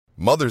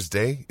Mother's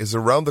Day is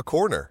around the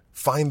corner.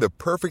 Find the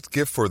perfect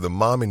gift for the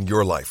mom in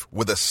your life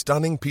with a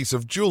stunning piece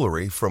of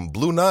jewelry from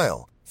Blue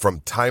Nile.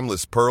 From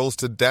timeless pearls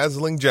to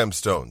dazzling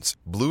gemstones,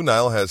 Blue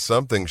Nile has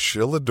something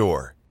she'll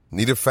adore.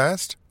 Need it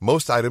fast?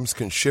 Most items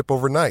can ship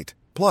overnight.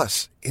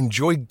 Plus,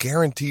 enjoy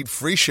guaranteed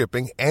free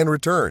shipping and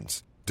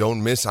returns.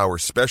 Don't miss our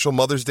special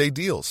Mother's Day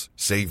deals.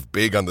 Save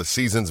big on the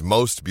season's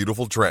most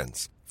beautiful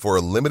trends. For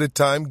a limited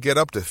time, get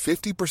up to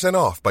 50%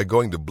 off by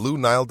going to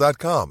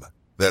BlueNile.com.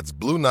 That's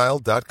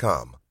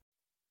BlueNile.com.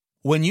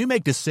 When you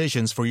make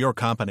decisions for your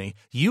company,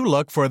 you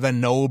look for the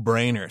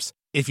no-brainers.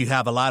 If you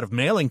have a lot of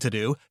mailing to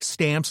do,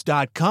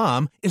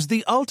 Stamps.com is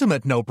the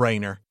ultimate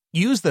no-brainer.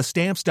 Use the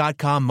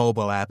Stamps.com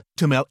mobile app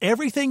to mail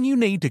everything you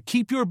need to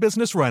keep your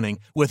business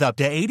running with up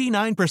to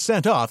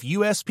 89% off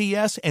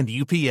USPS and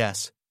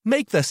UPS.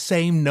 Make the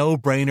same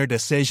no-brainer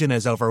decision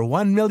as over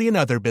 1 million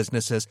other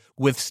businesses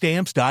with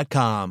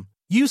Stamps.com.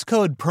 Use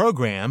code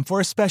PROGRAM for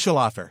a special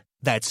offer.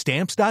 That's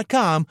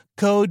Stamps.com,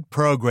 code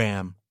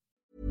PROGRAM.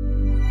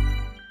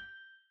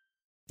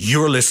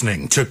 You're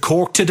listening to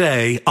Cork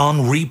Today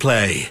on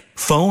replay.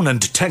 Phone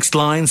and text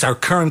lines are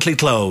currently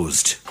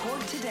closed.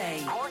 Cork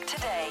Today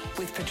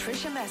with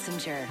Patricia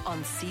Messenger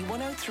on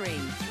C103.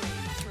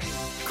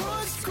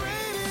 Cork's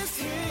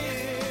greatest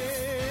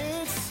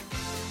hits,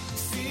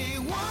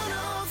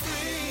 C103.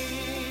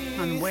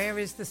 And where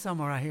is the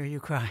summer, I hear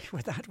you cry,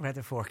 with that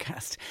weather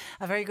forecast.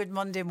 A very good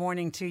Monday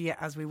morning to you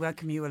as we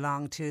welcome you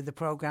along to the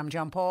programme.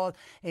 John Paul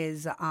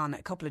is on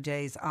a couple of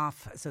days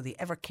off, so the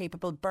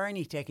ever-capable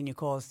Bernie taking your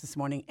calls this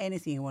morning.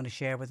 Anything you want to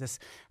share with us,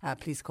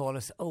 please call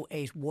us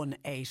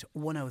 0818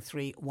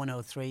 103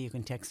 103. You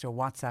can text or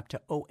WhatsApp to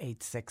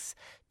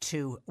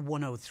 0862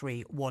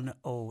 103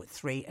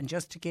 103. And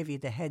just to give you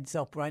the heads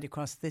up, right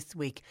across this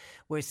week,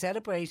 we're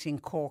celebrating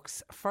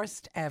Cork's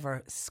first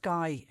ever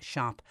Sky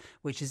Shop,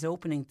 which is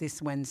opening this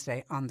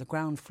Wednesday on the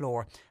ground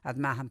floor at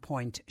Mahon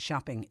Point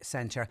Shopping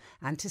Centre.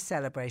 And to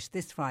celebrate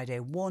this Friday,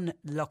 one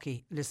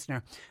lucky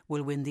listener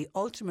will win the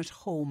ultimate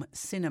home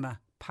cinema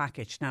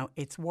package. Now,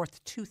 it's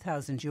worth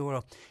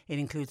 €2,000. It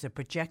includes a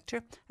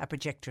projector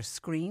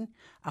screen,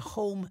 a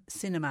home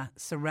cinema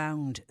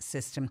surround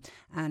system,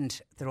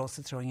 and they're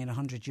also throwing in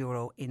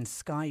 €100 in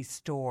Sky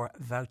Store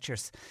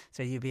vouchers.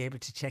 So you'll be able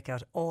to check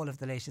out all of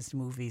the latest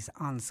movies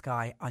on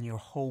Sky on your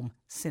home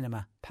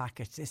cinema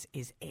package. This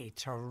is a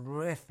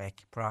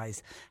terrific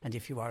prize, and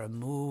if you are a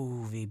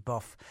movie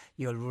buff,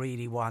 you'll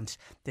really want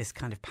this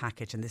kind of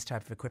package and this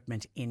type of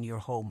equipment in your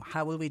home.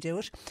 How will we do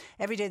it?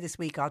 Every day this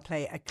week I'll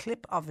play a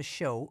clip of a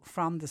show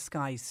from the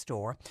Sky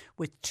Store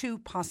with two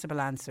possible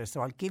answers.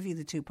 So I'll give you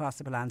the two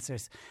possible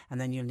answers, and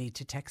then you'll need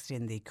to text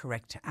in the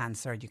correct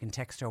answer. You can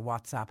text or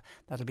WhatsApp.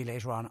 That'll be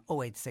later on,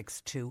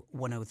 0862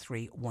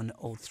 103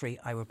 103.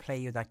 I will play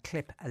you that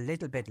clip a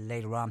little bit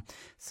later on,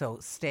 so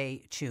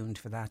stay tuned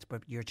for that.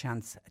 But your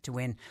chance to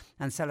win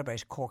and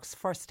celebrate Cork's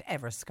first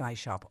ever Sky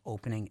Shop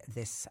opening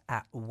this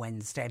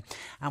Wednesday.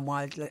 And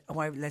while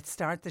let's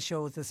start the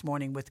show this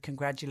morning with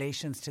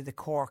congratulations to the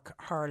Cork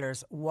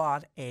hurlers.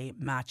 What a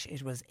match.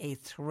 It was a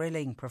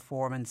thrilling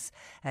performance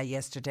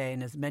yesterday,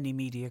 and as many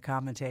media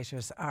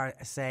commentators are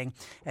saying,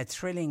 a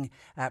thrilling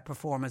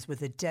performance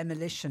with a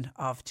demolition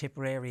of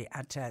Tipperary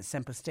at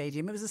Semple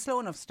Stadium. It was a slow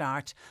enough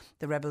start.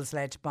 The Rebels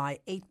led by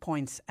 8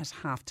 points at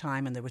half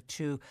time, and there were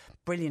two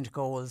brilliant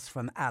goals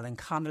from Alan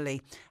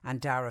Connolly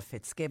and Dara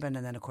Fitzgibbon,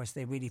 and then of course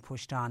they really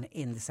pushed on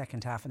in the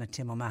second half, and a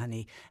Tim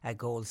O'Mahony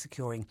goal,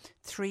 securing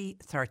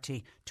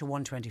 330 to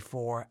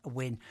 124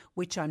 win,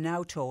 which I'm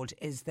now told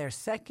is their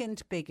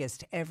second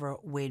biggest ever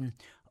win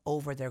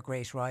over their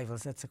great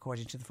rivals. That's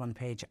according to the front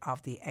page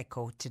of the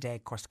Echo today.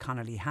 Of course,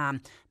 Connolly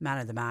Ham, man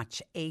of the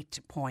match, 8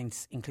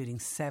 points, including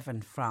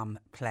 7 from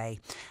play.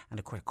 And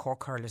of course,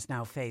 Cork hurlers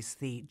now face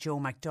the Joe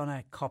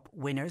McDonagh Cup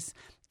winners,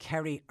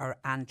 Kerry or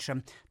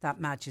Antrim.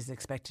 That match is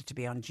expected to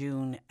be on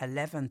June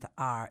 11th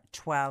or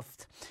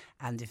 12th.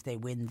 And if they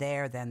win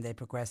there, then they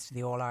progress to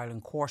the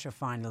All-Ireland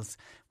quarter-finals,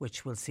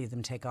 which will see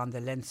them take on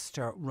the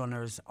Leinster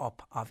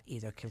runners-up of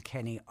either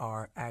Kilkenny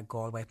or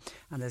Galway.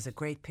 And there's a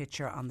great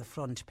picture on the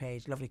front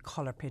page, lovely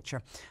colour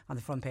picture on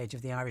the front page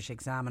of the Irish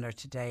Examiner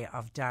today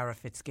of Dara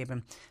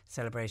Fitzgibbon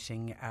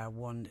celebrating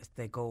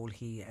the goal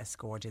he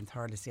scored in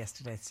Thurles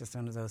yesterday. It's just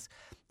one of those,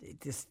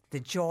 the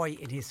joy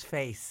in his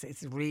face,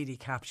 it's really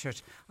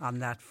captured on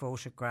that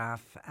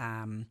photograph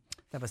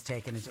that was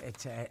taken.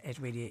 It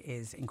really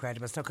is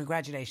incredible. So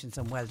congratulations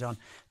and well done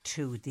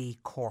to the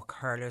Cork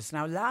hurlers.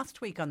 Now,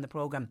 last week on the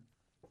programme,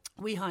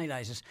 we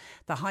highlighted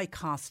the high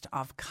cost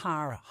of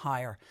car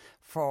hire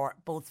for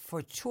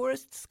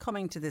tourists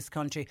coming to this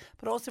country,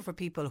 but also for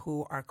people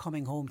who are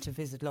coming home to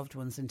visit loved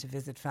ones and to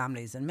visit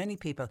families. And many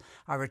people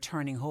are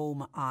returning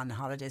home on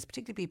holidays,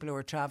 particularly people who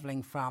are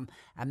travelling from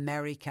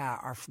America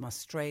or from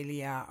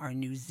Australia or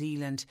New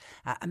Zealand.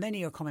 And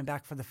many are coming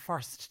back for the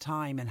first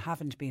time and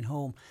haven't been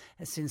home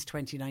since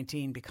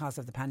 2019 because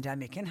of the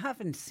pandemic, and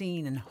haven't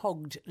seen and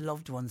hugged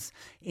loved ones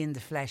in the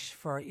flesh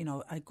for,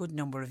 a good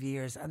number of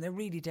years. And they're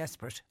really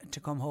desperate to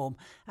come home,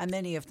 and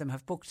many of them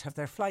have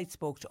their flights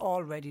booked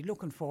already,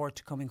 looking forward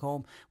to coming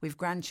home. We've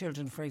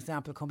grandchildren, for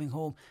example, coming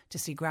home to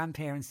see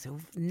grandparents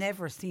who've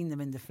never seen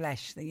them in the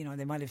flesh. They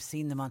might have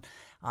seen them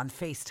on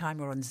FaceTime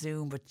or on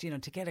Zoom, but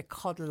to get a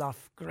cuddle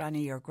off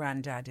granny or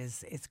granddad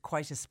is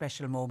quite a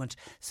special moment.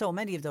 So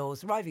many of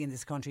those arriving in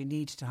this country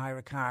need to hire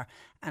a car,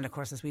 and of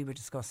course, as we were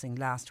discussing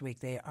last week,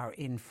 they are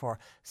in for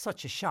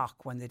such a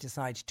shock when they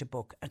decide to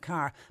book a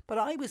car. But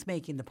I was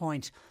making the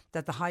point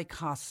that the high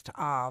cost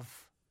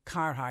of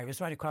car hire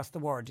is right across the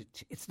world.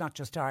 It's not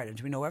just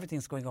Ireland. We know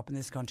everything's going up in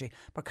this country,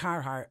 but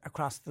car hire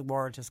across the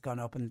world has gone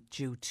up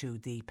due to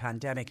the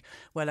pandemic.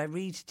 Well, I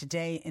read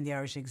today in the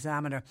Irish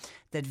Examiner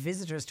that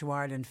visitors to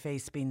Ireland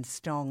face being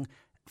stung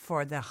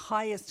for the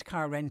highest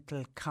car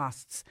rental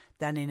costs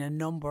than in a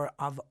number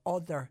of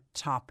other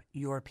top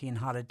European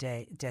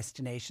holiday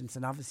destinations.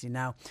 And obviously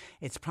now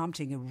it's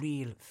prompting a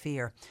real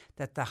fear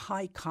that the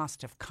high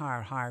cost of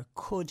car hire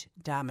could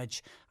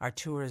damage our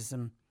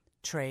tourism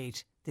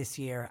trade this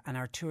year. And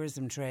our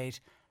tourism trade,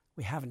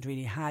 we haven't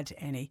really had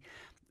any,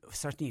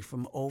 certainly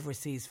from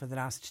overseas, for the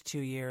last 2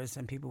 years,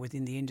 and people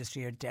within the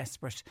industry are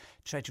desperate to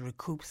try to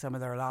recoup some of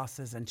their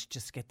losses and to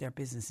just get their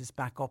businesses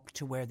back up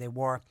to where they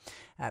were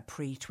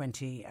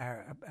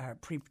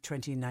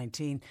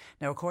pre-2019.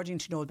 Now, according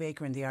to Noel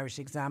Baker in the Irish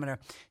Examiner,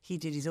 he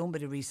did his own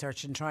bit of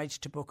research and tried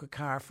to book a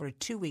car for a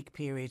 2-week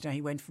period. Now,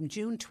 he went from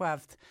June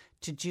 12th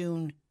to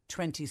June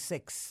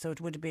 26th, so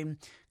it would have been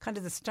kind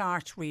of the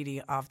start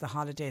really of the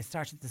holiday,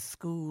 start of the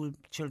school,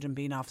 children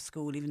being off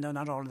school, even though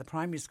not all of the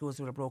primary schools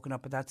would have broken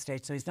up at that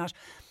stage. So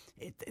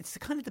it's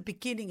kind of the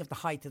beginning of the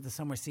height of the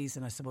summer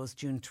season, I suppose,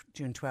 June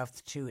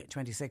 12th to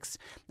 26th.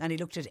 And he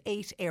looked at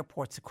 8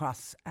 airports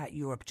across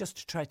Europe just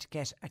to try to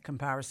get a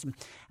comparison.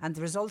 And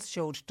the results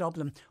showed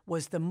Dublin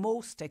was the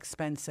most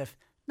expensive,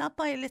 not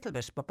by a little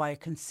bit, but by a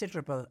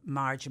considerable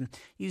margin.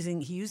 He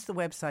used the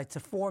websites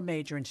of 4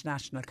 major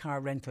international car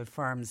rental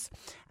firms,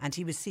 and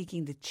he was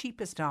seeking the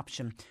cheapest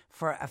option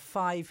for a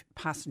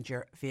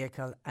 5-passenger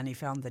vehicle, and he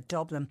found that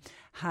Dublin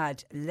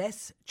had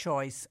less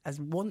choice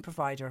as one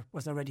provider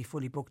was already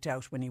fully booked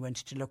out when he went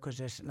to look at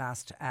it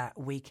last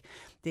week.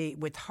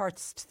 With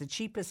Hertz, the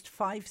cheapest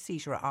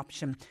 5-seater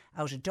option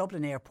out of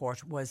Dublin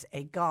Airport was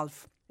a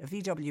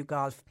VW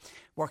Golf,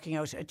 working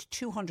out at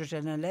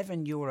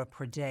 €211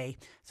 per day.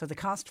 So the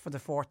cost for the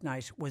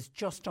fortnight was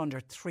just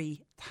under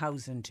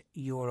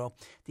 €3,000.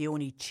 The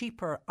only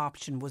cheaper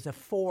option was a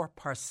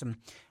 4-person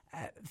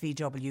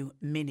VW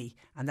Mini,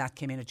 and that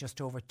came in at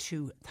just over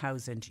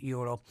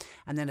 €2,000.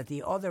 And then at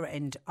the other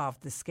end of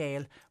the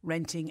scale,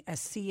 renting a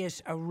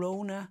Seat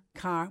Arona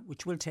car,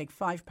 which will take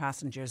 5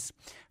 passengers,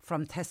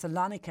 from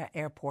Thessalonica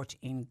Airport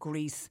in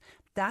Greece.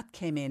 That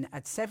came in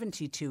at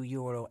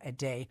 €72 a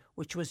day,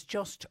 which was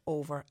just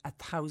over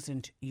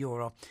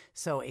 €1,000.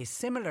 So a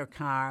similar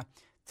car,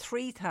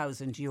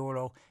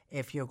 €3,000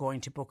 if you're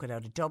going to book it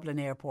out of Dublin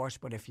Airport.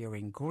 But if you're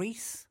in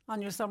Greece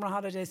on your summer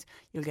holidays,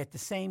 you'll get the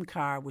same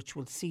car, which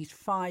will seat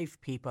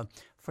 5 people,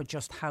 for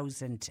just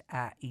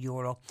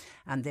 €1,000.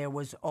 And there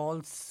was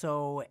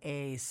also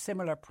a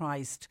similar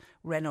priced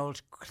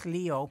Renault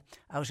Clio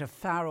out of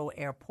Faro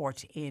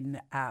Airport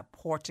in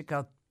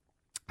Portugal,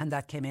 and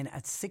that came in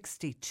at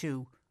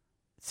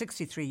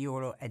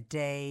 €63 a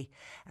day.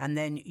 And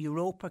then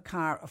Europa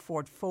Car, a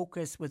Ford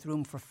Focus with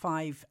room for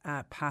 5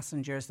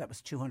 passengers, that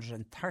was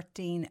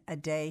 €213 a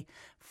day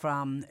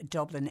from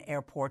Dublin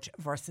Airport,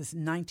 versus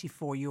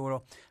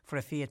 €94 for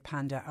a Fiat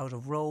Panda out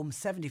of Rome,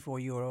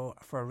 €74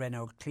 for a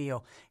Renault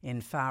Clio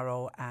in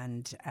Faro,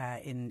 and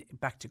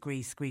back to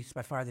Greece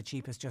by far the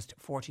cheapest, just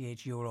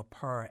 €48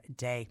 per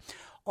day.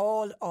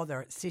 All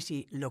other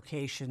city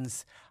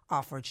locations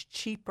offered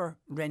cheaper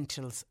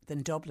rentals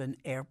than Dublin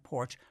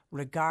Airport,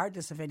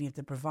 regardless of any of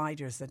the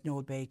providers that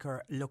Noel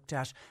Baker looked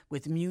at,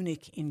 with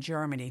Munich in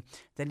Germany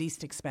the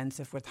least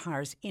expensive, with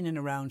hires in and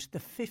around the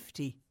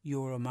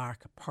 €50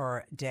 mark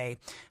per day.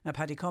 Now,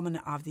 Paddy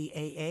Cummin of the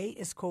AA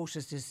is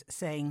quoted as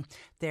saying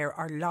there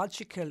are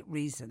logical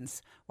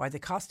reasons why the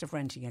cost of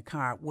renting a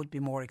car would be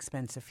more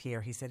expensive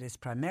here. He said it's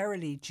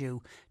primarily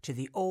due to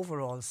the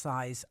overall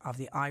size of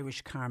the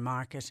Irish car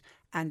market,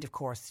 and of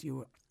course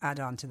you add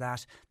on to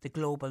that the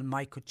global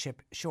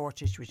microchip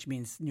shortage, which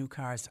means new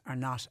cars are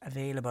not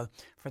available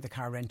for the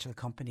car rental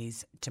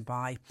companies to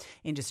buy.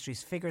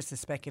 Industry's figures have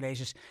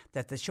speculated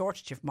that the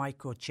shortage of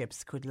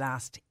microchips could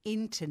last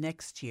into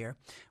next year,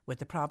 with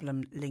the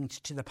problem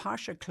linked to the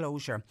partial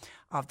closure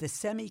of the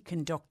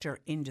semiconductor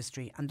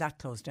industry, and that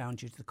closed down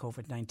due to the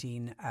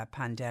COVID-19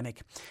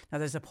 pandemic. Now,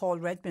 there's a Paul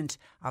Redmond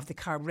of the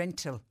Car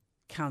Rental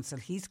Council.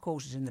 He's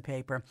quoted in the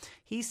paper.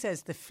 He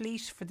says the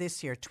fleet for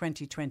this year,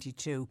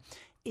 2022,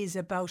 is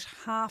about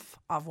half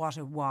of what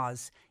it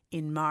was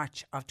in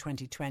March of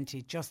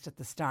 2020, just at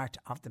the start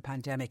of the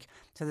pandemic.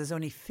 So there's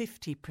only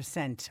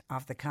 50%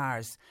 of the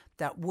cars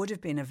that would have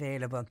been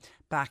available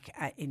back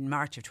in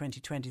March of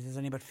 2020. There's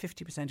only about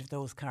 50% of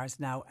those cars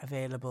now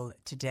available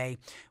today,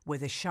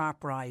 with a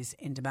sharp rise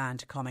in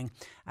demand coming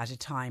at a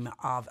time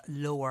of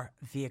lower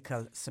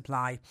vehicle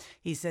supply.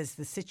 He says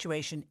the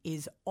situation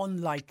is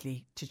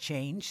unlikely to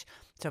change.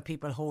 So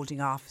people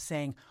holding off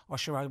saying, oh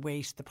sure, I'll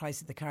wait, the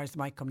price of the cars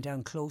might come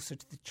down closer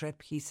to the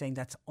trip. He's saying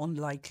that's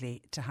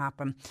unlikely to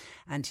happen.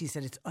 And he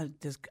said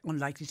there's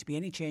unlikely to be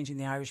any change in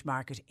the Irish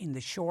market in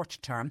the short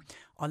term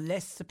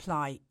unless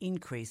supply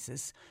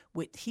increases.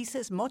 He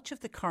says much of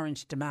the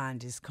current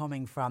demand is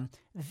coming from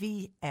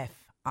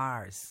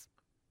VFRs.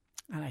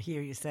 And I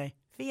hear you say,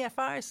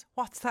 VFRs?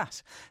 What's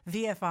that?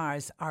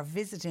 VFRs are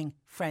visiting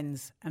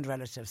friends and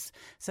relatives.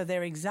 So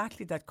they're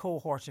exactly that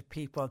cohort of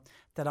people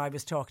that I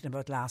was talking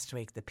about last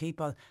week. The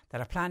people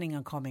that are planning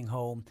on coming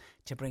home,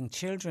 to bring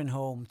children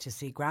home, to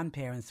see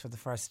grandparents for the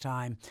first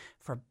time,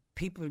 for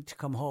people to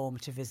come home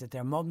to visit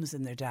their mums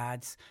and their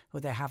dads who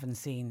they haven't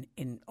seen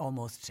in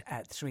almost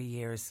 3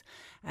 years.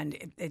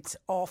 And it's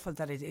awful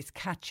that it is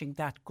catching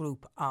that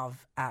group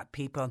of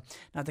people.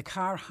 Now, the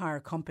car hire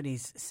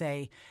companies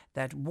say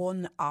that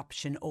one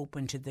option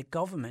open to the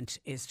government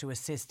is to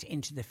assist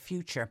into the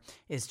future,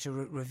 is to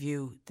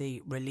review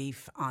the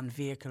relief on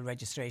vehicle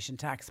registration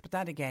tax. But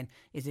that again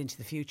is into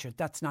the future.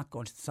 That's not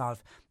going to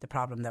solve the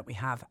problem that we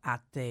have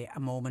at the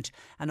moment.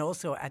 And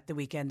also at the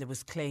weekend there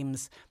was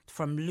claims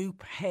from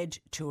Loop Head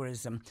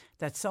Tourism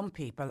that some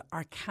people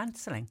are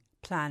cancelling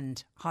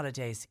planned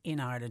holidays in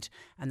Ireland,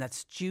 and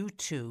that's due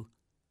to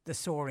the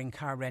soaring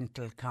car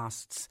rental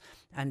costs.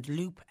 And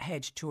Loop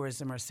Head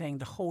Tourism are saying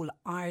the whole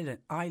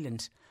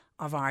island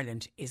of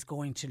Ireland is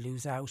going to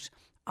lose out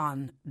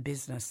on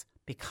business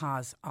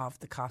because of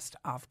the cost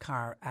of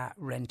car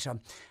rental.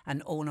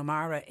 And Owen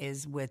O'Mara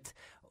is with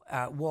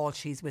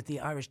Walsh. He's with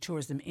the Irish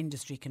Tourism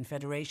Industry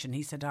Confederation.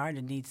 He said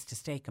Ireland needs to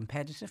stay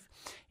competitive.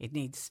 It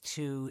needs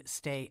to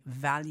stay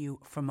value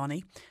for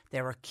money.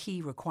 There are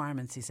key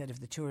requirements, he said, of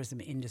the tourism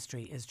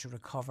industry is to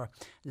recover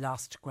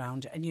lost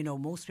ground. And you know,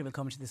 most people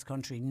coming to this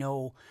country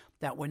know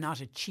that we're not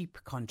a cheap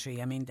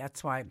country. I mean,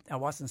 that's why I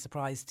wasn't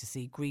surprised to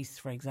see Greece,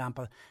 for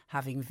example,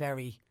 having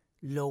very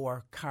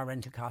lower car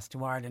rental costs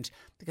to Ireland,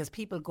 because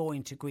people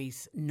going to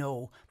Greece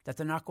know that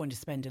they're not going to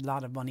spend a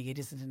lot of money. It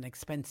isn't an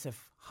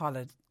expensive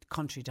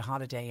country to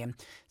holiday in.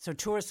 So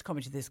tourists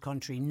coming to this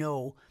country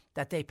know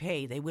that they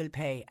will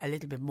pay a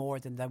little bit more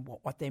than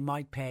what they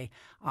might pay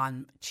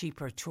on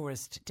cheaper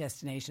tourist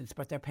destinations,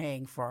 but they're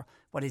paying for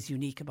what is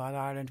unique about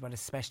Ireland, what is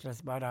special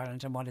about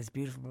Ireland, and what is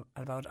beautiful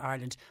about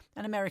Ireland.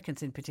 And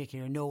Americans in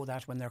particular know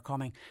that when they're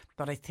coming.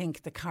 But I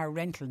think the car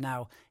rental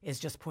now is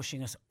just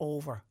pushing us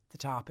over the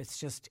top.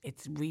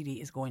 It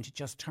really is going to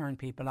just turn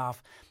people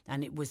off.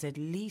 And it was at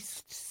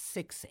least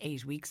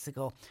 6-8 weeks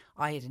ago,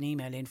 I had an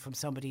email in from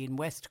somebody in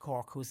West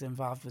Cork who's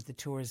involved with the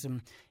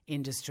tourism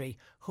industry,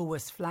 who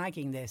was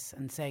flagging this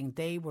and saying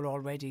they were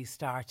already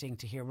starting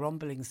to hear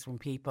rumblings from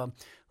people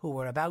who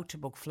were about to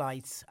book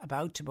flights,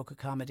 about to book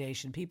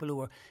accommodation, people who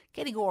were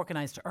getting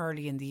organised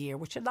early in the year,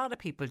 which a lot of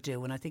people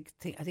do. And I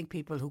think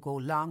people who go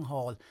long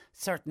haul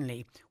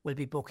certainly will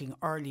be booking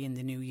early in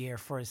the new year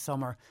for a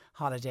summer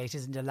holiday. It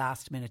isn't a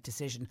last minute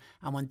decision.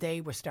 And when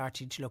they were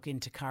starting to look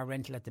into car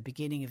rental at the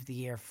beginning of the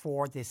year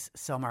for this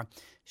summer,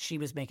 she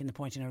was making the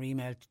point in her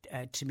email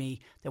to me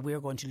that we're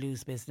going to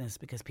lose business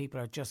because people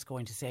are just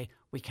going to say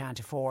we can't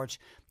afford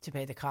to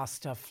pay the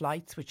cost of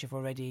flights, which have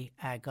already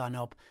gone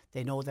up.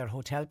 They know their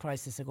hotel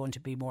prices are going to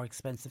be more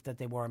expensive than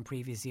they were in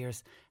previous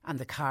years, and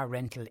the car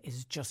rental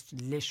is just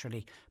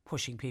literally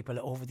pushing people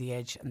over the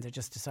edge, and they're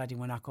just deciding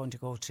we're not going to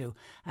go to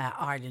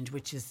Ireland,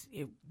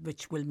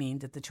 which will mean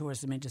that the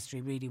tourism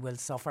industry really will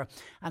suffer.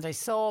 And I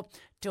saw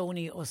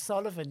Donny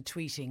O'Sullivan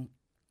tweeting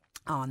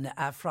on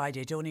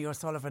Friday. Donny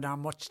O'Sullivan, our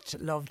much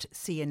loved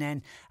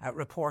CNN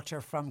reporter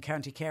from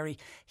County Kerry,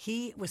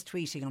 he was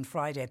tweeting on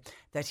Friday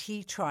that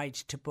he tried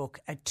to book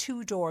a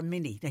 2-door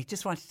Mini. He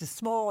just wanted a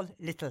small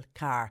little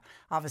car.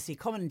 Obviously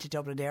coming into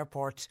Dublin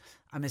Airport,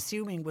 I'm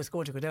assuming was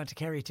going to go down to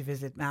Kerry to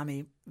visit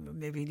Mammy.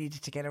 Maybe he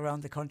needed to get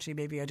around the country.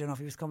 Maybe, I don't know if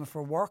he was coming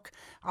for work.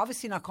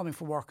 Obviously not coming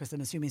for work, because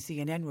I'm assuming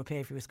CNN would pay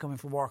if he was coming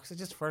for work. So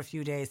just for a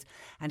few days.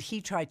 And he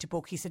tried to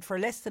book, he said, for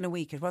less than a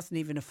week. It wasn't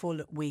even a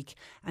full week.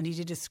 And he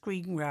did a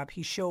screen grab.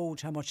 He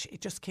showed how much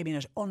it just came in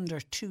at under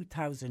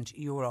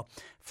 €2,000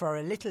 for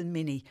a little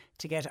Mini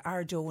to get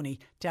our Donny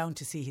down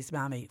to see his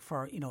Mammy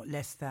for,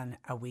 less than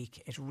a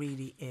week. It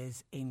really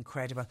is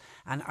incredible.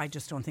 And I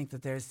just don't think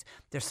that there's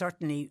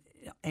certainly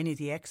any of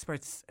the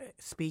experts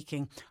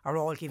speaking are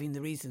all giving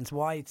the reasons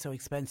why it's so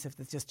expensive.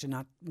 There's just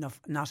not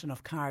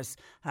enough cars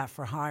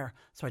for hire.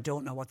 So I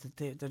don't know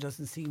there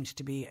doesn't seem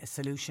to be a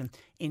solution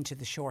into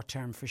the short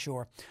term for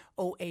sure.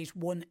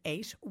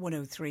 0818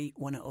 103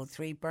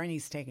 103.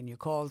 Bernie's taking your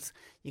calls.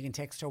 You can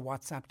text or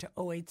WhatsApp to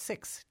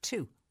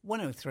 0862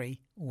 103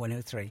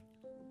 103.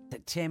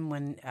 Tim,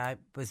 when I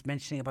was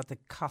mentioning about the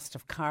cost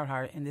of car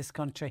hire in this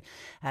country,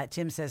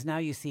 Tim says, now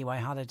you see why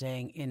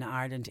holidaying in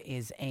Ireland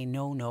is a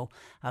no-no.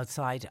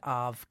 Outside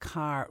of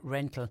car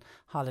rental,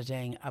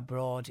 holidaying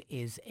abroad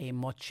is a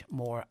much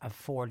more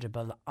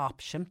affordable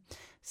option,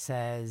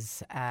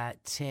 says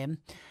Tim.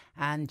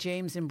 And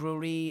James in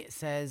Brewery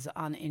says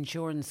on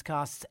insurance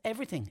costs,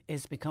 everything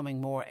is becoming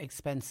more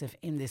expensive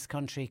in this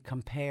country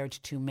compared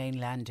to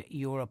mainland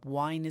Europe.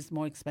 Wine is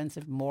more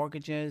expensive,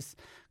 mortgages,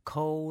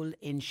 coal,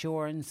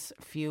 insurance,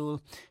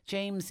 fuel.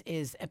 James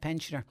is a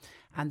pensioner,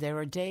 and there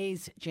are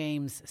days,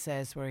 James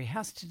says, where he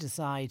has to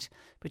decide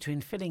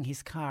between filling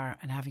his car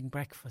and having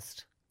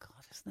breakfast.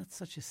 God, isn't that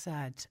such a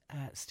sad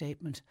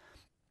statement?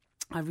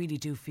 I really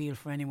do feel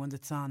for anyone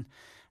that's on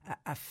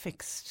a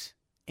fixed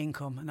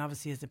income, and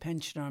obviously as a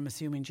pensioner, I'm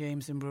assuming,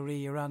 James in Brewery,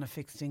 you're on a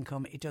fixed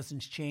income. It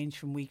doesn't change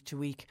from week to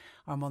week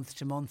or month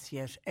to month,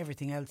 yet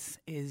everything else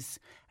is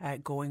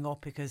going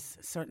up, because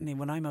certainly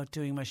when I'm out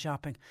doing my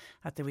shopping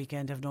at the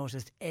weekend, I've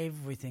noticed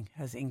everything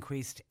has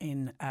increased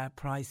in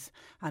price,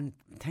 and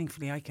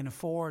thankfully I can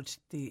afford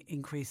the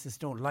increases.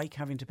 Don't like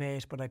having to pay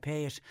it, but I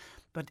pay it.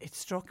 But it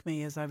struck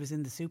me as I was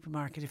in the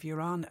supermarket, if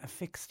you're on a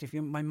fixed,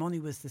 my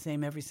money was the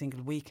same every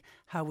single week,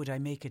 how would I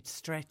make it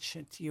stretch?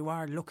 You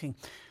are looking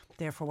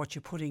therefore what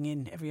you're putting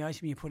in, every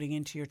item you're putting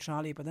into your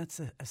trolley. But that's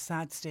a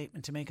sad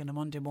statement to make on a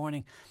Monday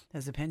morning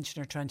as a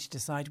pensioner, trying to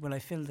decide, will I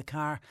fill the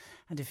car?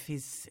 And if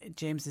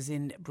James is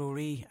in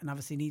Brewery and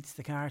obviously needs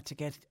the car to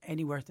get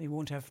anywhere,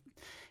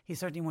 he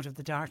certainly won't have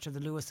the Dart or the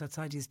Lewis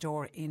outside his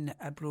door in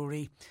a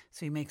Brewery.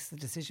 So he makes the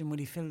decision, will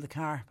he fill the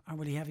car or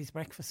will he have his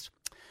breakfast?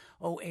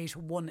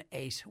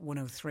 0818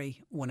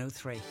 103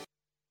 103.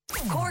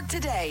 Cork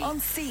Today on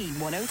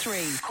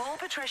C103. Call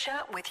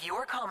Patricia with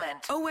your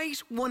comment.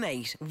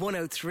 0818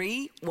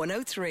 103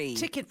 103.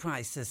 Ticket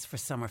prices for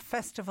summer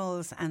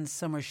festivals and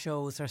summer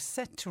shows are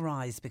set to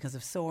rise because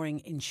of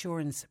soaring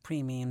insurance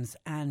premiums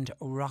and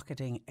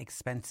rocketing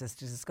expenses.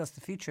 To discuss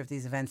the future of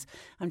these events,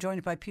 I'm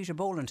joined by Peter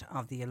Boland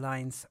of the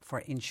Alliance for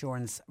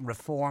Insurance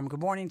Reform.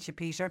 Good morning to you,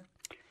 Peter.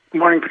 Good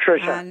morning,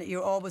 Patricia. And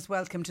you're always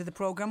welcome to the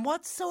programme.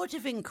 What sort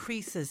of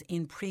increases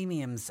in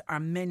premiums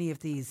are many of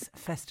these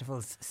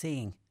festivals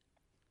seeing?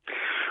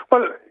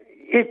 Well,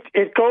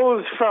 it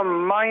goes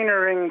from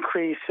minor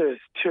increases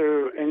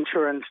to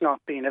insurance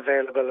not being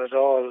available at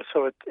all.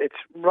 So it's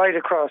right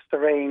across the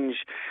range.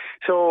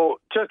 So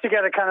just to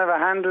get a kind of a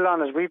handle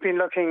on it, we've been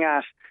looking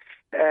at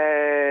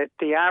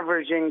the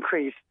average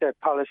increase that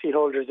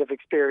policyholders have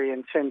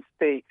experienced since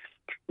the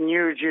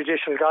new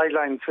judicial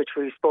guidelines, which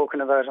we've spoken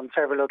about on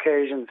several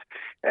occasions,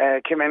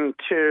 came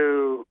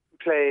into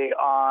play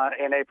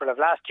in April of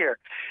last year.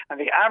 And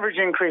the average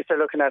increase they're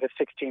looking at is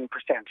 16%,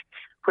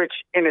 which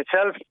in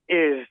itself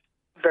is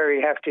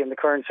very hefty in the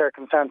current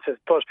circumstances.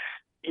 But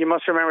you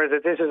must remember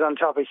that this is on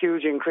top of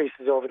huge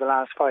increases over the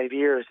last 5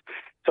 years.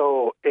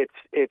 So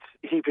it's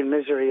heaping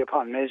misery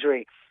upon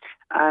misery.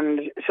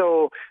 And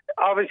so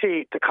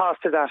obviously the cost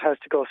of that has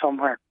to go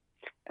somewhere.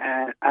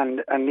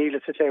 And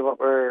needless to say, what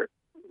we're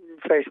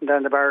facing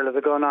down the barrel of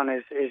the gun on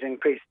is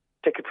increased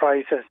ticket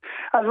prices,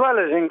 as well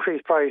as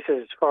increased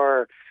prices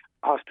for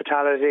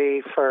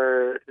hospitality,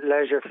 for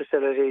leisure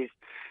facilities,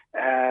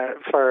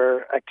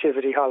 for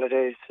activity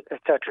holidays,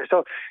 etc.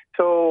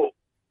 So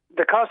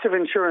the cost of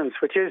insurance,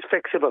 which is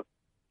fixable,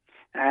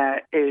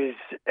 is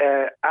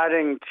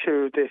adding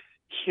to this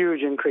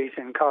huge increase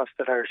in cost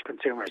that Irish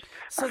consumers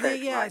are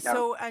facing right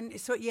now.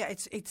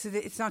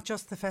 It's not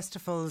just the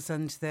festivals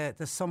and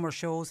the summer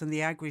shows and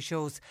the agri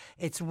shows.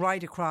 It's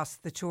right across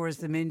the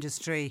tourism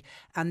industry,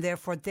 and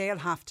therefore they'll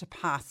have to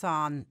pass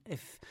on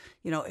if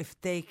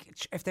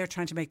they're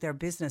trying to make their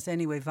business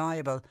anyway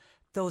viable.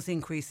 Those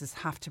increases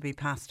have to be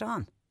passed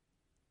on.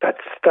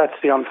 That's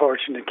the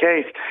unfortunate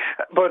case.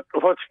 But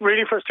what's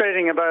really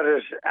frustrating about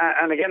it,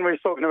 and again we've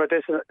spoken about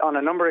this on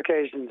a number of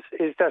occasions,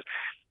 is that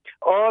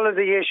all of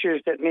the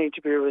issues that need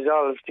to be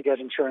resolved to get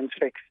insurance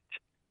fixed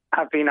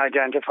have been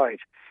identified.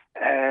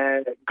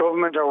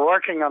 Government are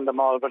working on them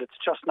all, but it's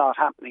just not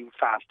happening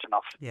fast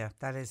enough. Yeah,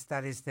 that is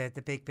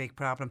the big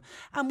problem.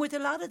 And with a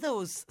lot of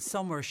those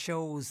summer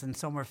shows and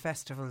summer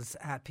festivals,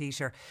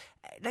 Peter,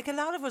 like a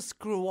lot of us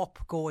grew up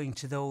going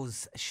to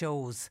those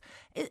shows.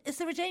 Is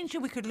there a danger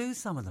we could lose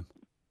some of them?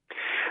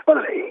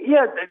 Well,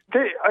 yeah,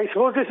 I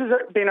suppose this has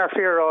been our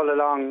fear all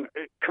along.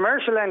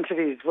 Commercial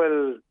entities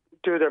will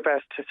do their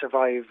best to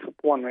survive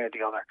one way or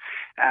the other.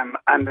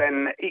 And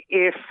then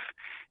if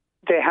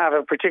they have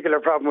a particular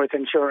problem with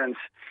insurance,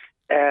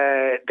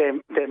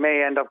 they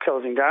may end up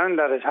closing down.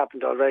 That has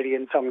happened already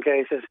in some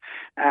cases.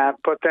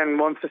 But then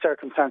once the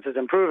circumstances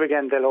improve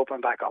again, they'll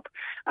open back up.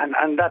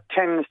 And that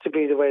tends to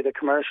be the way the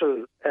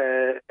commercial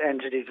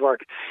entities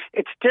work.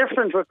 It's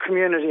different with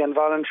community and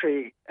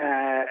voluntary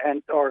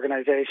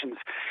organisations.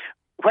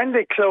 When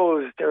they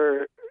close,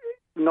 they're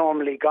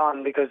normally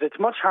gone because it's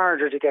much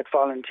harder to get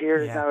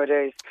volunteers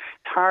nowadays.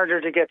 It's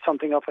harder to get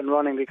something up and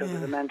running because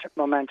of the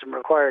momentum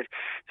required.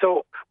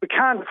 So we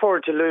can't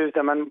afford to lose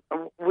them. And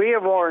we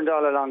have warned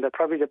all along that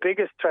probably the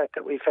biggest threat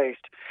that we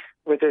faced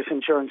with this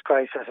insurance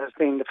crisis has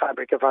been the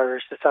fabric of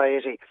Irish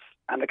society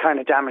and the kind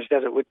of damage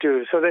that it would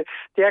do. So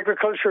the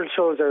agricultural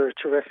shows are a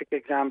terrific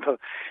example,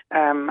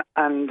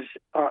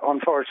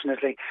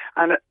 unfortunately.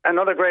 And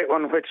another great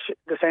one, which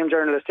the same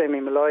journalist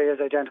Amy Malloy has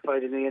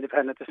identified in The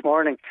Independent this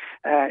morning,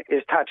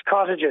 is thatched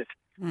cottages.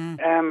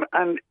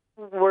 And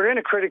we're in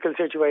a critical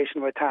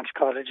situation with thatched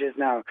cottages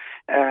now,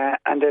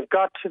 and they've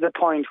got to the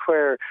point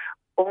where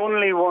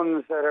only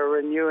ones that are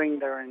renewing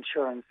their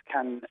insurance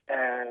can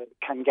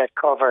get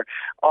cover,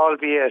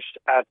 albeit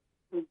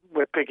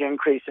with big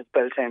increases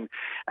built in.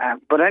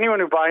 But anyone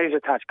who buys a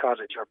thatched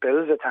cottage or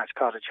builds a thatched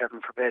cottage,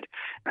 heaven forbid,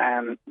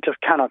 just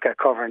cannot get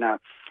cover now.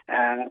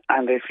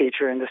 And they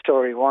feature in the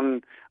story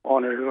one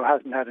owner who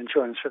hasn't had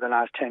insurance for the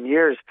last 10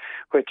 years,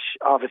 which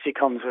obviously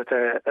comes with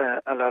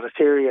a lot of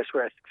serious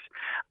risks.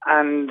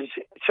 And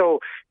so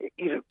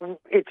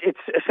it's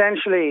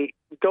essentially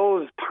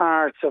those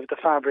parts of the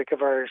fabric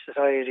of our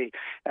society,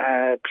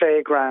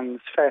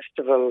 playgrounds,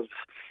 festivals,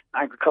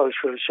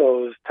 agricultural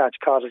shows, thatched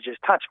cottages,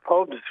 thatched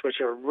pubs,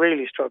 which are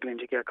really struggling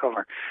to get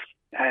cover.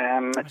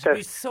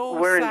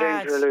 We're in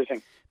danger of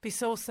losing. Be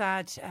so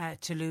sad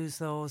to lose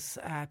those,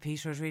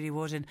 Peter, it really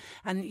would.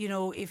 And you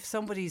know, if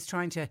somebody's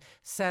trying to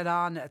sell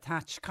on a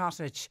thatched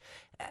cottage,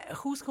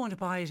 who's going to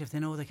buy it if they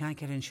know they can't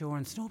get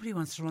insurance? Nobody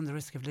wants to run the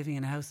risk of living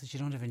in a house that you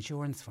don't have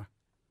insurance for.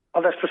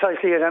 Oh, that's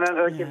precisely it. And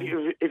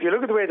if you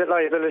look at the way that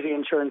liability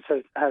insurance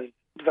has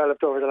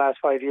developed over the last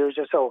 5 years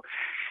or so,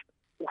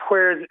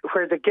 where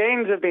the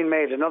gains have been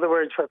made, in other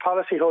words, where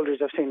policyholders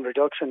have seen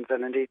reductions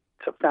and indeed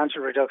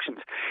substantial reductions,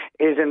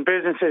 is in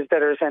businesses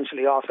that are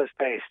essentially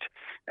office-based.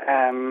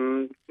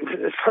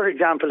 For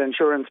example,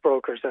 insurance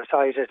brokers are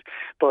cited,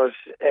 but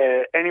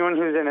anyone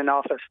who's in an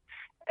office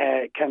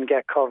can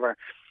get cover.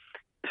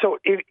 So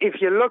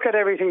if you look at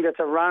everything that's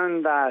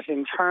around that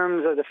in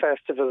terms of the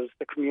festivals,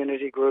 the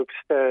community groups,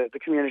 the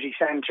community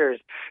centres,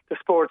 the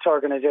sports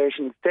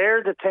organisations,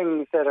 they're the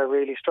things that are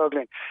really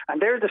struggling.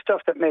 And they're the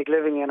stuff that make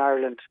living in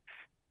Ireland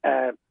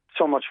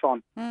so much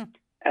fun.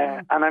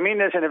 And I mean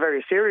this in a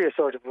very serious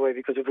sort of way,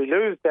 because if we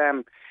lose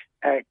them,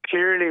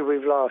 clearly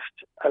we've lost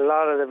a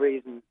lot of the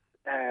reasons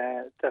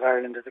that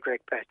Ireland is a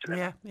great place to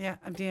live. Yeah,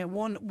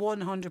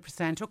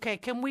 100%. Okay,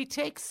 can we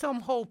take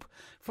some hope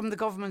from the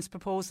government's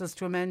proposals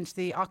to amend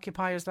the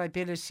Occupiers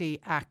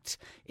Liability Act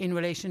in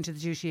relation to the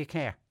duty of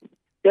care?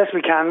 Yes,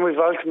 we can. We've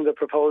welcomed the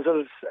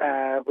proposals.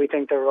 We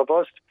think they're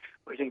robust.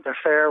 We think they're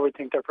fair. We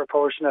think they're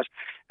proportionate.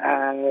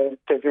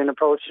 They've been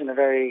approached in a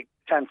very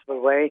sensible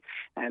way.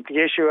 And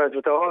the issue, as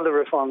with all the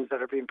reforms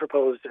that are being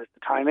proposed, is the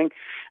timing.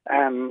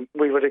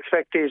 We would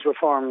expect these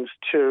reforms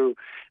to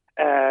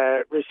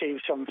receive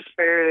some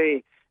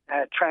fairly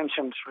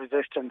trenchant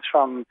resistance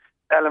from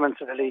elements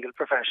of the legal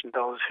profession,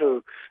 those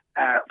who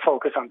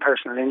focus on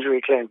personal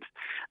injury claims.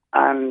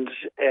 And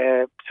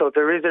so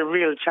there is a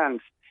real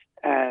chance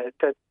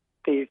that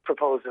these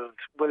proposals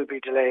will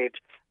be delayed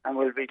and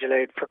will be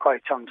delayed for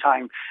quite some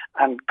time,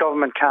 and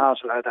government cannot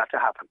allow that to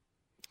happen.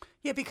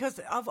 Yeah, because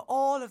of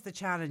all of the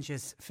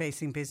challenges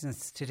facing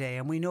business today,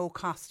 and we know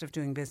cost of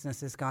doing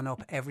business has gone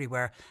up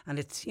everywhere, and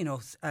it's, you know,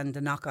 and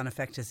the knock-on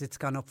effect is it's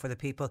gone up for the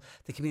people,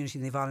 the community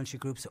and the voluntary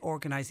groups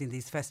organising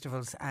these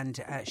festivals and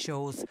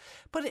shows.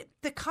 But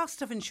the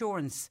cost of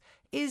insurance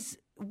is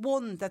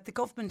one that the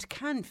government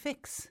can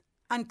fix,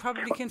 and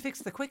probably can fix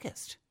the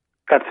quickest.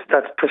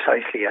 That's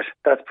precisely it.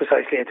 That's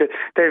precisely it.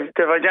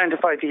 They've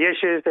identified the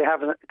issues. They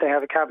have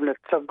a cabinet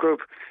subgroup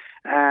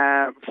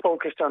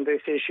focused on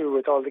this issue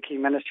with all the key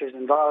ministers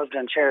involved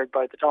and chaired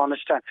by the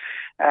Taoiseach.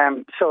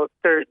 So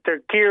they're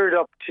geared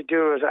up to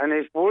do it, and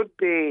it would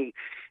be,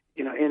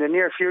 you know, in the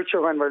near future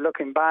when we're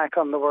looking back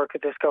on the work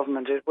of this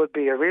government, it would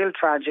be a real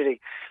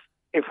tragedy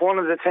if one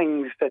of the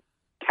things that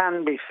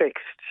can be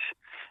fixed,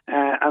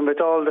 and with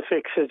all the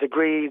fixes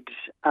agreed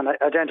and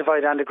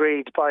identified and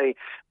agreed by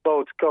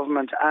both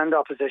government and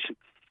opposition,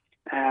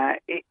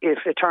 if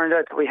it turned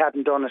out that we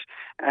hadn't done it,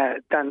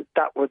 then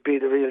that would be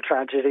the real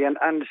tragedy. And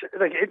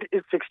like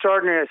it's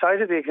extraordinary. I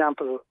cited the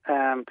example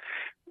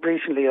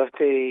recently of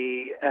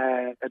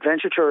the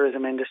adventure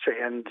tourism industry,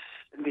 and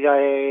the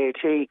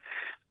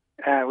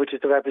IAAT, which is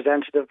the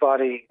representative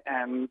body,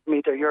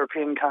 meet their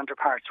European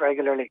counterparts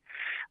regularly,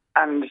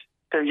 and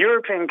their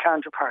European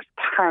counterparts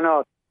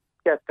cannot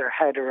get their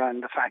head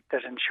around the fact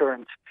that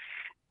insurance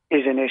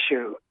is an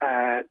issue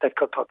that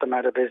could put them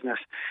out of business.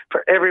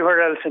 For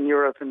everywhere else in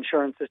Europe,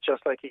 insurance is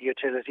just like a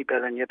utility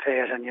bill, and you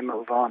pay it and you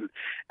move on.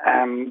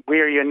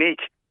 We are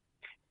unique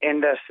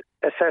in that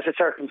a set of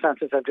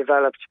circumstances have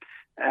developed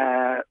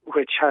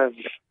which have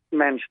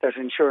meant that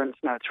insurance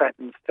now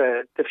threatens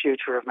the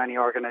future of many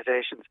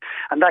organisations.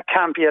 And that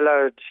can't be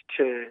allowed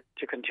to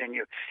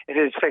continue. It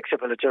is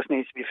fixable. It just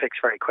needs to be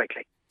fixed very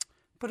quickly.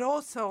 But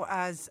also,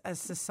 as a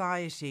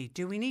society,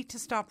 do we need to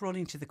stop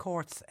running to the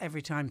courts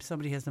every time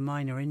somebody has a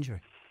minor injury?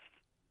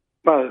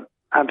 Well,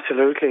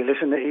 absolutely.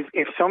 Listen,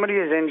 if somebody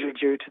is injured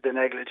due to the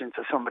negligence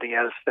of somebody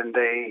else, then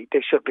they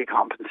should be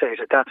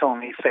compensated. That's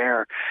only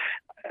fair.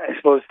 I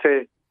suppose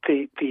the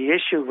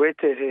issue with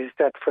it is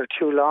that for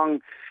too long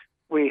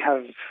we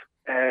have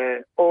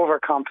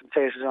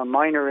overcompensated on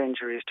minor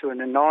injuries to an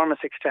enormous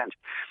extent.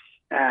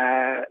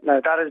 Now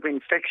that has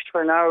been fixed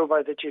for now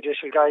by the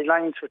judicial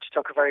guidelines, which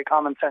took a very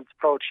common sense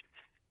approach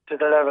to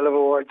the level of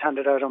awards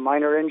handed out on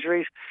minor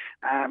injuries.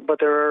 But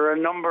there are a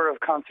number of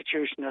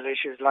constitutional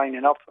issues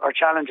lining up, or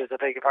challenges, I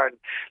beg your pardon,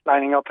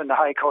 lining up in the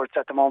High Courts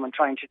at the moment,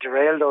 trying to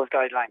derail those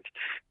guidelines.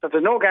 So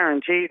there's no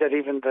guarantee that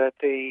even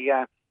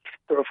the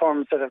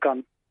reforms that have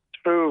gone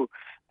through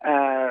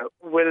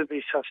will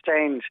be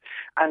sustained.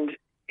 And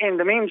in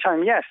the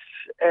meantime, yes,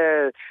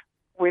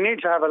 we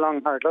need to have a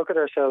long, hard look at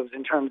ourselves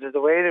in terms of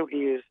the way that we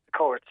use the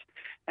courts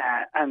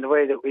and the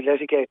way that we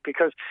litigate,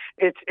 because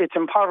it's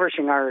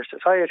impoverishing our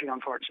society,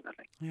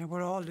 unfortunately. Yeah,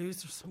 we're all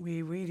losers.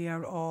 We really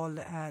are all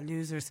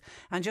losers.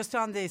 And just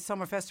on the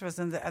summer festivals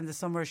and the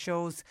summer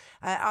shows,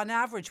 on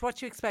average, what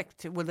do you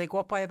expect? Will they go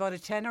up by about a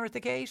tenner at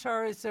the gate,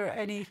 or is there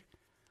any...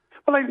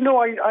 Well,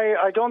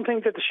 I don't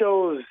think that the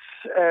shows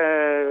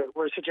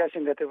were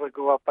suggesting that they would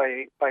go up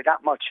by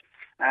that much.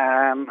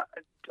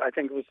 I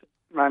think it was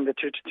around the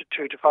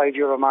 €2 to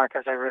 €5 mark,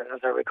 as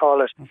I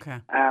recall it. Okay.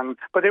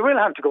 But they will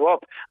have to go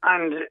up.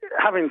 And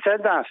having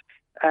said that,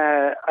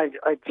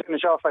 I'd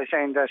finish off by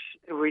saying that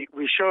we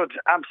should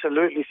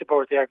absolutely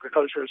support the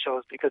agricultural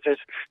shows, because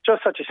it's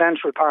just such a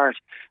central part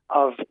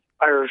of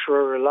Irish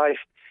rural life.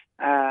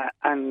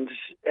 And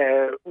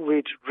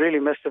we'd really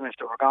miss them if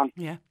they were gone.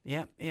 Yeah,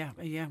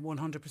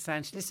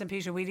 100%. Listen,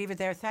 Peter, we leave it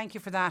there. Thank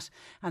you for that,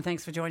 and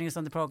thanks for joining us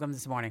on the programme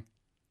this morning.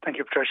 Thank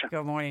you, Patricia.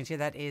 Good morning to you.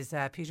 That is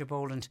Peter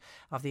Boland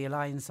of the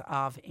Alliance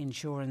of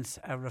Insurance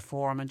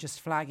Reform, and just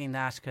flagging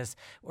that because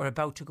we're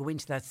about to go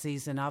into that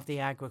season of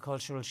the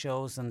agricultural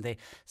shows and the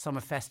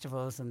summer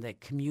festivals and the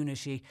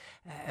community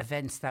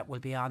events that will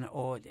be on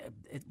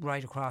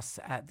right across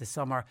the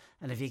summer.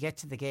 And if you get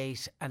to the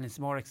gate and it's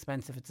more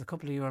expensive, it's a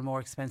couple of euro more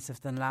expensive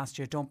than last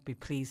year, don't be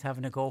pleased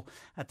having a go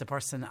at the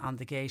person on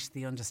the gate.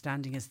 The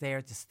understanding is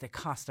there. The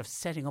cost of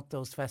setting up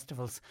those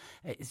festivals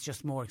is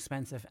just more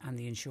expensive, and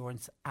the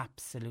insurance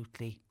absolutely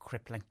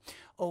crippling.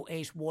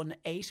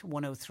 0818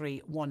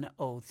 103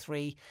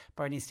 103.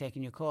 Bernie's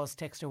taking your calls.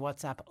 Text or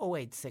WhatsApp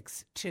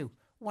 0862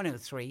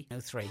 103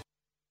 103.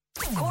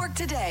 Cork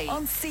Today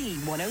on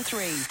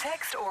C103.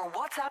 Text or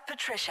WhatsApp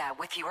Patricia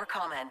with your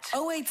comment.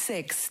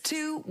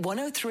 0862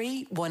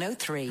 103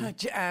 103.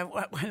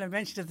 Well, I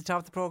mentioned at the top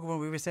of the programme when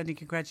we were sending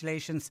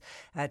congratulations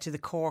to the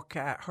Cork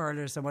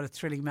hurlers, and what a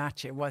thrilling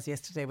match it was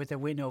yesterday with their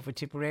win over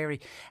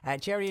Tipperary.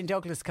 Jerry in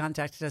Douglas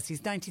contacted us.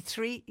 He's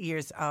 93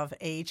 years of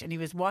age, and he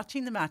was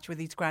watching the match with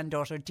his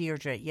granddaughter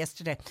Deirdre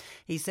yesterday.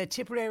 He said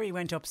Tipperary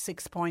went up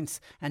 6 points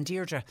and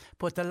Deirdre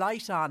put the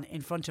light on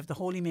in front of the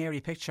Holy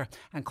Mary picture,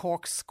 and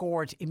Cork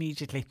scored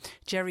immediately.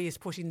 Jerry is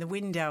putting the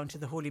wind down to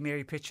the Holy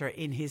Mary picture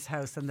in his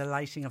house and the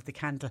lighting of the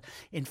candle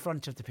in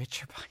front of the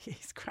picture by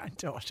his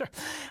granddaughter.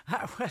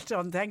 Well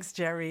done. Thanks,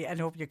 Jerry, and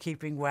hope you're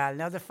keeping well.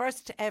 Now, the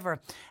first ever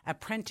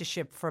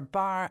apprenticeship for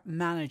bar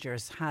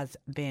managers has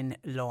been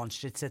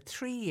launched. It's a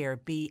 3-year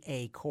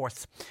BA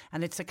course,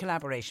 and it's a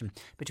collaboration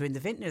between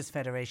the Vintners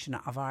Federation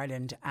of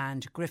Ireland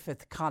and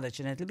Griffith College,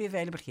 and it'll be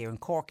available here in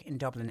Cork, in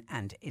Dublin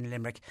and in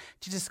Limerick.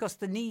 To discuss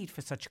the need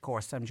for such a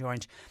course, I'm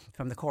joined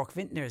from the Cork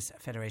Vintners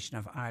Federation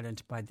of Ireland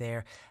by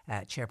their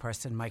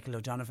chairperson, Michael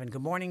O'Donovan.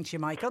 Good morning to you,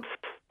 Michael.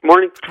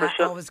 Morning,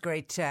 Patricia. Always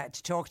great to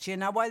talk to you.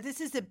 Now, while this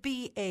is a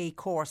BA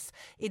course,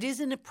 it is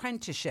an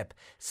apprenticeship.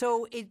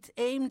 So is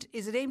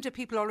it aimed at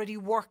people already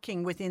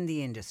working within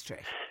the industry?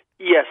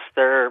 Yes,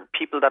 there are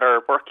people that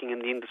are working in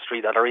the industry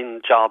that are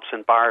in jobs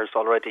in bars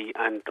already,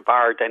 and the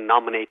bar then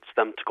nominates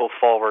them to go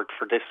forward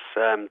for this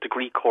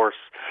degree course.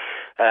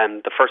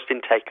 The first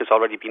intake has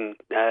already been,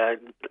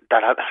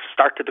 that have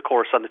started the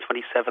course on the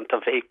 27th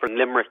of April in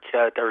Limerick.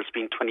 There's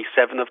been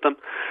 27 of them,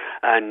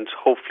 and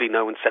hopefully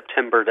now in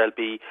September there'll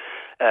be,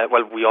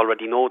 we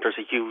already know there's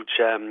a huge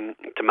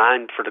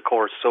demand for the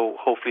course, so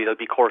hopefully there'll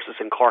be courses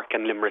in Cork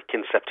and Limerick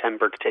in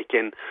September to take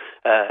in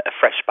a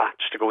fresh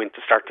batch to go in to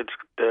start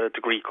the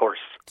degree course.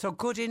 So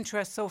good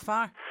interest so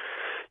far?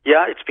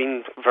 Yeah, it's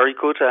been very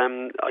good.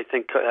 I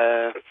think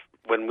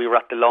when we were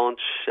at the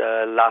launch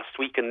last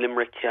week in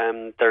Limerick,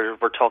 there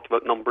were talking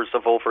about numbers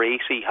of over 80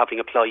 having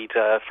applied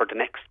for the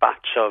next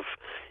batch of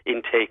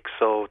intake.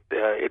 So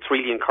it's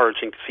really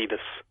encouraging to see this.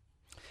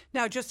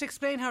 Now, just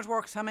explain how it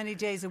works. How many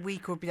days a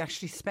week would be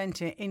actually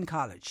spent in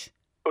college?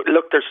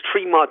 Look, there's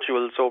 3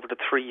 modules over the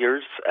 3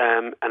 years,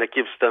 and it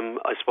gives them,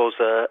 I suppose,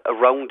 a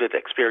rounded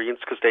experience,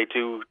 because they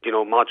do,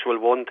 module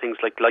 1, things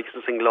like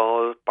licensing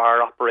law,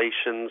 bar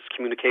operations,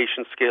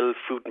 communication skill,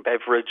 food and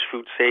beverage,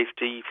 food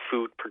safety,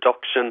 food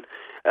production,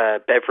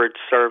 beverage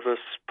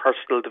service,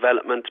 personal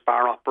development,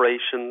 bar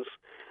operations.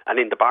 And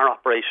in the bar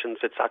operations,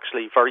 it's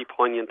actually very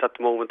poignant at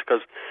the moment,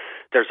 because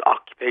there's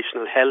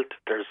occupational health,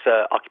 there's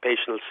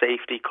occupational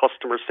safety,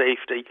 customer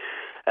safety.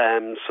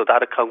 So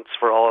that accounts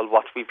for all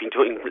what we've been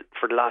doing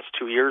for the last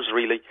 2 years,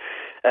 really.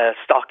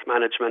 Stock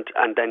management,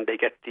 and then they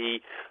get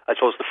the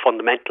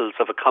fundamentals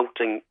of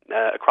accounting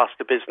across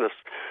the business.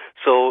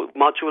 So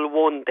module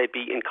 1, they'd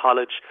be in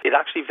college. It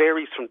actually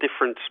varies from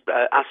different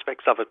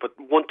aspects of it, but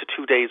 1 to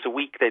 2 days a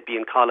week they'd be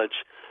in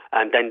college,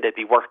 and then they'd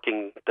be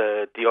working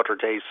the other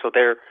days. So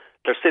they're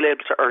still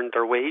able to earn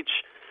their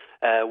wage.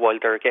 while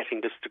they're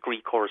getting this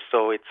degree course.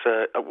 So it's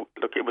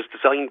look, it was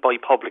designed by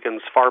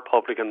publicans for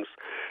publicans,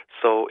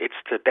 so it's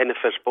to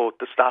benefit both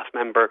the staff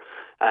member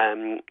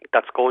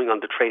that's going on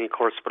the training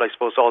course, but I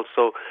suppose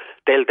also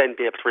they'll then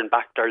be able to bring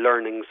back their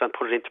learnings and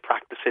put it into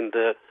practice in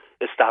the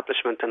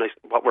establishment. And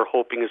what we're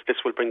hoping is this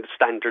will bring the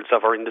standards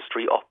of our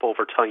industry up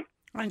over time.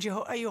 And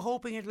are you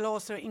hoping it'll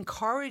also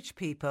encourage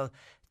people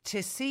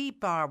to see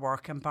bar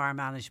work and bar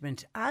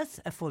management as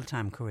a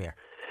full-time career?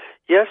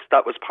 Yes,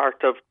 that was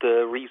part of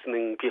the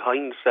reasoning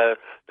behind.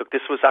 Look,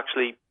 this was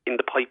actually in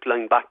the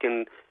pipeline back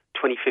in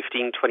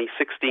 2015,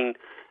 2016,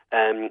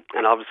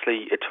 and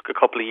obviously it took a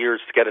couple of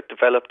years to get it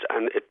developed,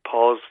 and it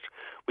paused.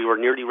 We were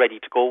nearly ready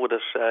to go with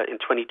it in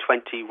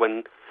 2020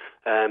 when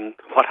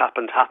what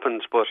happened,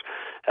 but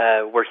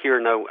we're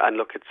here now, and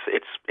look,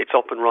 it's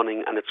up and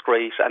running, and it's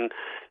great. And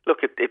look,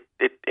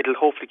 it'll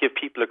hopefully give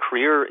people a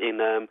career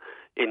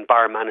in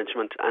bar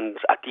management, and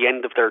at the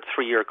end of their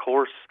 3-year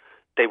course,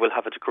 they will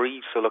have a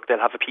degree. So look, they'll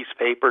have a piece of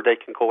paper, they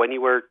can go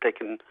anywhere, they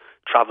can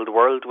travel the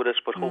world with it,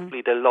 but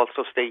hopefully they'll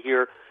also stay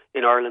here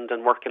in Ireland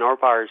and work in our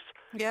bars.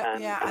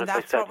 And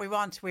that's what we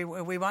want. We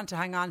want to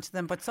hang on to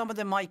them, but some of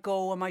them might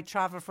go and might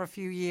travel for a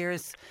few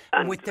years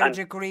with their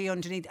degree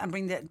underneath and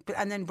bring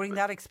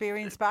that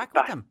experience back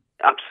with them.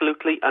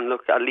 Absolutely, and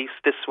look, at least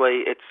this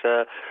way, it's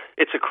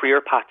a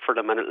career path for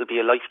them, and it'll be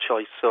a life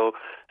choice. So,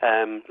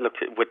 look,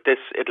 with this,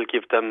 it'll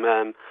give them,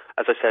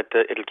 as I said,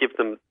 it'll give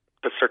them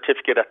the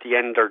certificate at the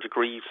end, or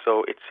degrees.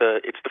 So it's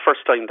the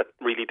first time that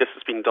really this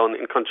has been done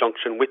in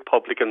conjunction with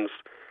publicans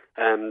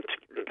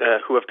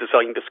who have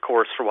designed this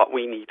course for what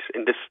we need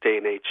in this day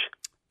and age.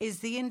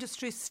 Is the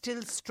industry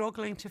still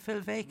struggling to fill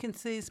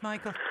vacancies,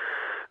 Michael?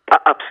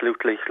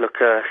 Absolutely. Look,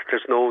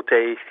 there's no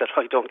day that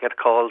I don't get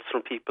calls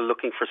from people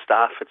looking for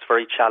staff. It's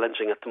very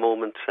challenging at the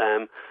moment.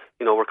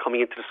 We're coming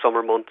into the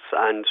summer months,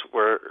 and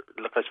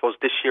I suppose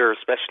this year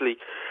especially,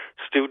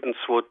 students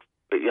would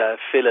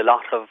fill a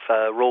lot of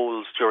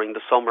roles during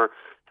the summer.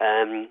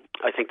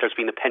 I think there's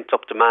been a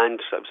pent-up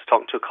demand. I was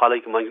talking to a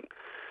colleague of mine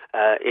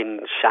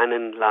in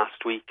Shannon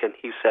last week, and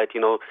he said,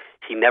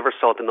 he never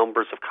saw the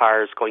numbers of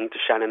cars going to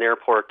Shannon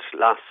Airport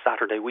last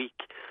Saturday week.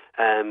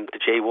 The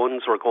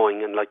J1s were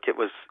going, and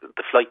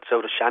the flights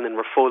out of Shannon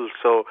were full.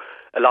 So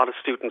a lot of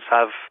students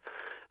have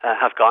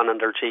gone on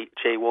their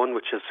J1,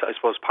 which is, I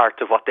suppose,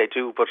 part of what they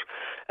do. But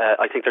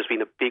I think there's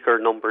been a bigger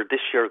number this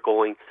year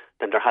going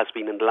than there has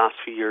been in the last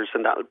few years,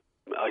 and that,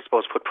 I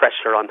suppose, put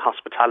pressure on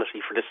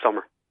hospitality for this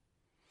summer.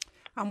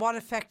 And what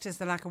effect is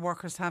the lack of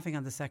workers having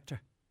on the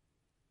sector?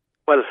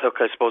 Well, look,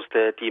 I suppose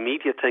the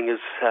immediate thing is,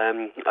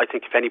 I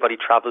think if anybody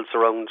travels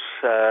around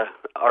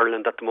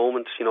Ireland at the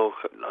moment,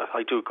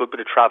 I do a good bit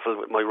of travel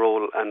with my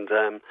role, and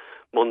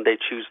Monday,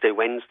 Tuesday,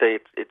 Wednesday,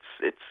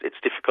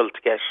 it's difficult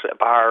to get a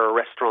bar or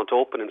restaurant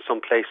open in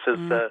some places.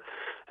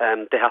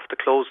 They have to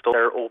close.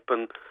 They're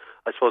open,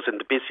 I suppose, in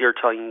the busier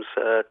times,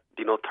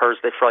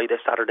 Thursday, Friday,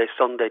 Saturday,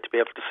 Sunday, to be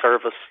able to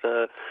service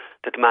the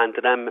demand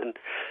to them. And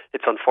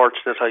it's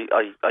unfortunate.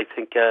 I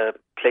think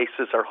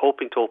places are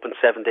hoping to open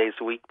 7 days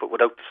a week, but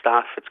without the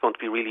staff, it's going to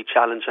be really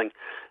challenging.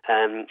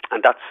 And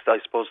that's, I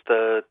suppose,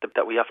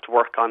 that we have to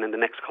work on in the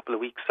next couple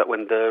of weeks, that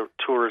when the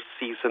tourist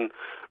season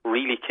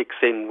really kicks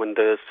in, when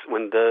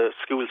the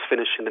schools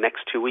finish in the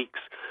next 2 weeks,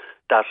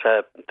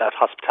 that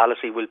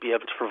hospitality will be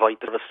able to provide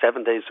them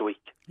 7 days a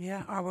week.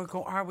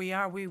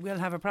 Yeah, we will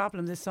have a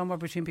problem this summer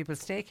between people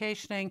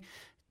staycationing,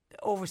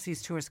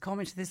 overseas tourists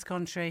coming to this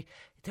country.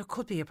 There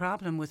could be a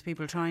problem with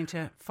people trying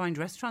to find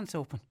restaurants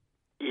open.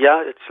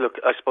 Yeah,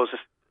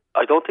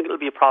 I don't think it'll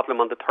be a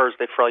problem on the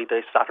Thursday,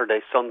 Friday,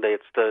 Saturday, Sunday.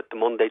 It's the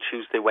Monday,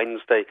 Tuesday,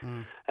 Wednesday,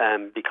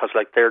 because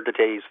they're the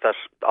days that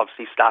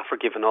obviously staff are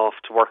given off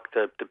to work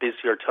the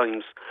busier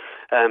times.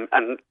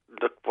 And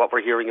what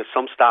we're hearing is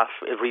some staff,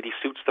 it really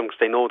suits them because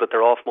they know that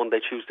they're off Monday,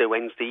 Tuesday,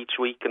 Wednesday each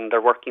week, and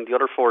they're working the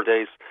other 4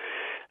 days.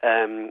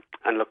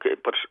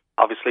 But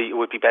obviously it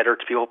would be better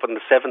to be open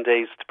the 7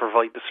 days to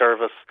provide the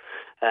service.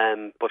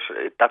 But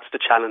that's the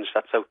challenge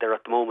that's out there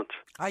at the moment.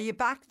 Are you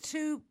back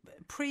to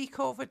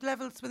pre-COVID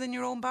levels within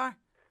your own bar?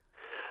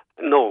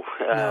 No.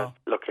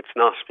 Look, it's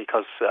not,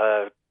 because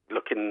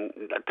in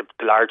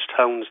the large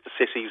towns, the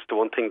cities, the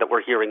one thing that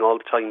we're hearing all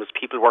the time is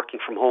people working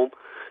from home,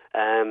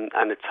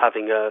 and it's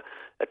having a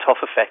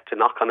tough effect, a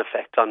knock-on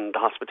effect on the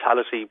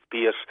hospitality,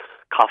 be it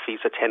coffees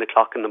at 10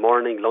 o'clock in the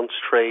morning, lunch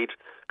trade,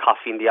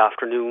 coffee in the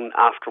afternoon,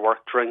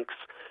 after-work drinks.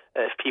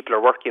 If people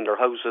are working in their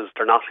houses,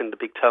 they're not in the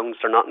big towns,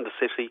 they're not in the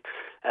city,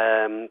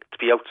 to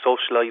be out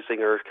socialising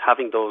or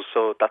having those.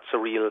 So it's a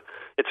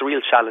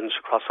real challenge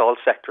across all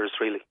sectors,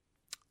 really.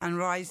 And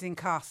rising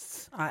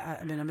costs,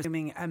 I'm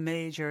assuming a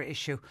major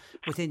issue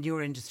within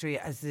your industry,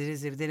 as it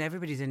is within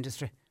everybody's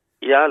industry.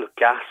 Yeah, look,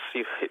 gas.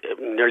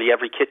 Nearly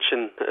every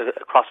kitchen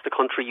across the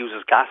country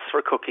uses gas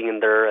for cooking in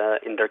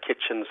their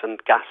kitchens, and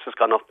gas has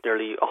gone up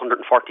nearly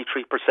 143%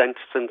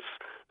 since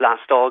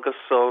last August.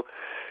 So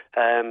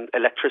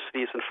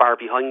electricity isn't far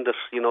behind it,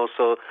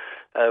 So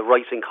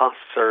rising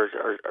costs are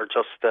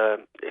just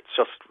it's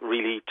just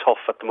really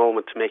tough at the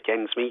moment to make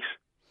ends meet.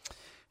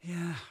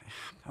 Yeah.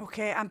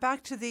 Okay, and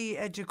back to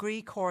the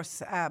degree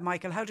course,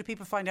 Michael. How do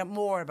people find out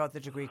more about the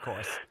degree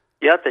course?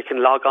 Yeah, they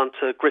can log on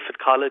to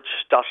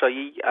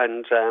griffithcollege.ie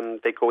and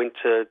they go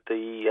into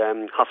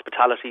the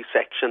hospitality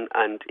section,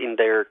 and in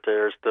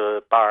there's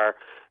the bar.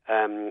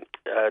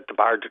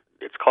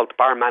 It's called the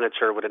Bar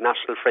Manager with a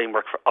National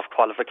Framework of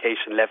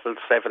Qualification Level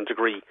 7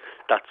 degree.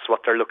 That's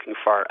what they're looking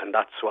for, and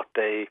that's what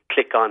they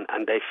click on,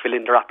 and they fill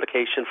in their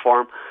application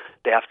form.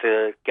 They have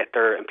to get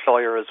their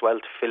employer as well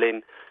to fill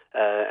in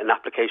an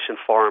application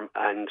form,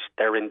 and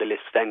they're in the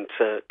list then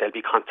they'll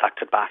be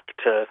contacted back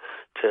to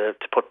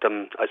put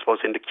them, I suppose,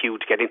 in the queue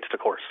to get into the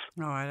course.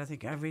 All right,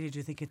 I really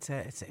do think it's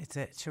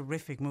a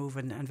terrific move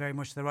and very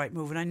much the right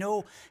move. And I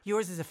know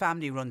yours is a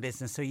family run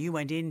business, so you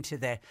went into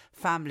the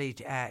family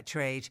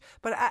trade.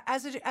 But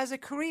as a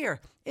career,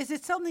 is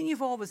it something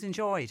you've always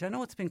enjoyed? I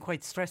know it's been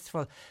quite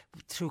stressful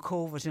through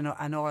COVID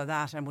and all of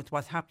that, and with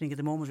what's happening at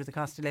the moment with the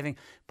cost of living.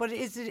 But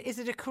is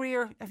it a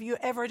career? Have you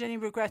ever had any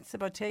regrets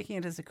about taking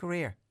it as a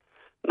career?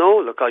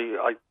 No, look,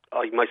 I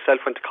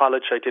myself went to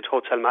college. I did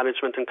hotel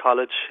management in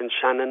college in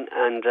Shannon,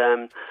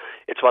 and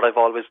it's what I've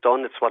always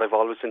done. It's what I've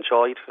always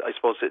enjoyed. I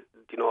suppose I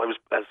was,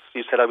 as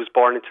you said, I was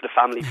born into the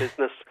family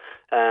business.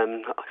 I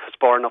was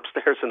born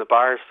upstairs in a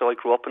bar, so I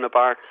grew up in a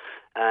bar.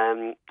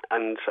 And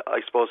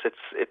I suppose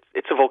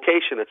it's a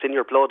vocation. It's in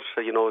your blood.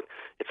 So,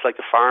 it's like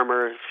a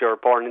farmer. If you're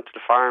born into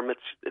the farm,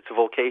 it's a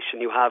vocation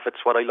you have.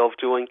 It's what I love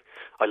doing.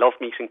 I love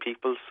meeting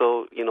people.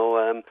 So,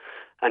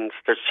 and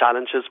there's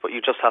challenges, but you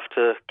just have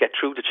to get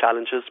through the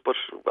challenges. But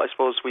I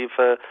suppose we've,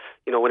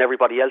 when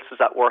everybody else is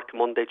at work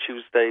Monday,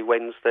 Tuesday,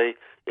 Wednesday,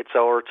 it's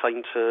our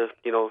time to,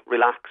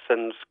 relax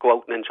and go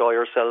out and enjoy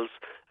ourselves.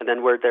 And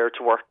then we're there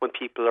to work when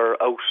people are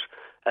out.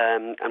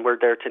 And we're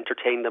there to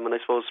entertain them and I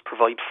suppose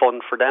provide fun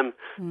for them.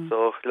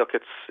 So look,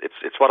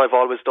 it's what I've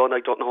always done.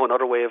 I don't know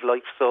another way of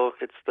life. So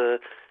it's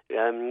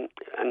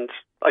and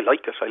I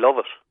like it. I love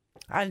it.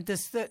 And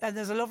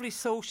there's a lovely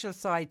social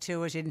side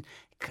to it in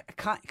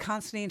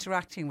constantly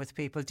interacting with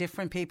people,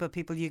 different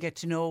people you get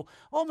to know,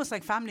 almost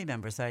like family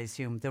members, I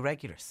assume, the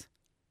regulars.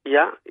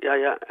 Yeah.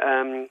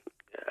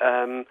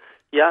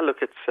 Look,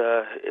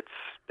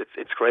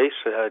 it's great.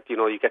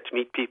 You get to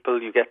meet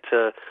people, you get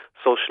to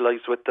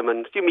socialise with them,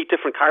 and you meet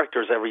different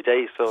characters every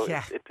day. So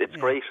it's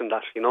great in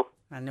that,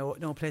 And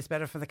no place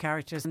better for the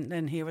characters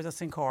than here with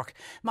us in Cork.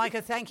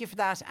 Michael, thank you for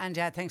that, and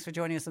thanks for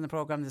joining us on the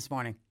programme this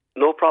morning.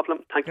 No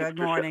problem. Thank you. Good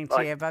morning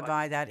to you.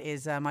 Bye-bye. That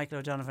is Michael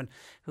O'Donovan,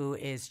 who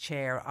is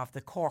chair of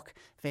the Cork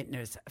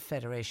Vintners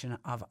Federation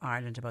of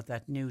Ireland, about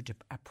that new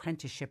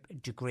apprenticeship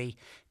degree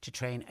to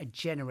train a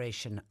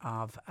generation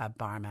of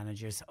bar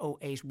managers.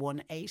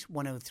 0818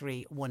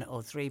 103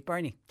 103.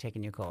 Bernie,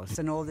 taking your calls.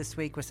 And all this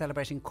week we're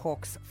celebrating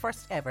Cork's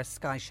first ever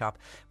Sky Shop,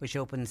 which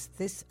opens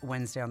this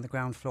Wednesday on the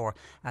ground floor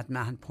at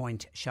Mahon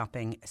Point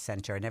Shopping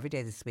Centre. And every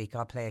day this week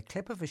I'll play a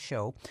clip of a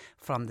show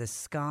from the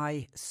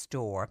Sky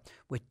store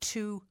with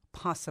two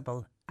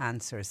possible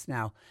answers.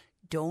 Now,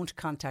 don't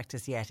contact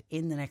us yet.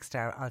 In the next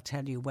hour, I'll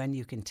tell you when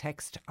you can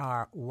text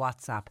our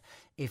WhatsApp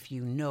if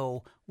you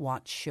know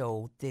what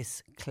show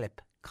this clip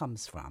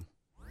comes from.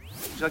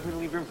 Would you like me to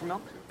leave room for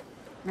milk?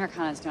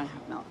 Americanos don't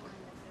have milk.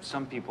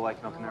 Some people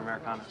like milk in their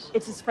Americanos.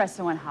 It's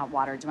espresso and hot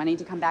water. Do I need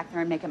to come back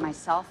there and make it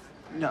myself?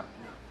 No.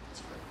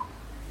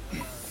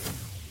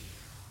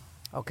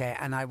 Okay,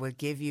 and I will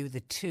give you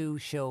the two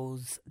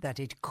shows that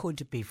it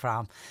could be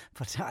from,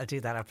 but I'll do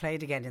that. I'll play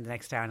it again in the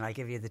next hour and I'll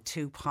give you the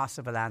two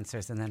possible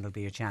answers, and then it'll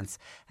be your chance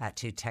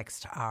to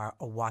text our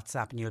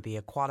WhatsApp, and you'll be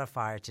a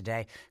qualifier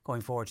today going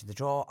forward to the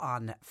draw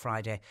on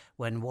Friday,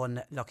 when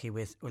one lucky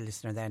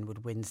listener then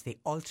wins the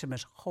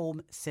ultimate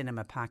home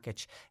cinema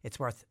package. It's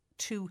worth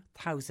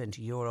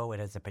 €2,000. It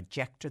has a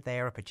projector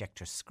there, a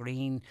projector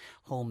screen,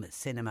 home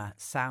cinema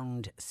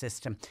sound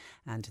system,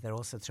 and they're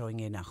also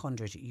throwing in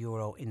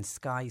 €100 in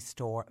Sky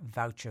Store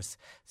vouchers,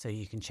 so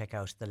you can check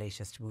out the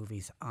latest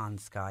movies on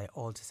Sky,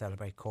 all to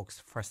celebrate Cork's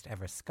first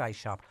ever Sky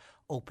Shop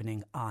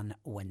opening on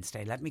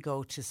Wednesday. Let me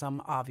go to some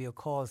of your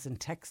calls and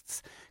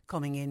texts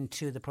coming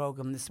into the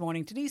programme this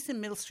morning. Denise in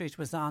Mill Street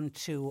was on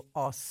to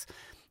us,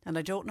 and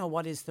I don't know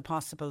what is the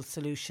possible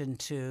solution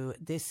to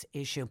this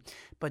issue,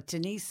 but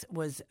Denise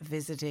was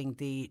visiting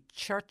the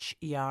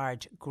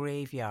churchyard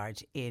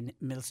graveyard in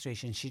Mill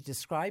Street, and she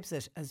describes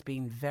it as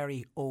being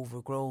very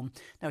overgrown.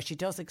 Now, she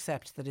does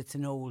accept that it's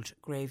an old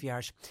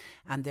graveyard,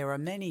 and there are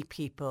many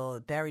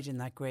people buried in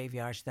that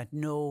graveyard that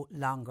no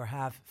longer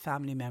have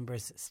family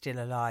members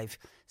still alive.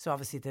 So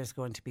obviously there's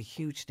going to be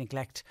huge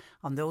neglect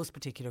on those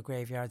particular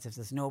graveyards if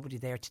there's nobody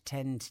there to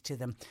tend to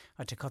them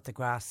or to cut the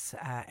grass,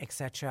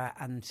 etc.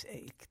 And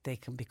they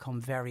can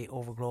become very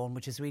overgrown,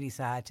 which is really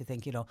sad to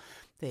think,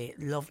 the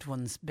loved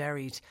ones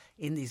buried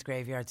in these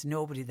graveyards,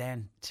 nobody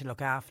then to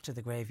look after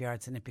the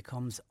graveyards, and it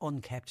becomes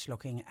unkept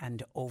looking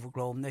and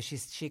overgrown. Now,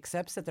 she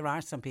accepts that there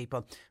are some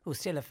people who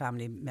still have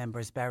family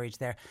members buried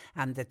there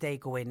and that they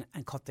go in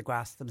and cut the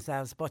grass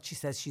themselves. But she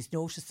says she's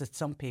noticed that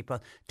some people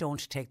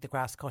don't take the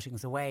grass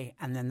cuttings away,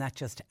 and then that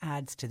just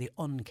adds to the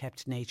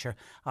unkept nature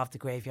of the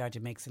graveyard.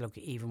 It makes it look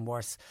even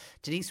worse.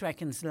 Denise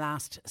reckons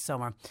last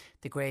summer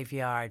the grave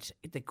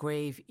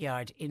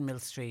graveyard in Mill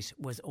Street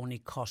was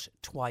only cut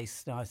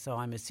twice now, so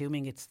I'm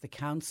assuming it's the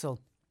council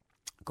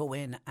go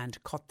in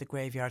and cut the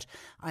graveyard.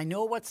 I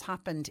know what's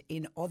happened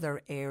in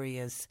other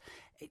areas.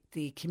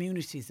 The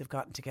communities have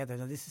gotten together.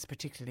 Now, this has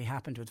particularly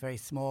happened with very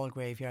small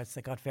graveyards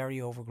that got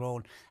very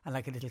overgrown, and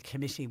like a little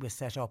committee was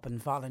set up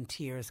and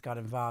volunteers got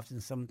involved,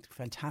 and some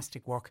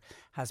fantastic work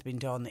has been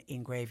done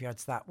in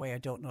graveyards that way. I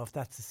don't know if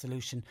that's a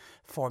solution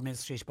for Mill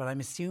Street, but I'm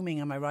assuming,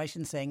 am I right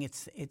in saying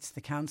it's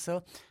the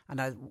council? And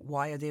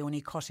why are they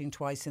only cutting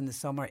twice in the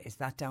summer? Is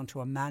that down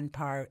to a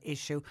manpower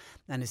issue?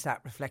 And is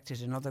that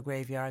reflected in other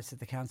graveyards that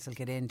the council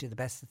get in, do the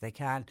best that they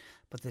can,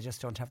 but they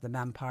just don't have the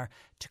manpower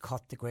to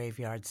cut the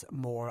graveyards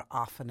more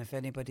often? If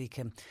anybody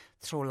can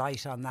throw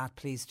light on that,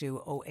 please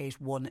do.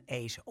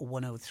 0818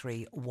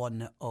 103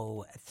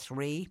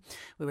 103.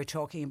 We were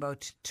talking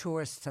about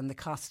tourists and the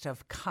cost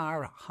of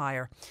car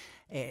hire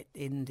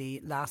in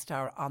the last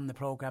hour on the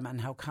programme,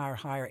 and how car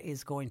hire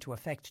is going to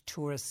affect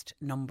tourist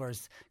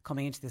numbers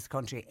coming into this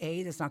country.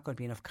 There's not going to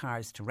be enough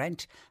cars to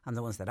rent, and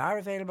the ones that are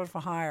available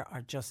for hire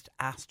are just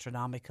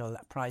astronomical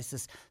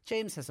prices.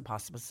 James has a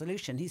possible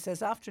solution. He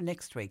says after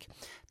next week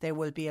there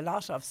will be a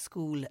lot of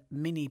school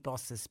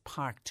minibuses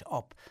parked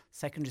up.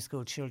 Secondary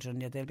school children,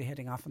 they'll be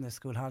heading off on their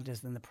school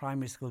holidays, and the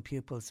primary school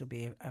pupils will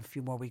be a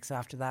few more weeks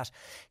after that.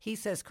 He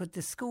says, could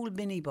the school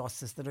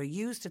minibuses that are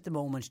used at the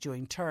moment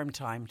during term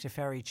time to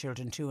ferry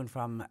children to and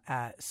from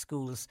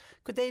schools,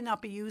 could they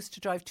not be used to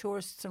drive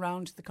tourists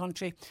around the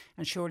country?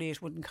 And surely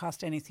it wouldn't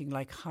cost anything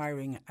like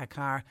hiring a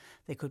car.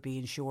 They could be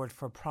insured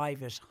for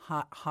private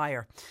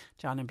hire.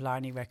 John in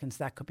Blarney reckons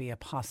that could be a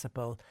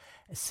possible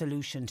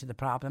solution to the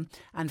problem.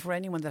 And for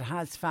anyone that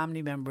has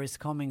family members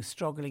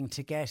struggling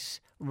to get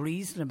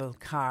reasonable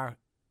car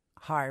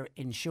hire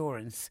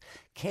insurance,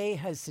 Kay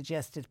has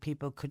suggested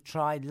people could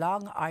try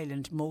Long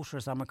Island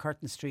Motors on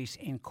McCurtain Street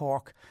in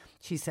Cork.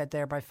 She said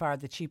they're by far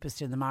the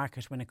cheapest in the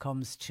market when it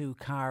comes to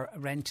car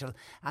rental.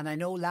 And I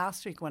know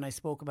last week when I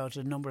spoke about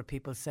it, a number of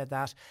people said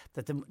that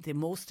the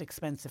most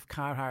expensive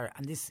car hire,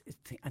 and this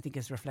I think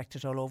is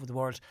reflected all over the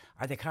world,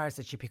 are the cars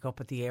that you pick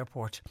up at the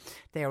airport.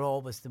 They are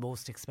always the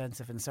most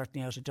expensive, and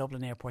certainly out of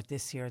Dublin Airport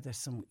this year there's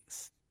some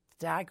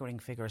staggering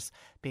figures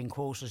being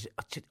quoted,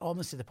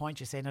 almost to the point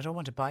you're saying, I don't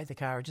want to buy the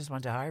car, I just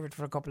want to hire it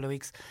for a couple of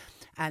weeks.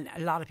 And a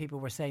lot of people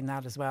were saying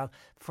that as well,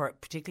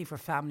 particularly for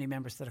family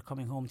members that are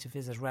coming home to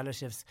visit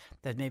relatives,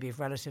 that maybe if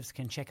relatives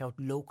can check out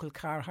local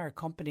car hire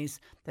companies,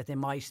 that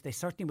they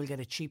certainly will get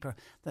it cheaper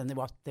than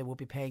what they will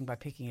be paying by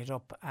picking it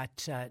up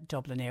at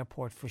Dublin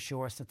Airport for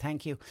sure. So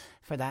thank you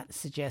for that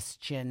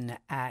suggestion,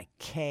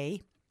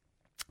 Kay.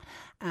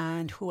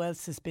 And who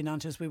else has been on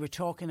to us? We were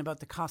talking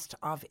about the cost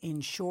of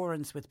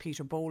insurance with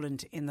Peter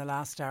Boland in the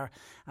last hour,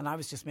 and I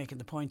was just making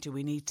the point, do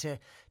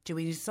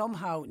we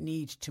somehow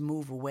need to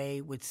move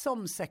away with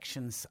some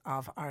sections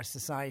of our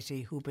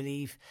society who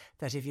believe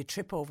that if you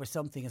trip over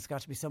something it's got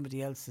to be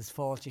somebody else's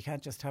fault? You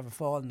can't just have a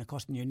fall and a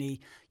cut in your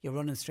knee, you're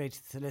running straight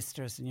to the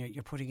solicitors and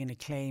you're putting in a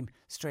claim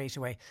straight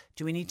away.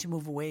 Do we need to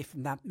move away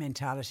from that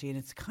mentality? And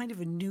it's kind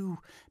of a new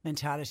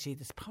mentality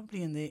that's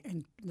probably in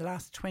the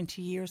last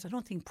 20 years. I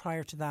don't think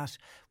prior to that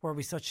were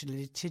we such a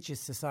litigious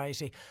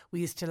society.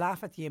 We used to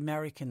laugh at the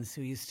Americans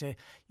who used to,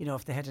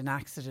 if they had an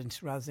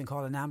accident, rather than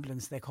call an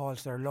ambulance, they called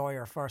their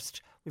lawyer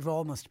first. We've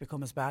almost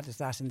become as bad as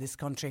that in this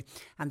country,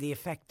 and the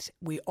effect,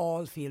 we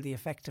all feel the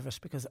effect of it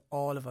because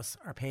all of us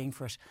are paying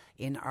for it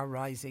in our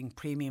rising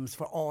premiums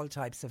for all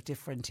types of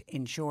different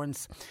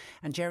insurance.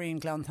 And Jerry in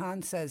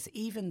Glounthan says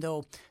even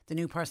though the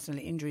new Personal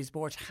Injuries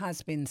Board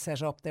has been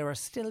set up, there are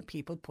still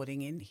people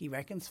putting in, he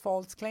reckons,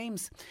 false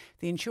claims.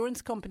 The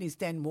insurance companies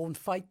then won't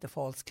fight the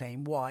false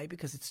claim. Why?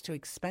 Because it's too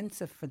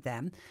expensive for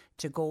them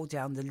to go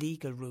down the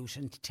legal route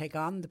and to take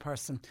on the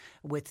person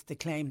with the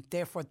claim.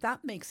 Therefore,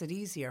 that makes it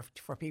easier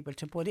for people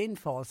to put in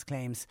false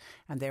claims,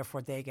 and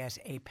therefore they get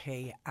a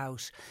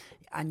payout.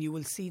 And you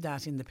will see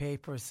that in the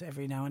papers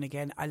every now and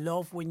again. I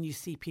love when you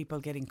see people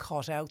getting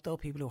caught out, though,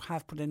 people who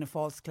have put in a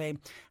false claim,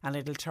 and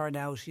it'll turn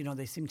out,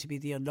 they seem to be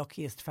the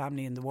unluckiest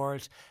family in the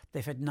world.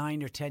 They've had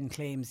 9 or 10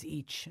 claims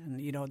each,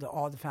 and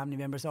all the family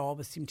members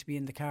always seem to be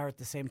in the car at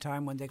the same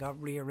time when they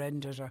got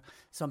rear-ended or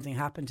something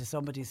happened to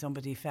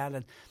somebody fell,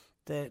 and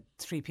the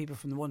 3 people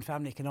from the one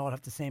family can all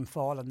have the same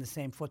fall on the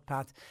same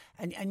footpath.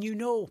 And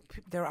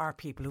there are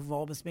people who've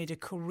almost made a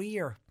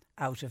career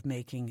out of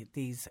making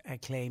these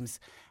claims.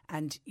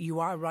 And you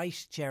are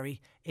right,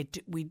 Jerry,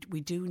 we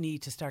do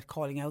need to start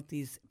calling out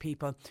these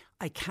people.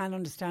 I can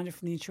understand it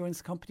from the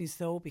insurance companies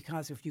though,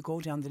 because if you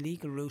go down the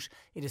legal route,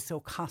 it is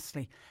so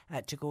costly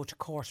to go to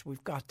court.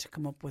 We've got to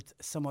come up with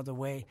some other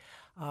way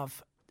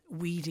of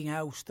weeding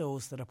out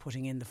those that are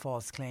putting in the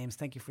false claims.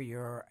 Thank you for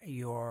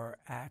your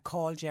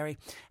call, Jerry.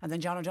 And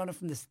then John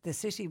O'Donovan from the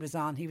City was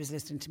on. He was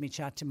listening to me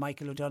chat to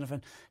Michael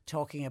O'Donovan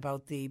talking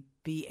about the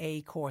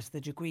BA course,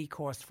 the degree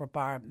course for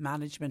bar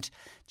management.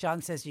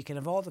 John says you can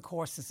have all the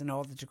courses and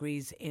all the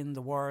degrees in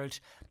the world,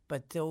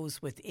 but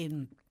those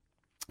within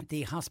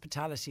the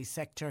hospitality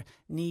sector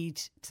need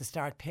to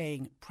start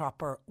paying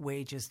proper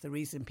wages. The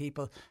reason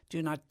people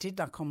did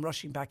not come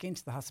rushing back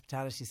into the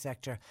hospitality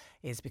sector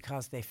is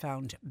because they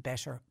found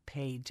better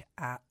paid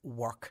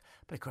work.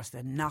 But of course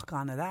the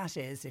knock-on of that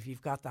is, if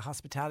you've got the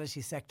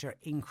hospitality sector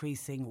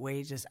increasing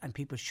wages, and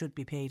people should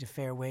be paid a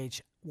fair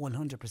wage,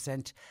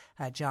 100%,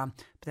 John,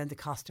 but then the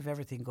cost of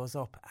everything goes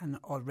up, and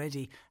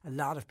already a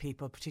lot of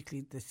people,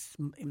 particularly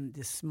in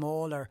the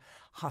smaller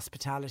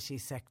hospitality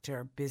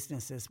sector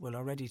businesses, will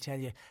already tell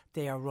you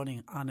they are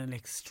running on an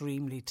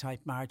extremely tight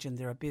margin.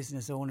 There are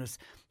business owners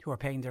who are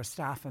paying their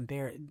staff and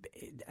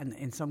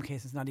in some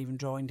cases not even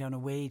drawing down a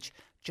wage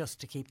just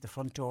to keep the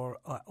front door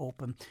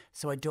open.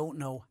 So I don't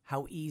know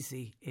how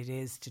easy it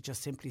is to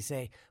just simply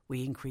say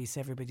we increase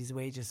everybody's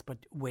wages, but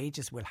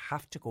wages will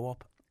have to go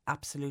up.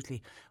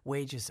 Absolutely,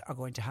 wages are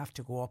going to have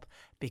to go up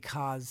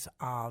because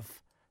of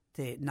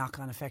the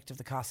knock-on effect of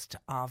the cost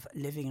of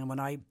living. And when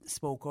I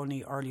spoke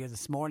only earlier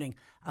this morning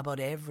about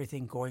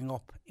everything going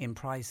up in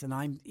price, and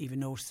I'm even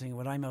noticing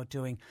when I'm out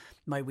doing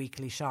my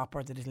weekly shop,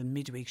 or the little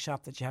midweek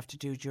shop that you have to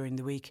do during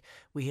the week,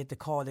 we had the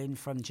call in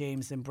from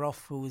James in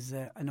Bruff, who's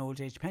an old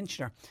age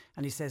pensioner,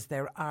 and he says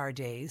there are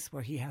days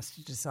where he has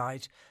to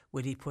decide,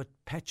 will he put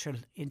petrol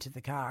into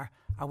the car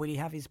or will he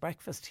have his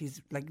breakfast?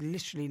 He's like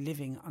literally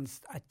living on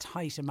as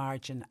tight a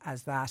margin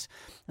as that.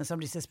 And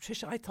somebody says,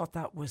 Patricia, I thought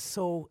that was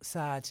so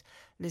sad,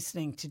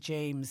 listening to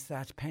James,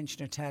 that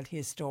pensioner, tell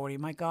his story.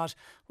 My God,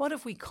 what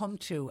have we come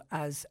to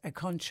as a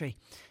country?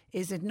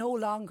 Is it no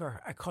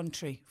longer a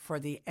country for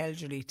the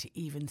elderly to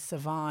even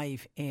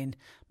survive in?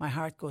 My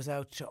heart goes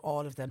out to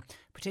all of them,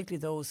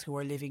 particularly those who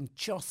are living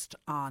just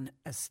on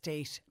a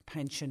state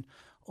pension,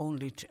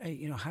 only to,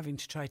 having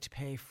to try to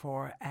pay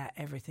for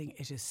everything.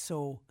 It is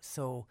so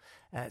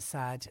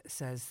sad,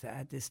 says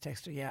this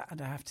texter. Yeah,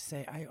 and I have to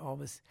say, I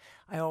always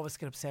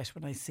get upset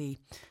when I see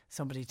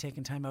somebody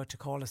taking time out to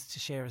call us to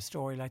share a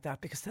story like that,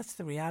 because that's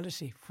the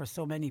reality for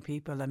so many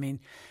people. I mean,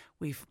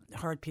 we've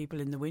heard people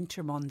in the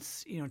winter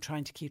months,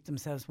 trying to keep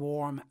themselves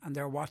warm, and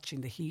they're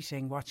watching the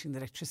heating, watching the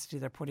electricity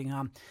they're putting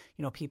on.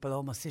 People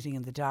almost sitting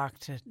in the dark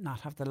to not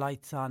have the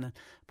lights on, and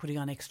putting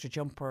on extra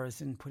jumpers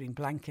and putting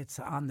blankets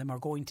on them, or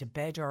going to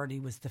bed early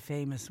was the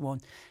famous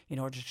one, in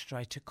order to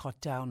try to cut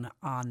down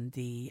on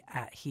the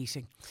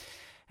heating.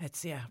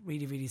 It's,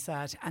 really, really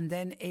sad. And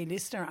then a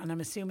listener, and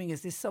I'm assuming,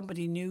 is this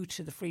somebody new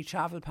to the free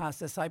travel pass?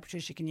 Says, hi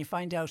Patricia, can you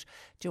find out,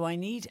 do I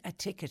need a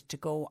ticket to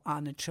go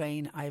on a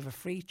train? I have a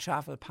free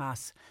travel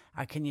pass.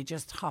 Or can you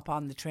just hop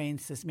on the train,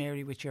 says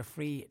Mary, with your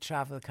free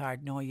travel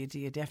card? No, you do.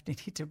 You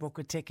definitely need to book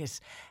a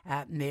ticket,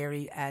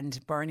 Mary. And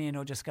Bernie,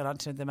 just got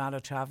onto the Mallow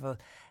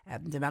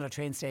the Mallow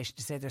train station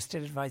to say they're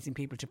still advising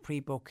people to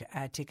pre-book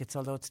tickets,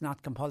 although it's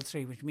not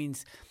compulsory, which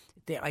means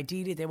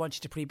ideally they want you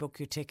to pre-book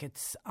your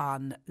tickets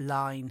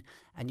online,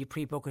 and you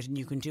pre-book it, and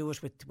you can do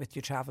it with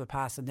your travel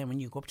pass, and then when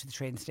you go up to the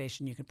train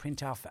station you can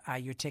print off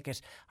your ticket,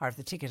 or if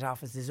the ticket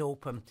office is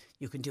open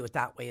you can do it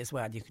that way as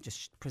well. You can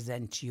just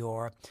present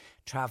your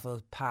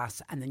travel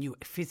pass and then you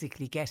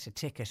physically get a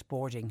ticket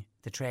boarding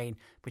the train,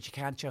 but you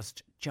can't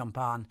just jump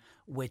on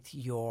with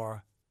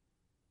your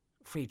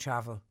free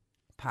travel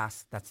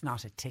pass. That's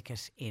not a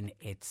ticket in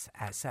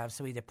itself.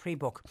 So either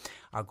pre-book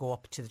or go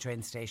up to the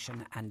train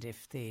station, and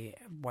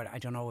I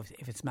don't know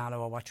if it's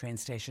Mallow or what train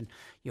station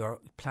you're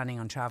planning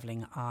on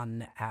travelling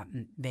on,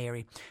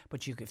 Mary,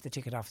 but if the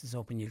ticket office is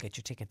open you'll get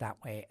your ticket that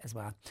way as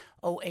well.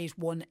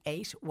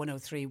 0818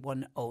 103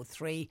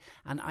 103,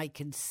 and I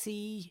can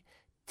see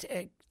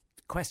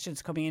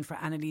questions coming in for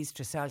Annalise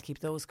Dressel. Keep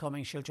those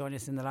coming. She'll join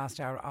us in the last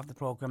hour of the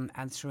programme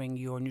answering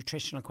your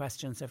nutritional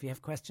questions. So if you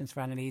have questions for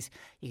Annalise,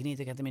 you can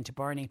either get them into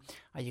Bernie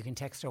or you can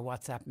text or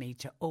WhatsApp me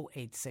to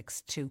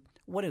 0862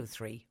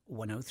 103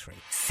 103.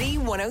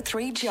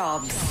 C103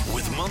 Jobs.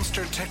 With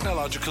Munster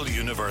Technological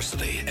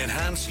University,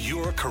 enhance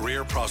your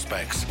career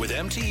prospects with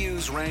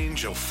MTU's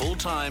range of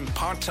full-time,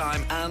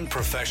 part-time and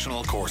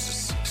professional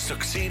courses.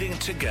 Succeeding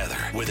together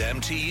with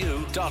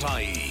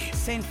MTU.ie.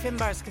 St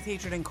Finbarr's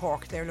Cathedral in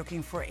Cork, they're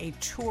looking for a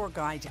tour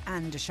guide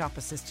and a shop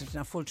assistant.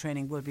 Now, full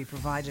training will be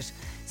provided.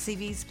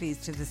 CVs please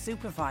to the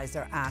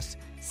supervisor at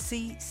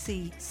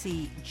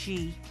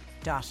cccg.ie.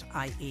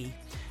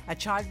 A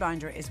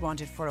childminder is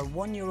wanted for a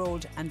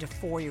 1-year-old and a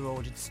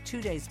 4-year-old. It's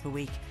 2 days per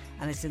week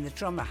and it's in the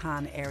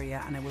Drummahan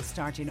area, and it will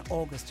start in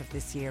August of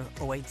this year.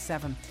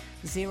 087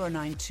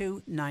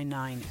 092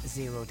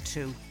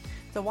 9902.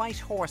 The White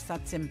Horse,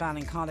 that's in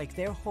Ballincollig,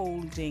 they're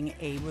holding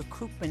a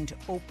recruitment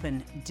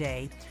open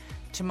day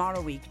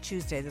tomorrow week,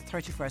 Tuesday the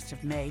 31st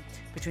of May,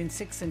 between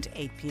 6 and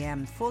 8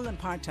 p.m. Full and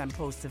part-time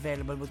posts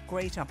available with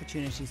great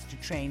opportunities to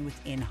train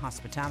within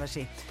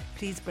hospitality.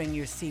 Please bring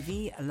your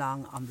CV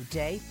along on the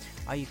day,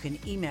 or you can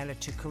email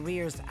it to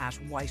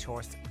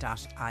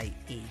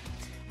careers@whitehorse.ie.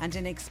 And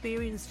an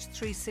experienced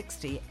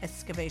 360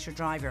 excavator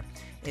driver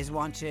is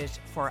wanted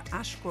for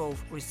Ashgrove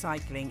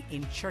Recycling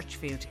in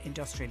Churchfield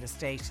Industrial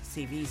Estate.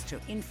 CVs to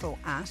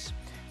info@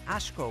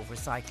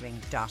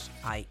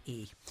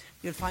 ashgroverecycling.ie.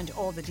 You'll find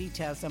all the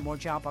details and more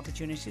job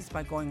opportunities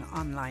by going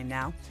online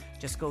now.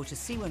 Just go to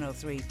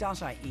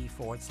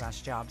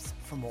c103.ie/jobs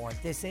for more.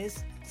 This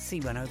is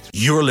C103.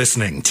 You're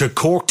listening to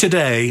Cork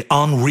Today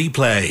on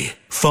replay.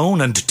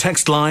 Phone and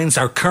text lines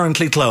are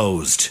currently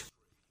closed.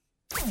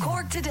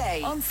 Cork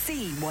Today on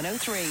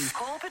C103.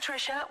 Call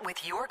Patricia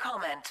with your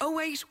comment.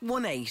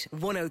 0818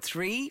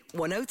 103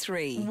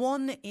 103.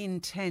 1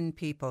 in 10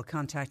 people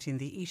contacting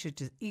the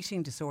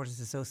Eating Disorders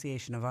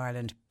Association of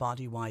Ireland,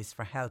 Bodywise,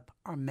 for help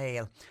are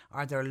male,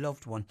 or their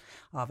loved one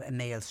of a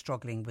male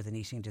struggling with an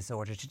eating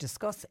disorder. To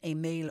discuss a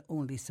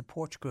male-only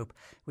support group,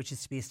 which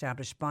is to be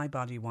established by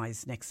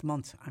Bodywise next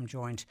month, I'm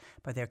joined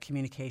by their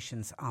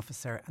communications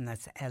officer, and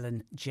that's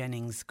Ellen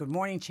Jennings. Good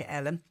morning to you,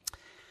 Ellen.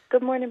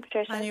 Good morning,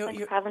 Patricia. Thanks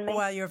for having me.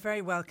 Well, you're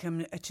very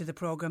welcome to the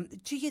programme.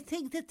 Do you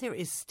think that there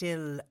is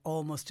still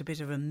almost a bit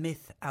of a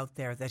myth out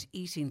there that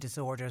eating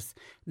disorders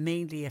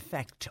mainly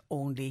affect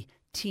only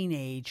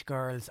teenage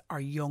girls or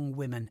young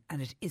women,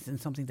 and it isn't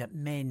something that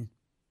men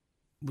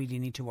really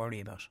need to worry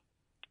about?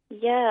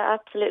 Yeah,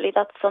 absolutely.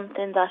 That's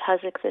something that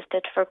has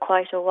existed for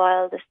quite a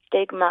while, the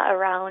stigma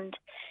around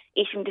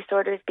eating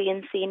disorders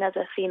being seen as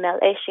a female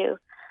issue.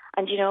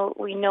 And, you know,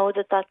 we know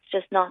that that's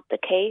just not the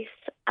case.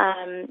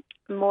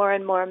 More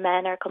and more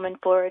men are coming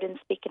forward and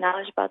speaking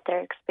out about their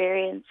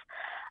experience.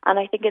 And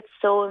I think it's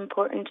so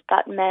important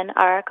that men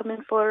are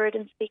coming forward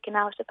and speaking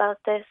out about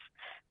this,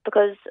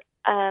 because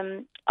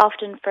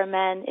often for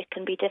men it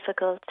can be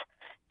difficult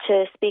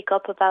to speak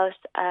up about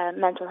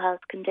mental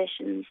health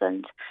conditions,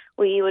 and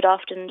we would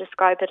often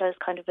describe it as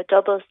kind of a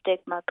double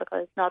stigma,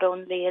 because not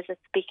only is it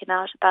speaking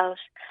out about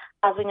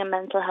having a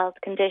mental health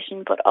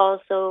condition, but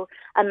also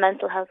a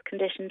mental health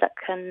condition that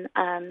can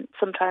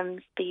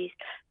sometimes be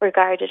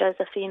regarded as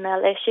a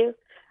female issue.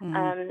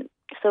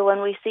 So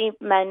when we see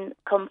men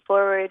come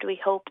forward, we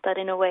hope that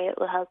in a way it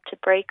will help to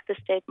break the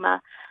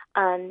stigma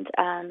and,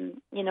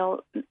 you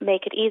know,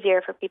 make it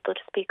easier for people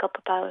to speak up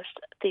about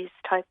these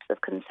types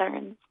of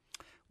concerns.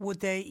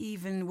 Would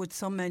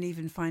some men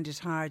even find it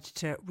hard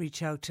to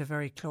reach out to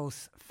very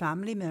close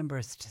family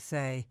members to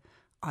say,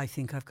 I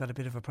think I've got a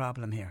bit of a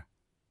problem here?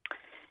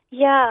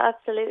 Yeah,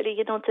 absolutely.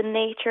 You know, the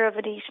nature of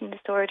an eating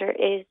disorder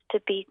is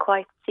to be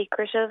quite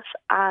secretive,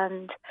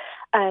 and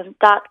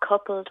that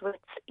coupled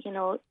with, you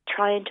know,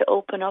 trying to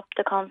open up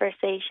the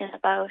conversation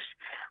about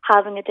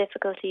having a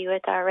difficulty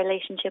with our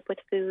relationship with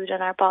food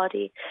and our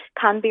body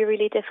can be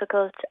really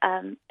difficult.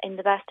 In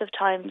the best of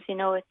times, you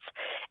know,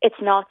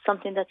 it's not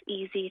something that's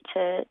easy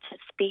to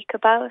speak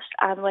about,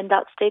 and when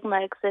that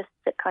stigma exists,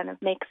 it kind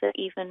of makes it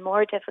even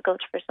more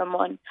difficult for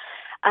someone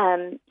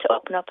to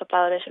open up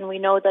about it. And we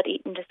know that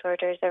eating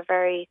disorders are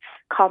very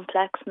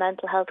complex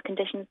mental health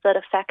conditions that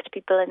affect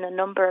people in a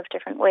number of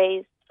different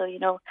ways. So, you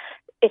know,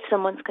 if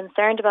someone's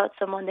concerned about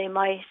someone, they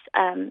might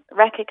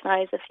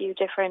recognise a few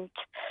different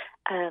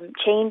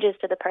changes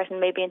to the person,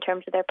 maybe in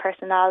terms of their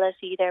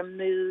personality, their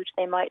mood.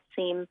 They might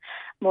seem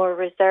more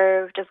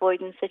reserved,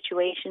 avoiding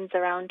situations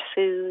around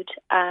food.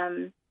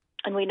 And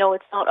we know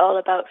it's not all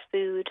about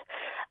food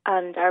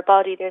and our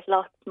body. There's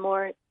lots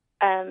more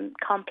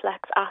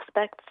complex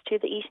aspects to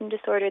the eating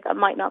disorder that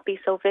might not be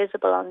so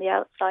visible on the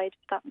outside,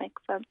 if that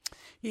makes sense.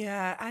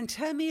 Yeah, and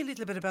tell me a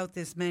little bit about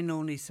this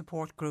men-only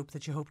support group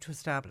that you hope to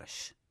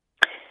establish.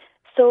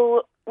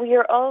 So we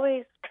are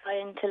always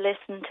trying to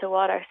listen to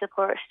what our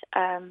support,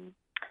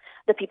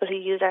 the people who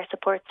use our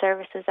support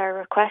services are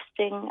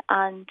requesting,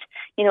 and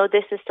you know,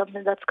 this is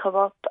something that's come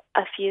up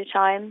a few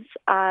times,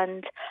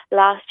 and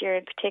last year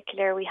in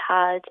particular we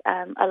had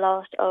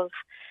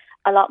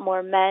a lot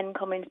more men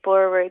coming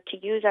forward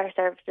to use our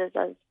services,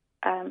 as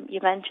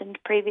you mentioned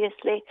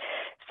previously.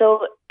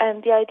 So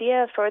the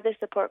idea for the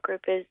support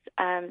group is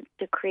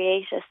to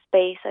create a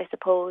space, I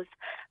suppose,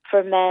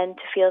 for men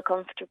to feel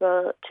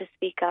comfortable to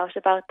speak out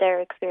about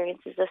their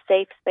experiences, a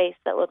safe space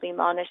that will be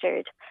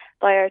monitored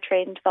by our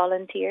trained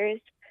volunteers.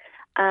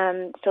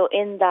 So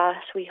in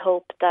that, we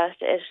hope that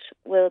it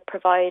will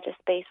provide a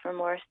space for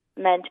more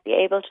men to be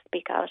able to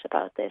speak out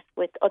about this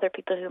with other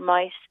people who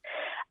might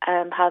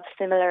have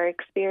similar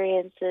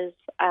experiences.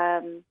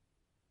 And,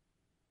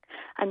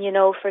 you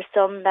know, for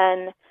some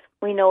men,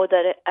 we know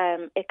that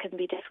it can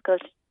be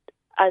difficult,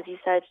 as you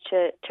said,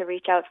 to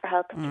reach out for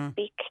help and to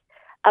speak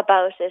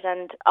about it,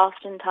 and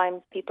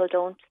oftentimes people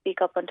don't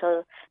speak up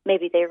until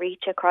maybe they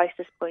reach a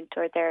crisis point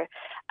or they're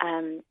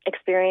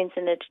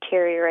experiencing a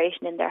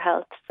deterioration in their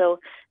health. So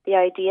the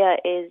idea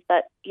is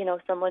that, you know,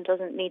 someone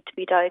doesn't need to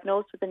be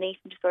diagnosed with an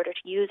eating disorder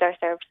to use our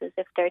services.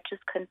 If they're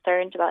just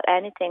concerned about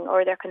anything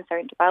or they're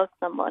concerned about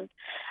someone,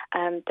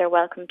 they're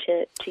welcome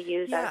to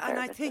use our services. Yeah,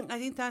 and I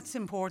think that's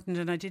important,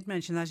 and I did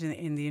mention that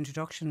in the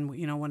introduction,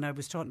 you know, when I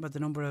was talking about the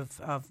number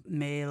of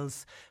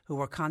males who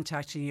were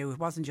contacting you. It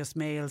wasn't just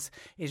males,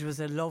 it was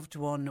a loved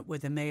one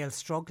with a male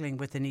struggling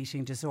with an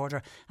eating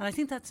disorder. And I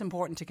think that's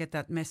important to get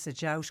that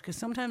message out, because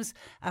sometimes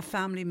a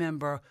family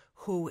member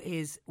who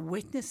is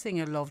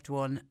witnessing a loved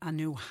one and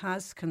who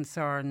has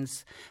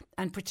concerns,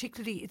 and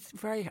particularly it's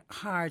very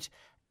hard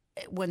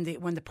when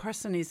the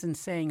person isn't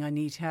saying I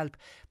need help,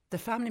 the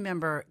family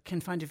member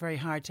can find it very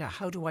hard to,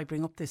 how do I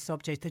bring up this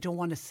subject? They don't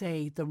want to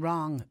say the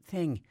wrong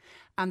thing.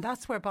 And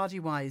that's where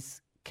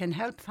Bodywise can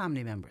help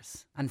family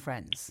members and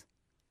friends.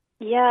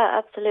 Yeah,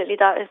 absolutely.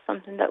 That is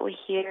something that we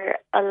hear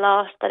a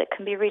lot, that it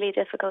can be really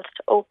difficult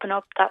to open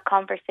up that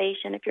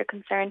conversation if you're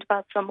concerned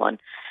about someone.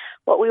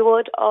 What we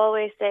would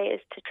always say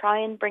is to try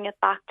and bring it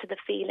back to the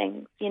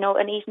feelings. You know,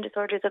 an eating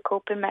disorder is a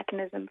coping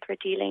mechanism for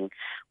dealing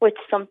with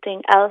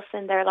something else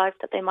in their life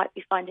that they might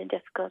be finding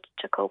difficult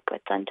to cope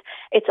with. And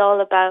it's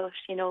all about,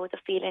 you know, the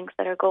feelings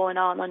that are going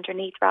on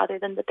underneath rather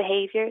than the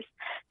behaviours.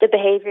 The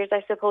behaviours,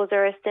 I suppose,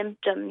 are a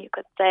symptom, you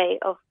could say,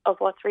 of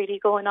what's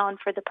really going on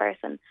for the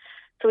person.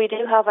 So we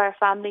do have our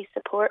family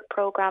support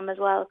programme as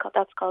well.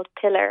 That's called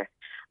Pillar.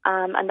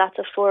 And that's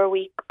a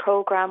 4-week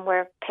programme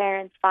where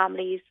parents,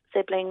 families,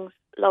 siblings,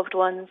 loved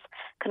ones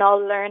can all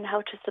learn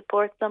how to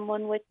support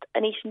someone with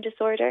an eating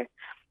disorder.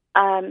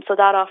 So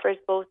that offers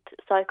both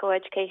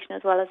psychoeducation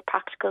as well as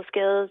practical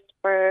skills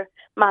for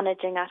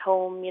managing at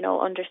home, you know,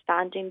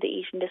 understanding the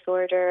eating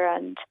disorder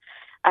and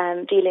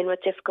dealing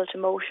with difficult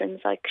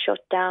emotions like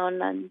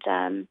shutdown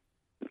and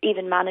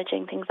even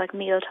managing things like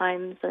meal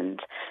times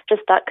and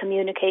just that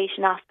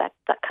communication aspect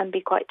that can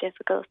be quite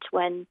difficult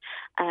when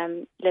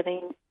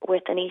living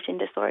with an eating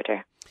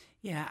disorder.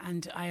 Yeah,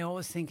 and I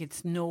always think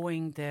it's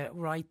knowing the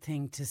right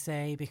thing to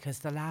say, because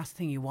the last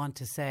thing you want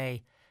to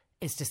say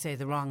is to say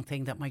the wrong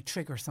thing that might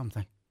trigger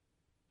something.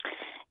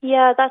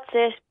 Yeah, that's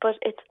it. But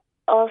it's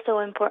also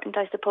important,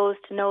 I suppose,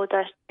 to know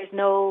that there's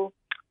no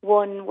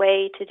one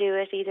way to do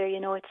it either. You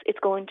know, it's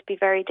going to be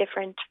very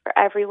different for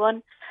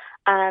everyone.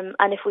 And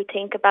if we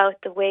think about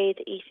the way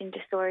the eating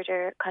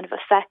disorder kind of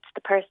affects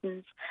the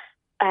person's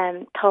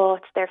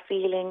thoughts, their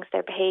feelings,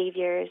 their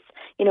behaviours,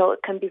 you know, it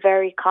can be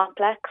very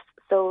complex.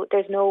 So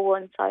there's no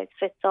one size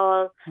fits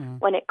all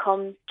when it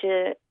comes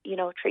to, you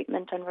know,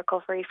 treatment and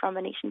recovery from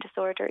an eating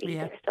disorder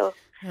either.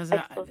 Yeah.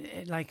 So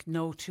like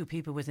no two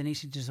people with an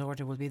eating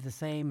disorder will be the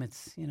same.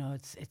 It's, you know,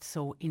 it's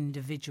so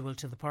individual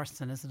to the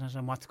person, isn't it,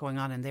 and what's going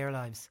on in their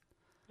lives.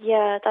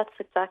 Yeah, that's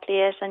exactly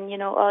it. And, you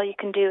know, all you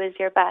can do is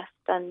your best.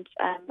 And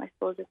I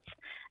suppose it's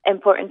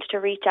important to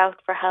reach out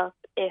for help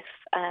if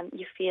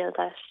you feel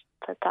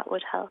that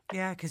would help.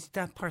 Yeah, because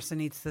that person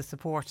needs the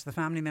support. The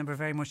family member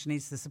very much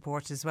needs the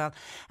support as well.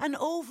 And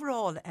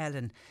overall,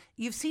 Ellen,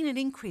 you've seen an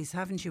increase,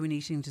 haven't you, in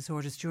eating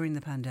disorders during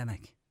the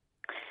pandemic?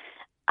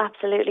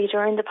 Absolutely.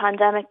 During the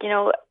pandemic, you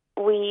know,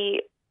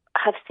 we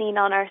have seen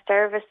on our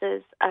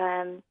services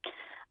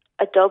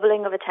a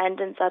doubling of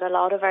attendance at a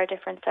lot of our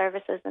different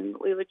services, and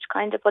we would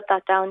kind of put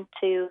that down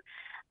to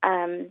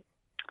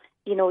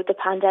you know, the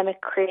pandemic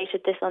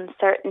created this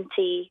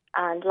uncertainty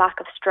and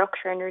lack of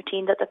structure and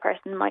routine that the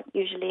person might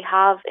usually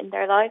have in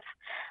their life.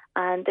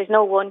 And there's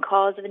no one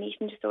cause of an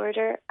eating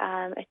disorder.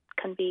 It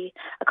can be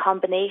a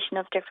combination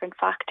of different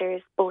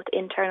factors, both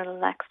internal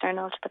and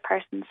external to the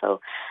person.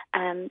 So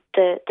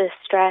the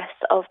stress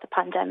of the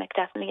pandemic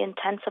definitely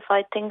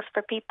intensified things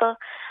for people.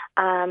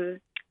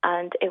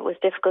 And it was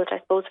difficult, I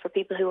suppose, for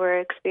people who were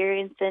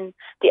experiencing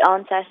the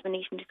onset of an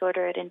eating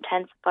disorder. It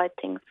intensified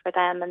things for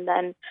them. And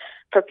then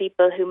for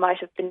people who might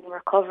have been in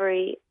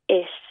recovery,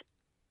 it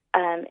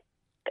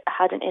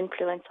had an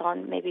influence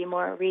on maybe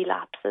more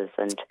relapses.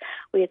 And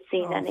we had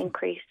seen an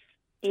increase.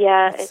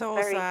 Yeah, it's so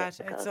very sad.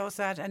 difficult. It's so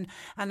sad, and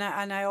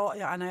I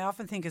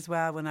often think as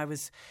well when I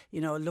was, you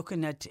know,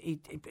 looking at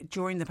it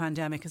during the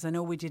pandemic, because I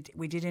know we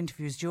did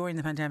interviews during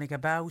the pandemic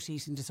about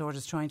eating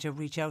disorders, trying to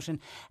reach out and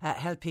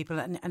help people,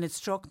 and it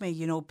struck me,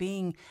 you know,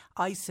 being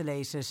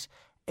isolated,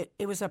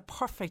 it was a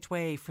perfect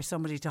way for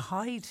somebody to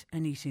hide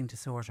an eating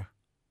disorder.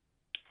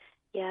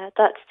 Yeah,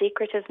 that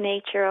secretive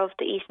nature of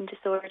the eating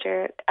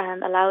disorder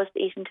allows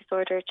the eating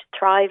disorder to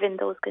thrive in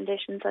those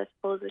conditions, I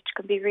suppose, which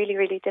can be really,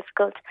 really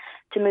difficult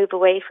to move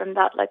away from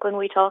that. Like when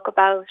we talk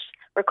about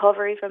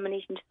recovery from an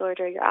eating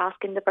disorder, you're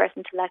asking the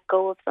person to let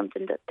go of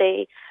something that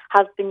they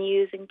have been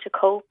using to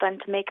cope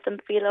and to make them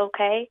feel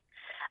okay.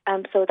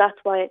 So that's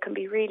why it can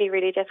be really,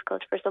 really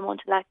difficult for someone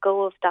to let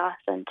go of that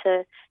and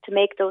to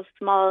make those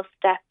small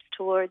steps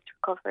towards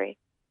recovery.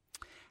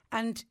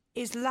 And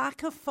is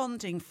lack of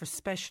funding for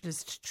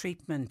specialist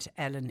treatment,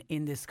 Ellen,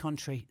 in this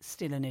country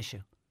still an issue?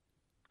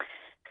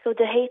 So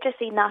the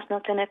HSE National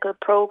Clinical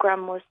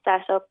Programme was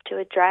set up to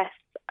address,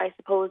 I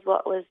suppose,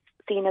 what was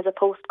seen as a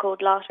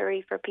postcode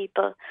lottery for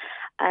people.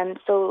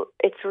 So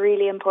it's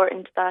really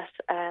important that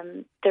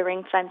the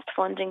ring-fenced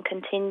funding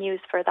continues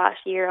for that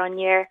year on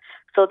year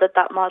so that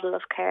that model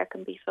of care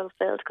can be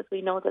fulfilled, because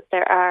we know that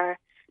there are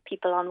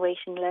people on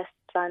waiting lists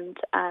and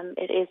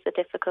it is a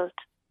difficult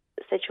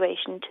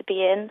situation to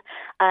be in.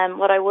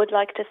 What I would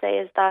like to say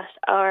is that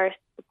our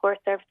support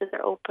services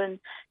are open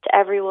to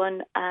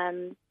everyone,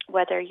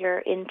 whether you're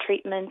in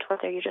treatment,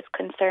 whether you're just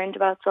concerned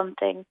about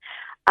something,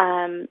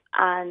 and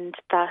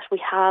that we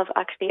have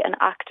actually an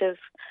active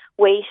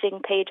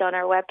waiting page on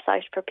our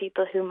website for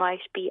people who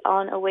might be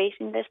on a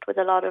waiting list, with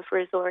a lot of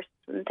resources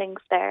and things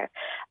there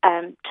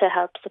to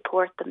help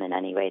support them in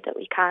any way that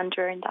we can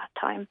during that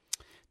time.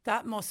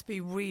 That must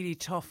be really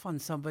tough on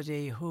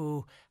somebody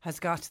who has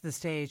got to the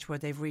stage where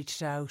they've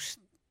reached out,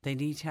 they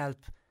need help,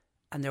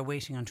 and they're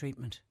waiting on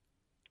treatment.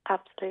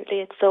 Absolutely.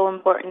 It's so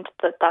important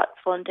that that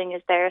funding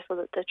is there so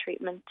that the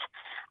treatment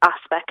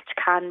aspect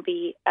can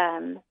be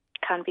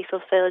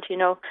fulfilled. You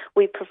know,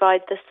 we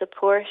provide the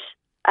support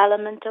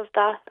element of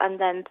that, and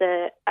then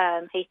the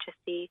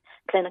HSC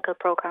clinical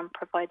programme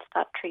provides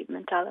that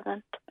treatment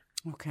element.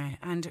 Okay,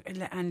 and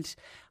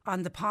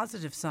on the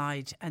positive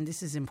side, and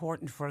this is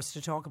important for us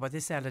to talk about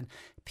this, Ellen,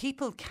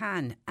 people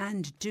can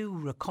and do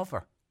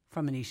recover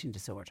from an eating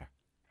disorder.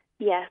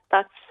 Yeah,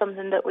 that's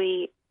something that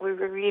we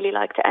really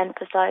like to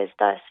emphasise,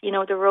 that, you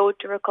know, the road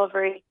to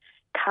recovery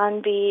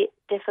can be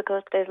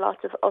difficult. There's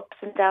lots of ups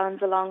and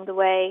downs along the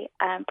way,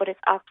 but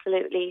it's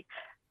absolutely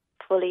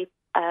fully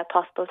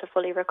possible to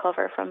fully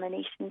recover from an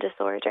eating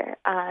disorder,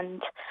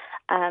 and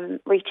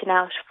reaching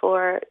out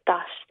for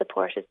that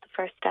support is the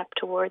first step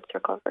towards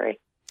recovery.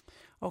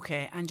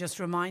 Okay, and just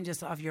remind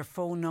us of your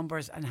phone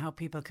numbers and how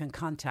people can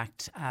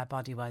contact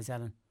Bodywise,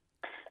 Ellen.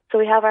 So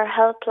we have our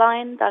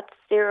helpline, that's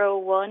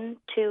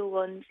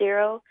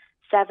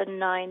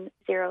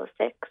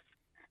 012107906.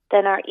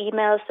 Then our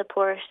email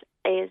support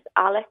is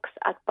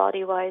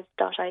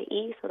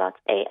alex@bodywise.ie, so that's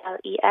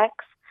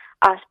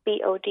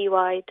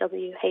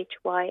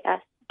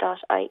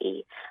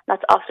alex@bodywhys.ie.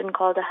 That's often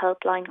called a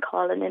helpline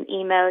call. And an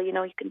email, you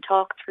know, you can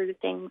talk through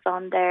things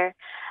on there.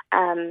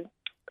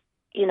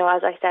 You know,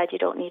 as I said, you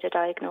don't need a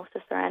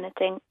diagnosis or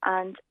anything.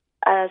 And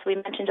as we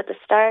mentioned at the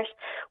start,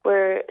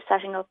 we're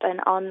setting up an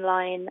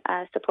online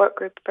support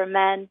group for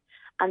men,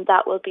 and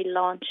that will be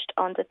launched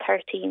on the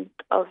 13th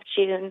of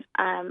June,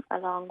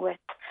 along with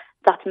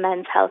that's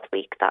Men's Health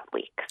Week that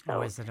week. So,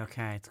 oh, is it?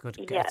 Okay, it's good.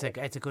 Yeah.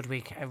 It's a good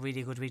week, a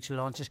really good week to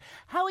launch it.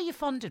 How are you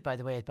funded, by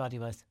the way, at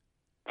Bodywise?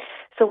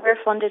 So we're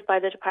funded by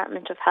the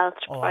Department of Health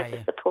to provide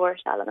the support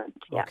element.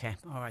 Yeah. Okay,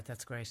 all right,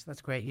 that's great.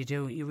 That's great.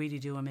 You really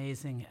do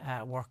amazing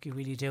work. You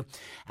really do.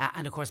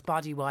 And of course,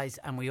 Bodywise,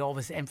 and we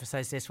always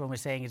emphasise this when we're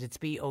saying it. It's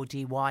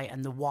BODY,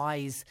 and the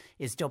Wise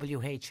is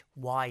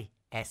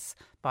WHYS.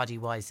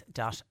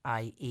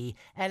 Bodywise.ie.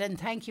 Ellen,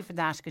 thank you for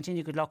that.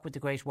 Continue good luck with the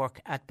great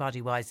work at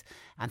Bodywise,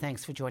 and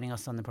thanks for joining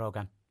us on the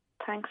programme.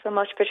 Thanks so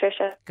much,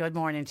 Patricia. Good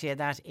morning to you.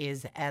 That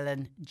is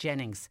Ellen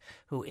Jennings,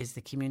 who is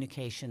the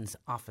Communications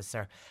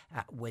Officer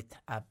with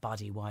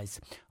Bodywise.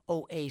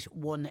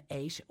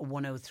 0818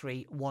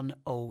 103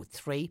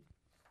 103.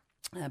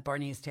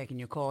 Bernie is taking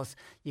your calls.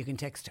 You can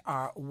text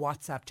our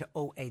WhatsApp to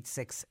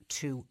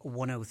 0862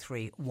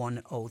 103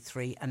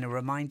 103. And a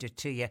reminder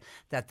to you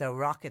that the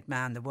Rocket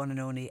Man, the one and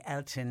only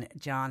Elton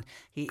John,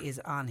 he is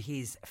on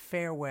his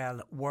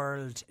Farewell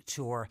World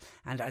Tour.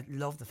 And I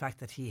love the fact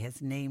that he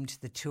has named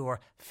the tour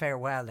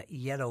Farewell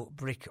Yellow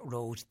Brick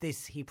Road.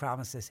 This, he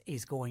promises,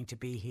 is going to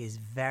be his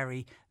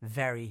very,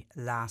 very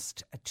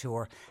last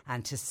tour.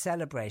 And to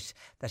celebrate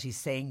that he's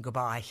saying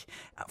goodbye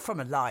from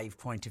a live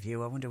point of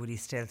view, I wonder will he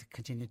still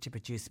continue to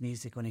produce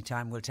music, only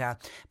time will tell.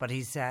 But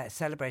he's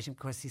celebrating, of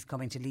course, he's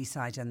coming to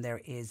Leaside, and there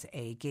is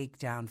a gig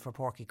down for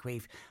Porky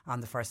Queeve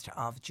on the 1st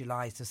of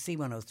July. So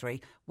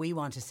C103, we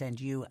want to send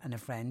you and a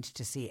friend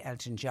to see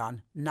Elton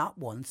John, not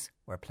once.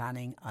 We're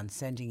planning on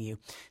sending you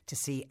to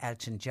see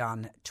Elton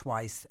John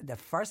twice. The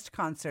first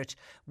concert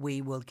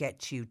we will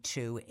get you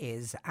to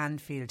is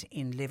Anfield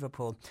in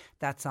Liverpool.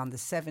 That's on the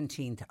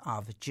 17th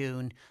of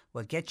June.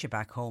 We'll get you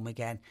back home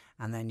again,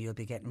 and then you'll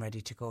be getting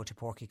ready to go to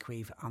Porky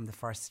Queeve on the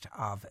 1st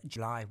of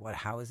July. Well,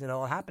 how is it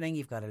all happening?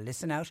 You've got to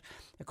listen out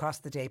across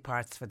the day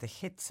parts for the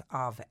hits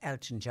of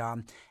Elton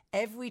John.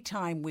 Every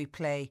time we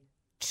play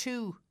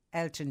 2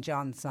 Elton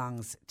John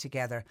songs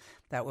together,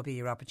 that will be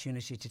your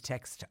opportunity to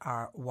text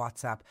our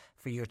WhatsApp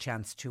for your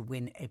chance to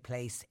win a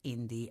place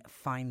in the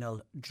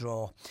final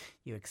draw.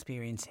 You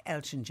experience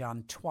Elton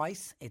John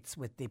twice. It's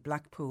with the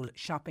Blackpool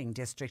Shopping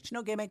District.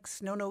 No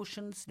gimmicks, no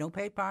notions, no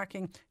paid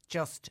parking,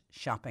 just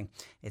shopping.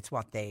 It's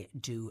what they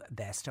do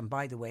best. And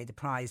by the way, the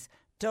prize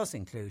does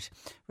include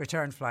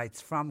return flights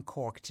from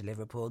Cork to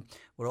Liverpool.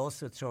 We're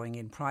also throwing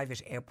in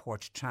private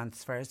airport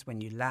transfers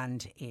when you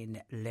land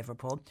in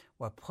Liverpool.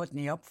 We're putting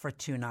you up for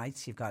 2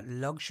 nights. You've got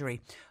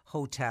luxury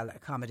hotel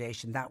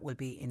accommodation. That will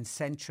be in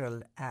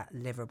central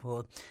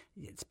Liverpool.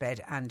 It's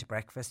bed and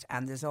breakfast.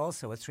 And there's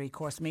also a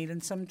 3-course meal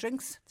and some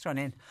drinks thrown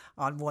in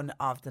on one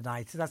of the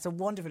nights. So that's a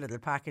wonderful little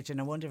package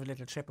and a wonderful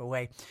little trip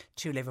away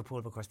to Liverpool.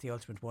 Of course, the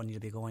ultimate one, you'll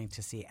be going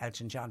to see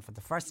Elton John for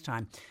the first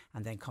time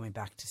and then coming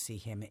back to see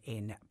him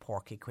in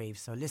Porky Queeve.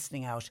 So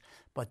listening out,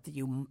 but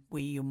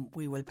we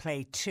will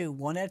play 2.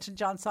 One Elton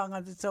John song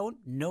on its own,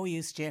 no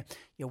use to you.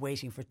 You're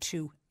waiting for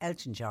 2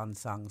 Elton John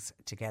songs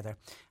together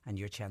and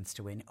your chance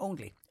to win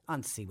only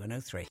on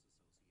C103.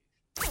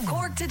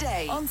 Cork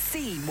Today on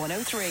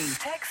C103.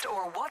 Text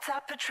or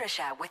WhatsApp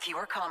Patricia with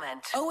your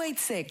comment.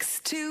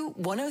 0862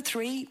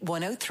 103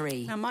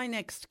 103. Now, my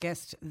next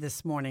guest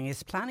this morning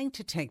is planning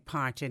to take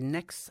part in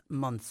next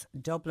month's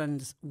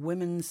Dublin's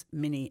Women's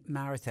Mini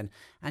Marathon,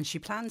 and she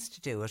plans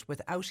to do it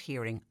without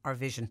hearing or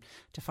vision.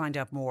 To find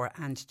out more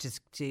and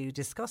to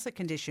discuss a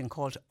condition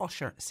called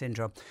Usher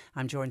syndrome,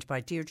 I'm joined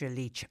by Deirdre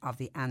Leach of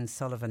the Anne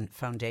Sullivan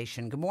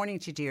Foundation. Good morning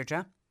to you,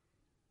 Deirdre.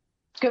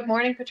 Good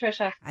morning,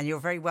 Patricia. And you're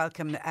very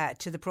welcome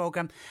to the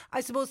programme. I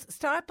suppose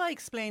start by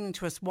explaining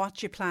to us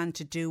what you plan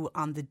to do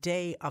on the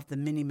day of the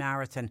mini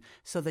marathon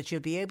so that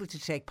you'll be able to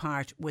take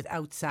part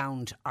without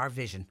sound or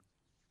vision.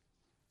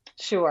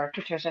 Sure,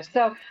 Patricia.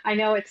 So I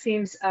know it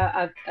seems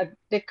a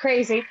bit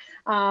crazy,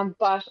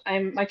 but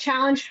my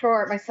challenge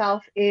for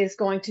myself is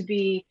going to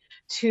be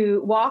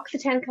to walk the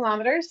 10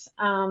 kilometres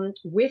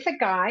with a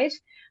guide,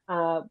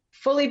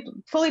 fully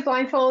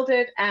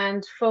blindfolded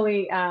and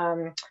fully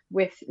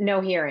with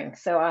no hearing.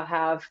 So I'll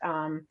have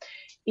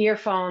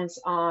earphones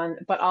on,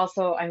 but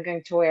also I'm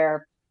going to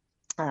wear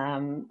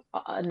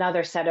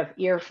another set of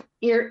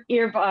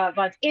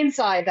earbuds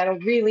inside that'll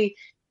really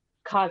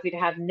cause me to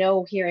have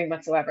no hearing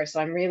whatsoever. So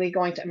I'm really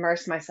going to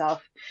immerse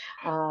myself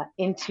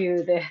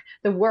into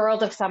the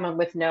world of someone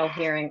with no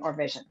hearing or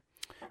vision.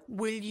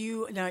 Will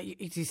you, now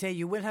you say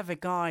you will have a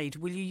guide,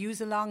 will you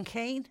use a long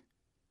cane?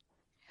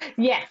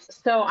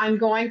 Yes, so I'm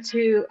going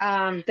to,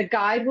 the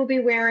guide will be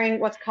wearing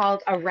what's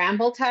called a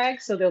ramble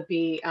tag. So there'll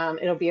be,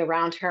 it'll be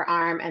around her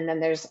arm, and then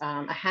there's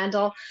a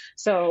handle.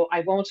 So I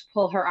won't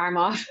pull her arm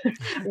off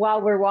while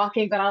we're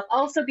walking, but I'll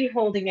also be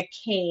holding a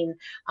cane.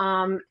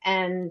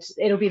 And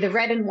it'll be the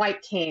red and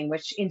white cane,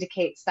 which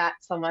indicates that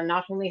someone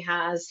not only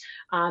has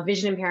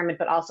vision impairment,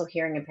 but also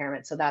hearing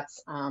impairment. So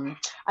that's,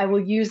 I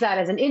will use that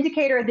as an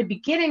indicator at the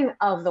beginning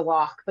of the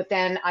walk, but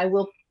then I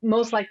will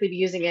most likely be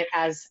using it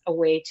as a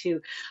way to,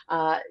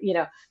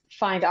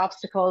 find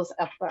obstacles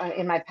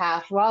in my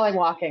path while I'm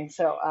walking.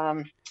 So,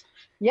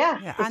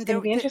 it's going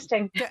to be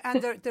interesting.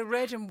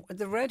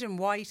 The red and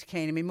white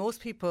cane. I mean, most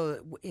people,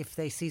 if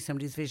they see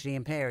somebody who's visually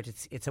impaired,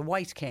 it's a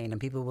white cane, and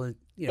people will,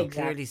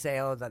 clearly say,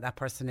 "Oh, that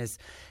person is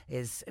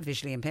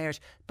visually impaired."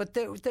 But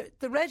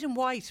the red and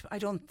white, I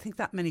don't think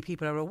that many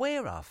people are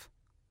aware of.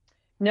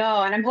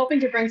 No, and I'm hoping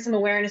to bring some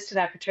awareness to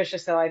that, Patricia,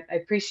 so I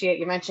appreciate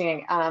you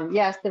mentioning.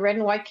 Yes, the red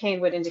and white cane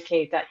would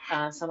indicate that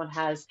someone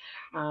has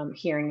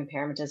hearing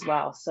impairment as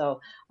well. So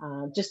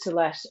just to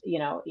let,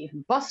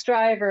 even bus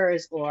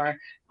drivers or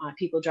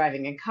people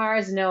driving in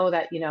cars know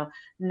that,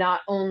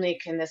 not only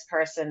can this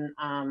person,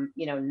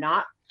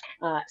 not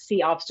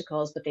see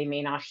obstacles, but they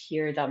may not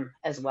hear them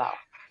as well.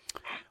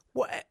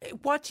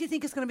 What do you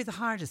think is going to be the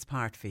hardest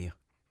part for you?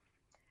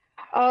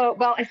 Oh,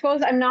 well, I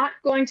suppose I'm not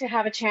going to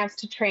have a chance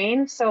to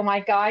train. So my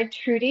guide,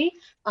 Trudy,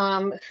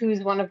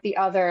 who's one of the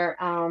other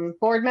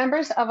board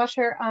members of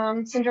Usher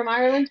Syndrome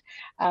Ireland,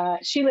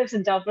 she lives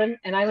in Dublin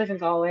and I live in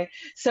Galway.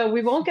 So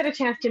we won't get a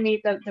chance to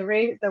meet.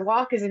 The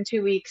walk is in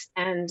 2 weeks,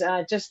 and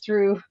just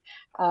through,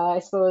 I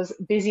suppose,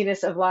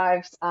 busyness of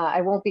lives,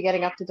 I won't be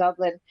getting up to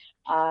Dublin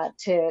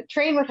to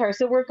train with her.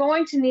 So we're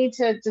going to need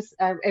to just,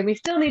 and we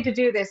still need to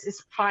do this,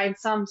 is find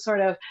some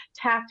sort of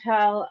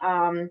tactile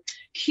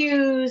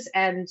cues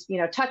and,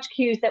 touch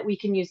cues that we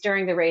can use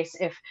during the race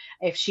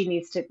if she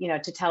needs to,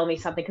 to tell me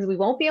something, because we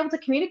won't be able to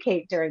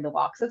communicate during the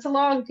walk. So it's a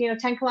long, 10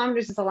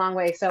 kilometres is a long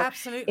way. So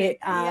absolutely,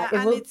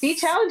 it will be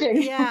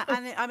challenging. Yeah,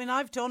 and I mean,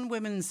 I've done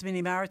women's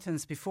mini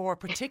marathons before,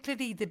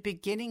 particularly the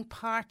beginning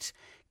part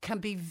can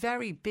be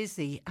very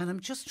busy, and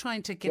I'm just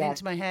trying to get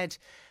into my head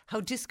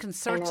how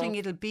disconcerting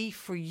it'll be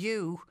for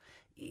you,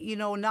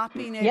 not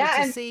being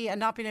able to see and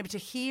not being able to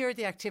hear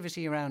the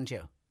activity around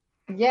you.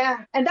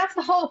 Yeah, and that's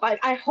the hope.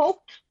 I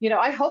hope,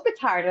 I hope it's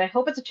hard, and I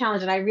hope it's a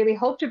challenge, and I really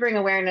hope to bring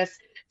awareness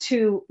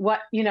to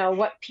what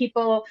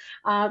people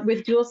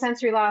with dual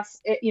sensory loss,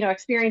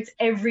 experience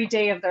every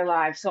day of their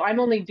lives. So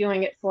I'm only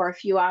doing it for a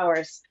few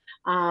hours,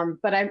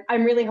 but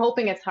I'm really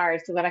hoping it's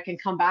hard so that I can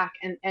come back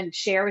and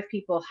share with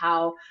people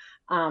how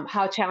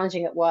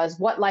challenging it was,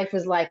 what life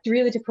was like,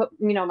 really to put,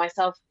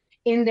 myself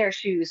in their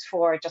shoes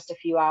for just a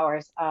few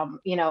hours.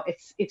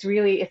 It's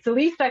the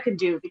least I can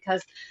do,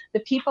 because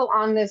the people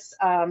on this,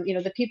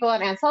 the people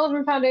at Anne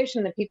Sullivan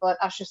Foundation, the people at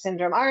Usher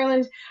Syndrome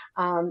Ireland,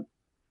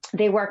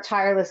 they work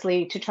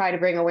tirelessly to try to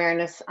bring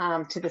awareness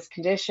to this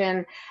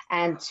condition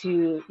and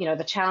to,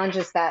 the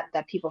challenges that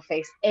people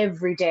face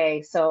every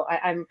day. So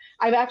I'm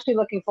actually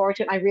looking forward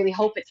to it. I really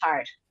hope it's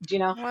hard. Do you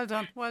know?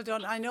 Well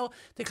done. I know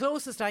the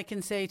closest I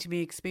can say to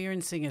me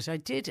experiencing it, I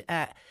did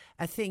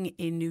a thing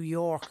in New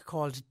York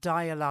called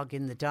Dialogue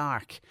in the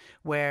Dark,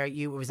 where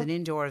it was an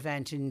indoor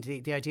event, and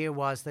the idea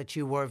was that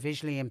you were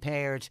visually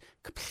impaired,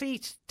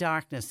 complete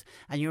darkness,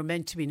 and you were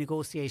meant to be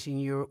negotiating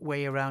your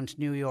way around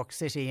New York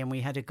City, and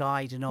we had a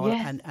guide and all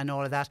and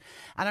all of that.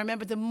 And I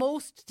remember the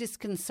most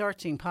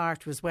disconcerting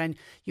part was when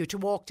you had to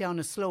walk down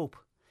a slope.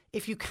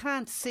 If you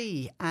can't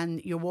see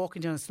and you're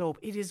walking down a slope,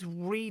 it is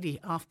really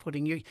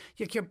off-putting.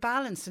 Your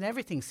balance and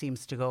everything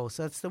seems to go.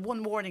 So it's the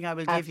one warning I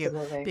will give you.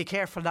 Be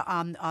careful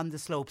on the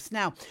slopes.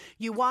 Now,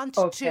 you want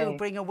to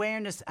bring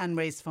awareness and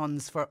raise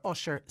funds for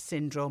Usher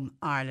Syndrome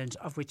Ireland,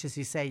 of which, as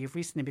you say, you've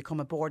recently become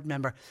a board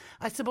member.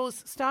 I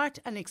suppose start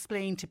and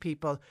explain to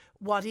people,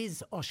 what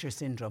is Usher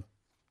Syndrome?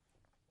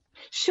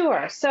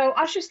 Sure. So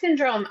Usher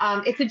syndrome,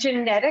 it's a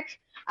genetic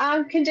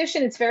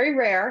condition. It's very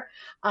rare.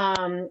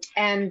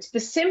 And the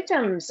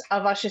symptoms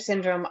of Usher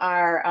syndrome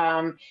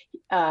are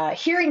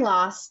hearing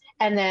loss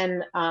and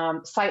then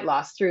sight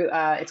loss through,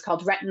 it's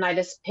called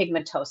retinitis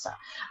pigmentosa.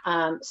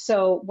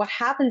 So what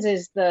happens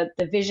is the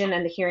vision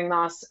and the hearing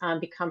loss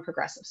become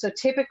progressive. So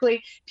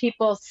typically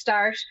people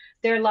start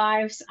their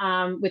lives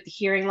with the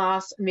hearing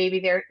loss. Maybe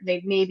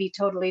they may be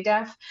totally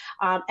deaf,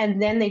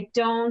 and then they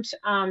don't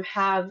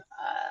have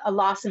a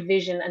loss of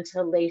vision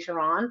until later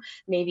on,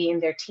 maybe in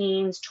their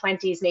teens,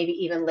 20s, maybe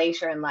even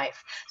later in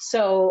life.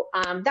 So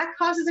that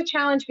causes a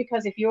challenge,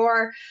 because if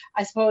you're,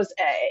 I suppose,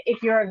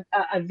 if you're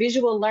a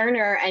visual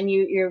learner and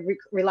you're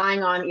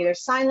relying on either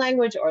sign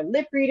language or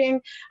lip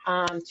reading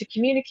to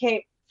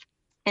communicate,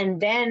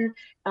 and then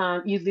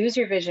you lose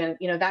your vision,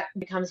 that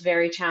becomes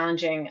very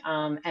challenging.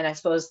 And I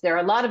suppose there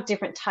are a lot of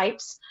different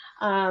types.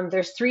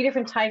 There's 3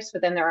 different types,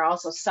 but then there are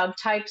also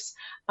subtypes.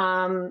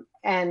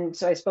 And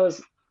so I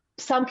suppose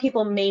some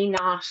people may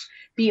not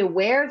be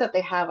aware that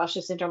they have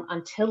Usher syndrome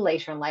until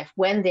later in life,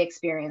 when they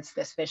experience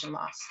this vision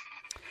loss.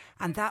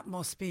 And that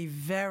must be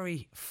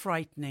very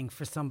frightening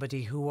for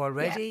somebody who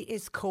already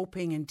is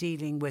coping and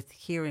dealing with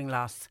hearing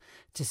loss,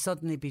 to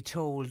suddenly be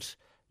told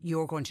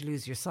you're going to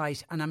lose your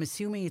sight. And I'm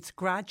assuming it's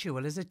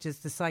gradual, is it? Does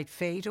the sight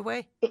fade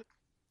away?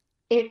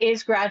 It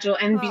is gradual,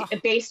 and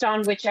based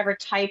on whichever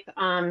type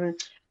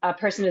a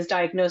person is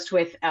diagnosed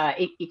with,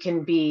 it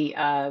can be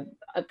a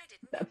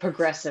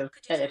progressive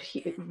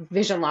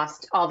vision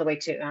loss all the way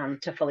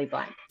to fully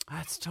blind.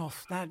 That's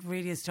tough. That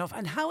really is tough.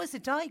 And how is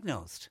it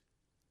diagnosed?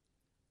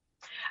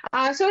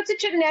 So it's a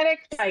genetic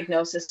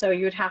diagnosis. So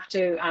you would have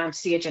to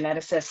see a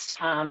geneticist.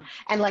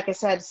 And like I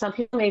said, some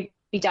people may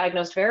be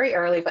diagnosed very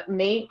early, but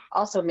may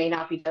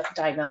not be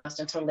diagnosed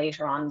until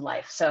later on in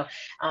life. So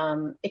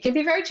it can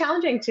be very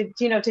challenging to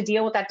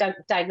deal with that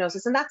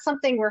diagnosis, and that's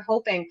something we're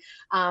hoping,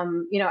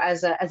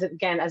 as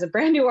a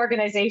brand new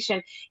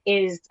organization,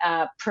 is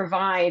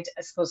provide,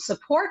 I suppose,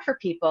 support for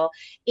people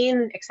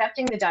in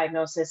accepting the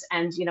diagnosis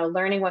and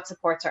learning what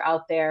supports are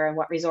out there and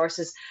what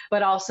resources,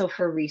 but also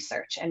for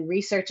research. And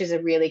research is a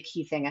really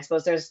key thing. I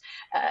suppose there's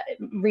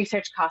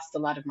research costs a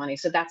lot of money,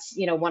 so that's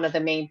one of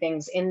the main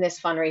things in this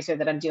fundraiser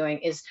that I'm doing,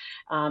 is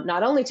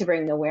not only to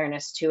bring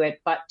awareness to it,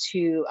 but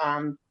to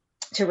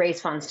raise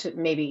funds to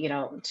maybe,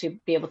 to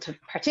be able to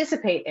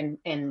participate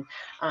in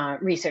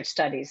research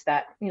studies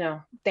that,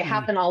 they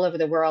happen all over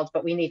the world,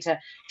 but we need to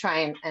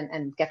try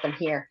and get them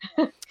here.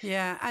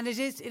 Yeah, and it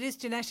is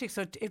genetic,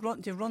 so it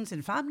runs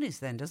in families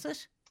then, does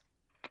it?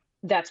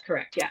 That's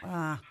correct,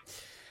 yeah.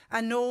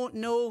 And no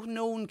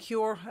known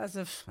cure as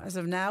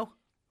of now?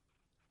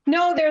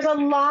 No, there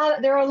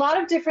are a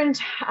lot of different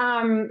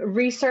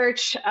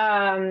research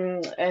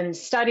and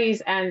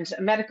studies and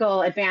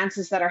medical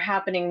advances that are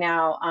happening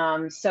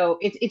now. So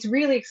it's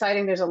really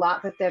exciting. There's a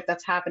lot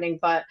that's happening,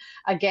 but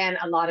again,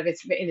 a lot of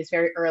it's in its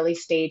very early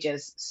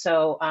stages.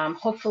 So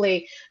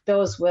hopefully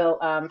those will,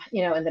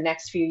 in the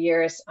next few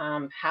years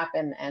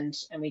happen, and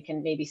we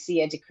can maybe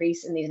see a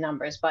decrease in these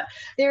numbers. But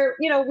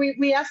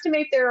we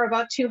estimate there are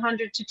about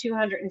 200 to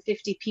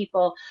 250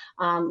 people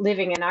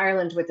living in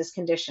Ireland with this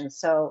condition.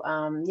 So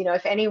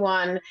if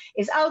anyone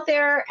is out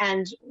there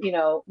and,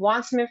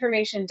 wants some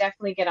information,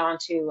 definitely get on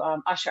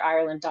to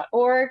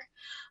usherireland.org.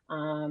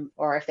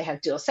 Or if they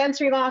have dual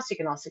sensory loss, you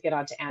can also get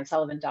on to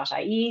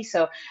annesullivan.ie.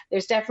 So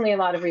there's definitely a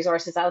lot of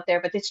resources out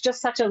there, but it's just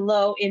such a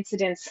low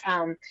incidence,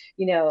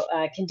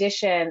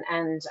 condition,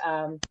 and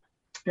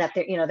that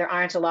there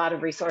aren't a lot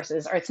of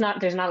resources, or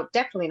there's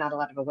definitely not a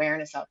lot of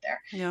awareness out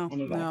there.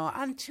 No,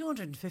 and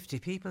 250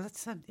 people.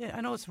 I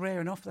know it's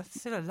rare enough. That's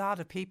still a lot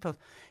of people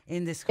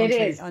in this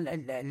country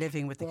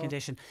living with the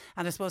condition.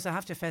 And I suppose I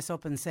have to fess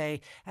up and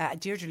say,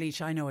 Deirdre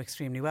Leach, I know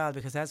extremely well,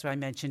 because as I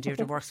mentioned,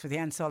 Deirdre works for the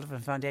Anne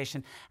Sullivan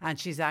Foundation, and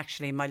she's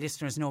actually, my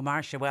listeners know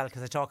Marsha well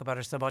because I talk about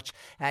her so much.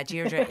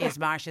 Deirdre is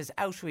Marsha's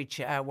outreach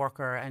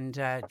worker,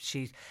 and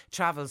she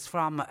travels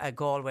from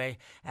Galway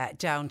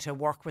down to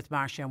work with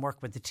Marsha and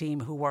work with the team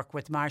who work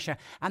with Marsha,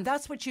 and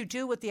that's what you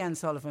do with the Anne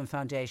Sullivan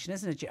Foundation,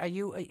 isn't it?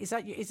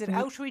 Is it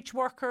outreach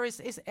worker?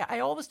 I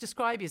always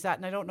describe you as that,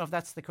 and I don't know if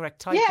that's the correct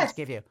title to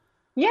give you.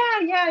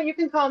 Yeah, you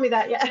can call me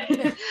that.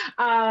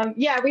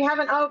 Yeah, we have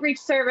an outreach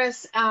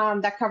service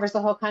that covers the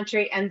whole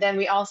country, and then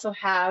we also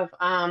have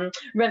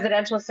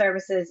residential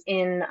services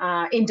in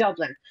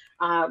Dublin,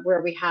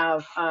 where we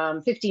have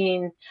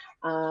 15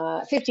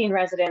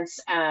 residents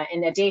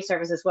in a day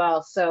service as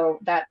well. So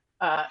that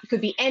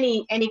could be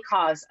any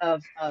cause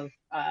of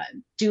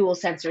dual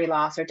sensory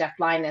loss or deaf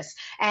blindness.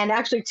 And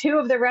actually 2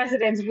 of the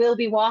residents will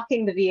be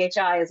walking the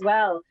VHI as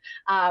well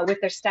with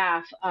their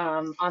staff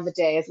on the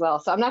day as well.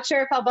 So I'm not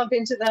sure if I'll bump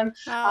into them,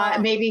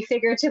 maybe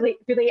figuratively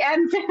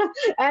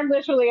and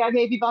literally I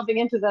may be bumping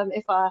into them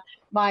if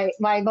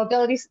my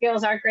mobility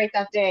skills aren't great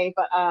that day.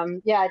 But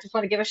I just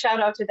want to give a shout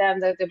out to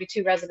them. There'll be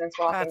 2 residents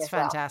walking. That's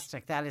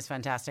fantastic. That is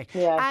fantastic.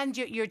 Yeah. And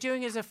you're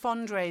doing as a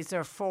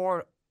fundraiser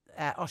for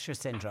Usher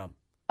syndrome.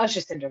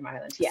 Usher syndrome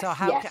Ireland, yes. So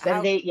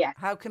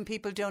how can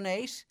people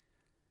donate?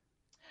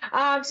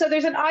 So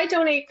there's an I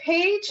Donate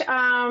page.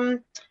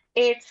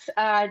 It's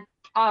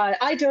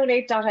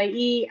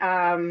idonate.ie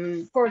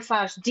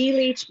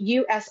 /DLeach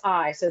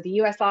USI. So the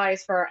USI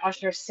is for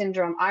Usher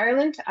Syndrome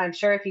Ireland. I'm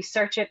sure if you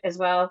search it as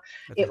well,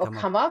 it will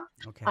come up.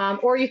 Okay.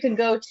 Or you can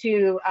go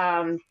to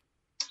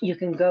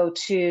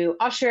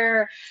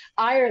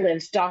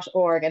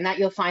usherireland.org, and that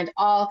you'll find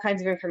all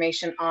kinds of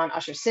information on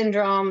Usher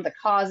syndrome, the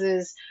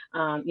causes,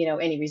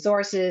 any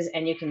resources,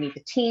 and you can meet the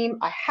team.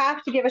 I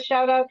have to give a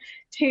shout out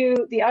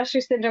to the Usher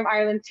Syndrome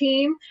Ireland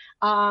team.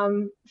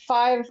 5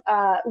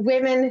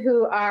 women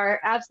who are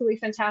absolutely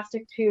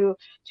fantastic to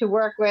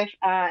work with,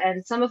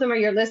 and some of them are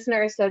your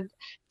listeners. So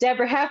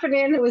Deborah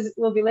Heffernan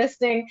will be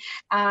listening,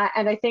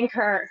 and I think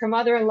her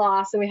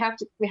mother-in-law. So we have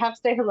to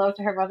say hello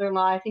to her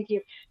mother-in-law. I think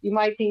you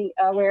might be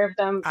aware of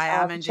them. I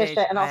am indeed.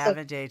 And also I am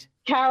indeed.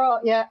 Carol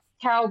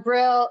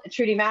Brill,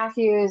 Trudy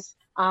Matthews,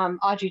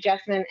 Audrey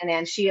Jeffman, and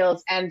Anne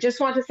Shields. And just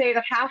want to say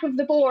that half of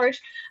the board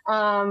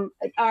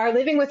are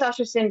living with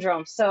Usher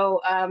syndrome.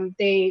 So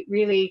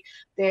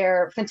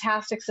they're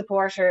fantastic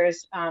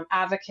supporters,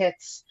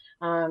 advocates,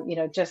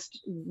 just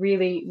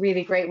really,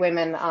 really great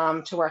women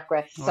to work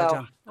with.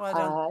 Well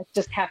done.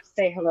 Just have to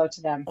say hello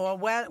to them. Oh,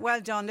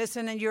 well done.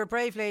 Listen, and you're a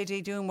brave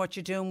lady doing what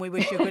you're doing. We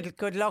wish you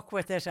good luck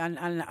with it,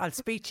 and I'll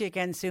speak to you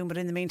again soon. But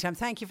in the meantime,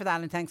 thank you for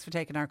that, and thanks for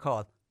taking our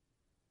call.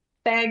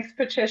 Thanks,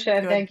 Patricia,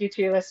 and thank you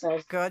to your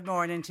listeners. Good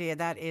morning to you.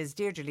 That is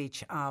Deirdre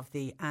Leach of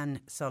the Anne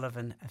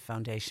Sullivan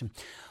Foundation.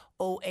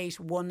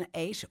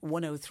 0818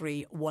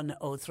 103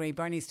 103.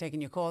 Bernie's taking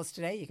your calls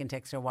today. You can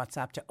text or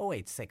WhatsApp to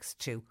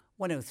 0862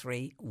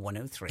 103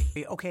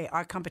 103. OK,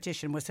 our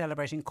competition was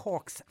celebrating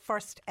Cork's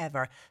first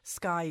ever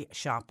Sky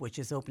Shop, which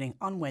is opening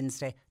on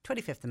Wednesday,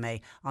 25th of May,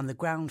 on the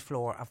ground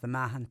floor of the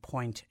Mahon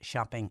Point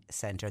Shopping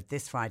Centre.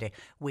 This Friday,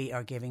 we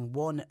are giving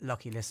one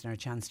lucky listener a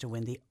chance to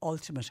win the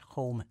ultimate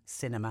home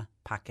cinema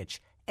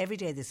package. Every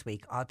day this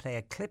week, I'll play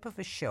a clip of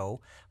a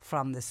show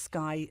from the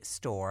Sky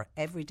store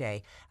every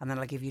day, and then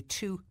I'll give you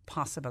 2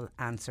 possible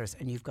answers,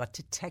 and you've got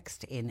to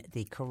text in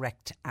the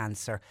correct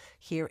answer.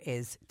 Here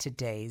is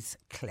today's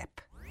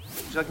clip.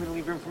 Would you like me to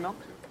leave room for milk?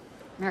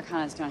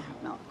 Americanos don't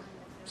have milk.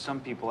 Some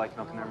people like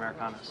milk in their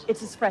Americanos.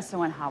 It's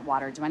espresso and hot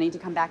water. Do I need to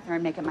come back there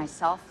and make it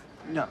myself?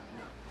 No.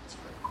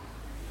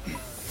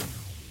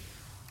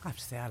 I have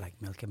to say I like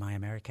milk in my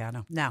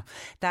Americano. Now,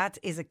 that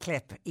is a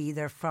clip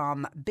either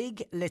from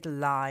Big Little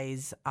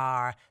Lies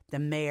or the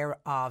Mayor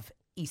of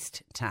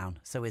Easttown.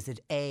 So is it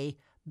A,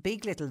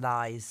 Big Little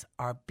Lies,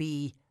 or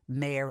B,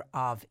 Mayor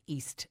of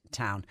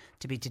Easttown?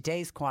 To be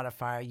today's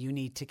qualifier, you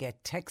need to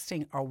get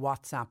texting or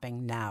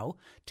WhatsApping now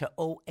to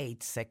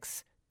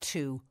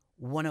 0862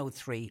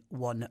 103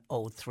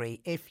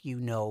 103 if you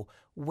know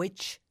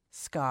which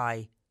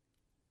Sky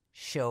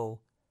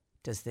show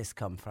does this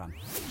come from.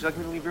 Would you like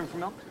me to leave room for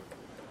milk?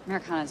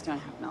 Americanos don't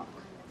have milk.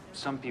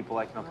 Some people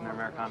like milk in their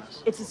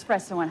Americanos. It's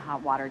espresso and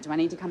hot water. Do I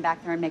need to come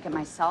back there and make it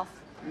myself?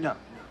 No.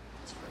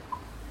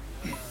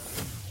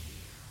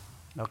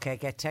 OK,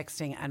 get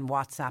texting and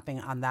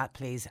WhatsApping on that,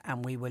 please,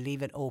 and we will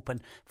leave it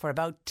open for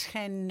about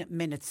 10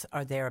 minutes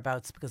or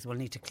thereabouts, because we'll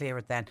need to clear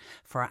it then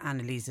for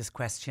Annalise's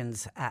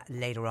questions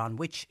later on.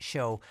 Which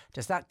show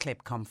does that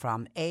clip come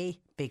from? A,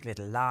 Big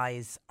Little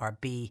Lies, or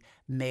B,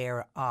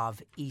 Mayor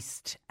of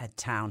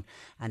Easttown?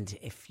 And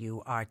if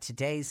you are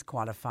today's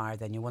qualifier,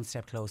 then you're one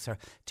step closer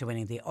to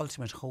winning the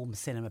ultimate home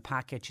cinema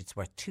package. It's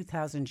worth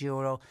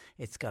 €2,000.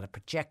 It's got a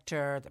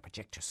projector. The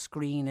projector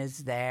screen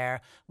is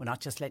there. We're not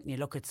just letting you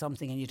look at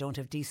something and you don't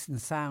have decent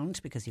sound,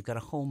 because you've got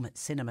a home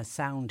cinema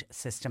sound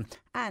system,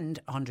 and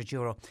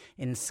 €100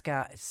 in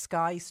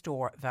Sky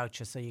Store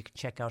voucher, so you can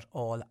check out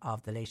all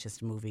of the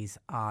latest movies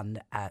on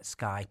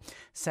Sky,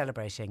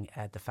 celebrating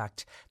the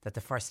fact that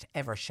the first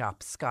ever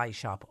shop, Sky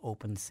Shop,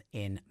 opens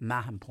in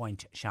Mahon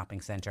Point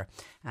Shopping Centre,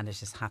 and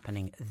it is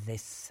happening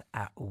this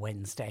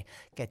Wednesday.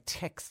 Get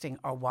texting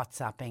or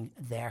WhatsApping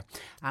there.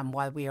 And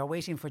while we are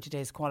waiting for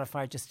today's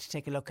qualifier, just to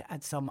take a look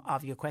at some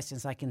of your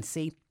questions, I can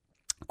see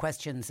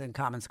questions and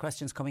comments,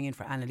 questions coming in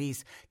for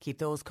Annalise. Keep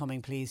those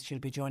coming, please. She'll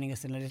be joining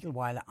us in a little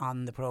while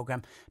on the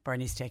programme.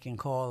 Bernie's taking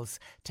calls.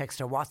 Text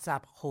or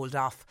WhatsApp, hold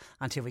off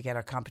until we get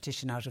our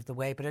competition out of the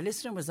way. But a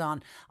listener was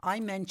on.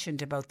 I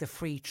mentioned about the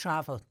free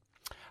travel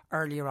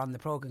earlier on the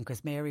programme,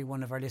 because Mary,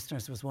 one of our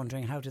listeners, was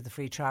wondering how did the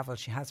free travel,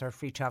 she has her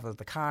free travel,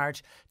 the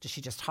card, does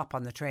she just hop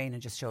on the train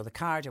and just show the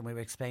card? And we were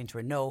explaining to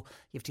her, no,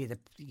 you have to either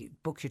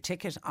book your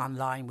ticket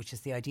online, which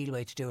is the ideal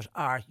way to do it,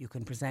 or you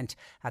can present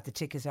at the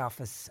ticket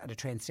office at a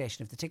train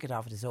station if the ticket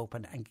office is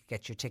open and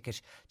get your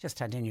ticket. Just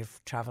hand in your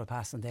travel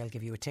pass and they'll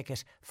give you a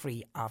ticket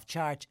free of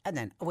charge, and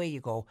then away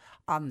you go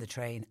on the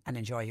train and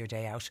enjoy your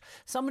day out.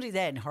 Somebody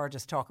then heard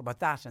us talk about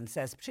that and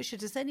says, Patricia,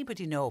 does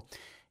anybody know,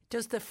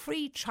 does the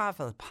free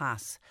travel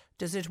pass,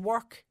 does it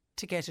work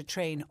to get a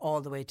train all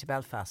the way to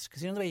Belfast?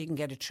 Because you know the way you can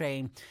get a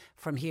train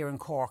from here in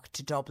Cork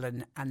to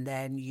Dublin, and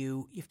then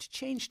you have to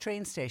change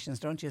train stations,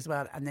 don't you, as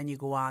well? And then you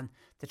go on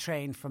the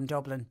train from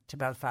Dublin to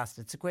Belfast.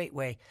 It's a great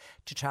way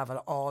to travel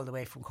all the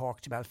way from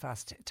Cork to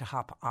Belfast, to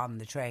hop on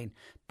the train.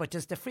 But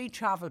does the free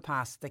travel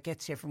pass that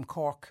gets you from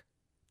Cork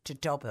to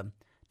Dublin,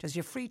 does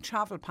your free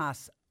travel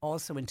pass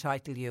also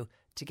entitle you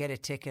to get a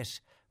ticket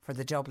for for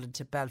the Dublin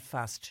to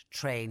Belfast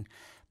train.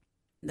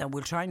 Now,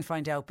 we'll try and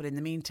find out, but in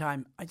the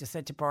meantime, I just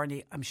said to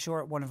Bernie, I'm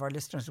sure one of our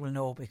listeners will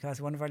know,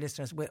 because one of our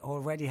listeners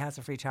already has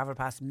a free travel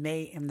pass,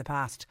 may in the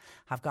past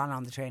have gone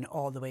on the train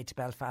all the way to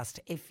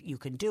Belfast. If you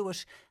can do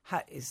it,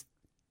 is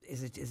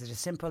it as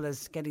simple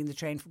as getting the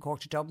train from Cork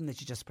to Dublin that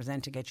you just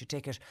present to get your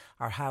ticket,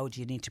 or how do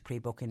you need to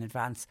pre-book in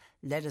advance?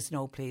 Let us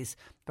know, please.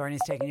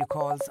 Bernie's taking your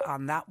calls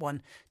on that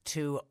one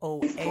to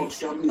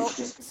 0818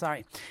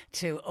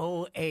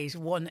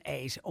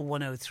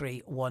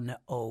 103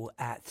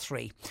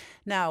 103.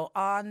 Now,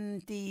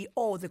 on the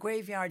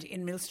graveyard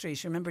in Mill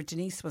Street, remember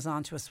Denise was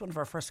on to us, one of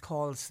our first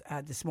calls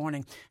this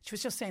morning. She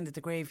was just saying that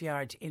the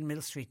graveyard in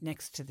Mill Street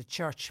next to the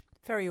church,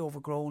 very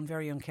overgrown,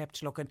 very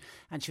unkept looking,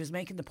 and she was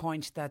making the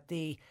point that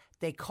they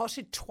cut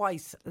it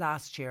twice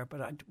last year,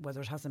 but whether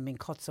it hasn't been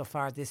cut so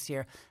far this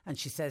year. And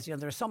she says,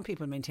 there are some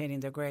people maintaining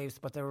their graves,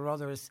 but there are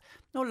others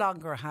no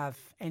longer have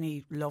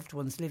any loved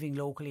ones living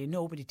locally and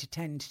nobody to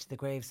tend to the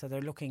graves, so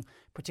they're looking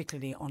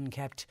particularly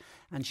unkept.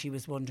 And she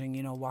was wondering,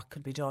 what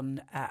could be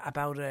done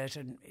about it,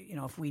 and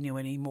if we knew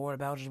any more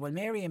about it. Well,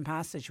 Mary in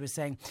Passage was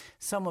saying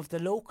some of the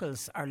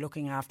locals are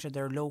looking after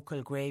their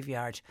local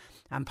graveyard,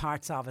 and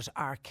parts of it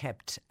are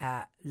kept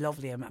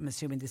lovely. I'm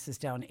assuming this is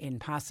down in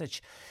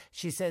Passage.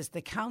 She says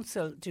the council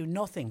do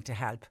nothing to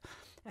help.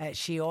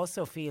 She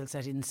also feels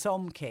that in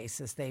some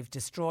cases they've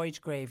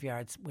destroyed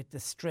graveyards with the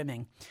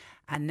strimming,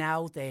 and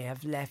now they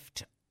have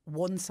left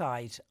one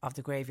side of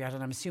the graveyard,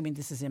 and I'm assuming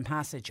this is in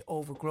Passage,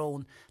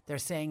 overgrown. They're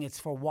saying it's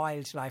for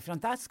wildlife, and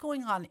that's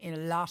going on in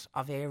a lot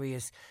of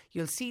areas.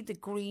 You'll see the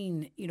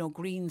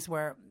greens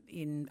where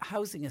in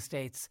housing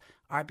estates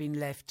are being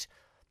left.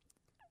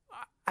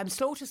 I'm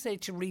slow to say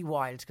to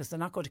rewild, because they're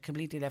not going to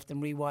completely left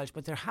them rewild,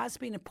 but there has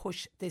been a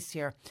push this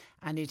year,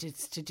 and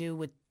it's to do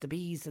with the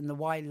bees and the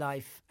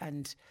wildlife,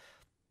 and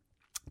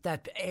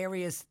that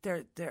areas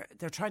they're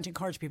trying to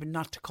encourage people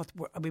not to cut.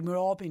 I mean, we're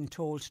all being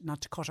told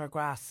not to cut our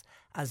grass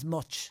as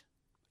much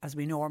as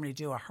we normally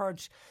do. I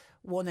heard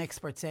one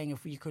expert saying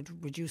if we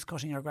could reduce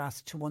cutting our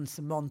grass to once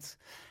a month.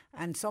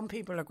 And some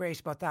people are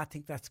great about that,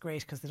 think that's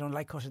great because they don't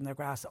like cutting their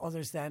grass.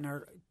 Others then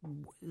are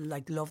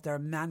love their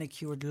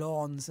manicured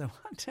lawns and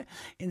want to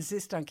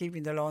insist on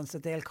keeping their lawns, so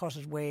they'll cut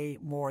it way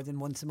more than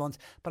once a month.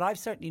 But I've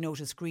certainly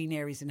noticed green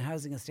areas in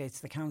housing estates,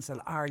 the council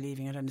are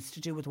leaving it, and it's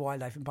to do with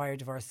wildlife and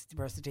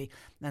biodiversity,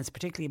 and it's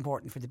particularly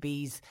important for the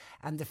bees.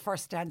 And the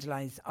first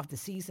dandelions of the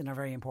season are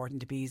very important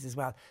to bees as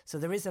well. So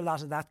there is a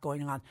lot of that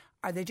going on.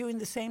 Are they doing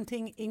the same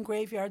thing in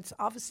graveyards?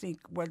 Obviously,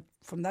 well,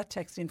 from that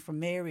text in from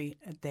Mary,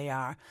 they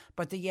are.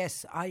 But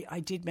yes,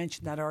 I did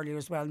mention that earlier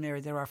as well, Mary.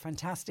 There are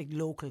fantastic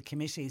local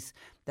committees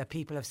that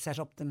people have set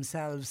up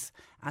themselves,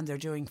 and they're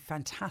doing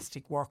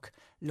fantastic work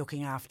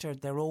looking after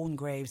their own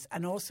graves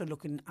and also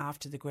looking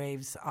after the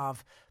graves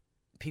of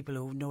people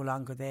who are no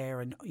longer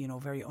there, and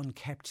very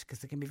unkept, because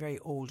they can be very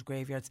old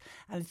graveyards.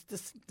 And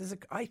it's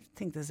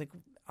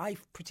I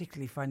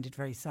particularly find it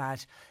very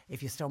sad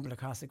if you stumble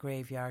across a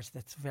graveyard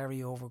that's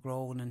very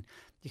overgrown and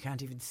you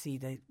can't even see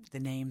the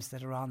names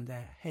that are on the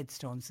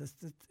headstones.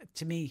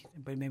 To me,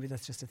 but maybe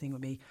that's just a thing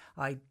with me,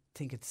 I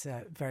think it's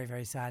very,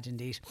 very sad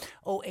indeed.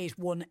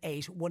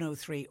 0818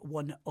 103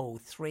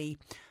 103.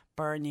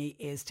 Bernie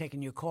is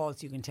taking your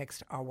calls. You can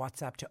text our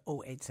WhatsApp to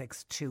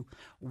 0862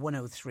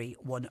 103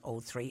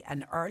 103.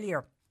 And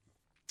earlier,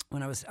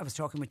 when I was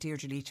talking with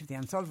Deirdre Leach of the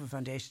Anne Sullivan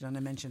Foundation, and I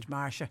mentioned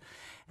Marsha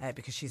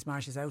because she's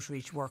Marsha's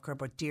outreach worker,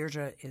 but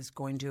Deirdre is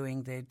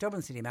doing the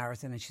Dublin City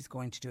Marathon, and she's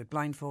going to do it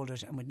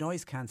blindfolded and with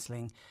noise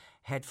cancelling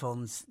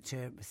headphones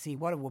to see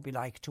what it would be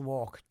like to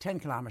walk 10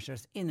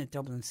 kilometres in a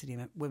Dublin City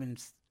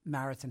Women's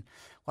Marathon,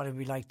 what it would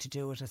be like to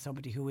do it as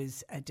somebody who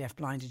is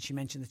deaf-blind. And she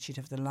mentioned that she'd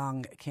have the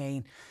long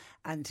cane.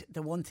 And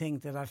the one thing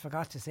that I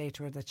forgot to say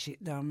to her, that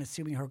I'm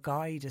assuming her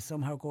guide is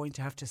somehow going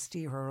to have to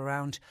steer her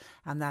around,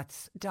 and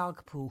that's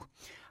dog poo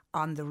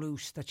on the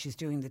route that she's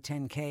doing the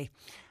 10k.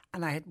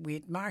 And we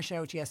had Marsha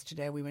out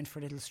yesterday. We went for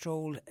a little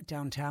stroll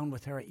downtown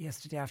with her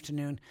yesterday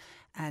afternoon,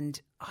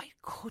 and I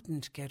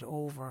couldn't get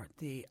over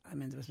there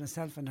was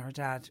myself and her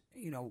dad,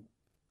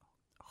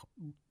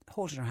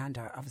 holding her hand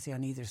out, obviously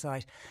on either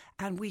side,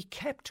 and we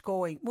kept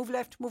going, move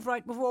left, move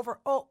right, move over,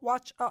 oh,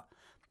 watch,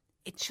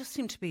 it just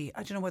seemed to be,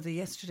 I don't know whether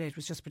yesterday it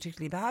was just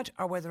particularly bad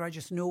or whether I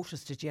just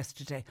noticed it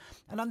yesterday.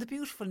 And on the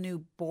beautiful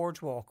new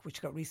boardwalk,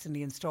 which got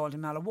recently installed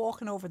in Mallow,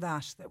 walking over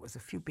that, there was a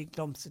few big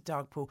lumps of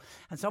dog poo,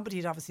 and somebody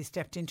had obviously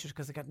stepped into it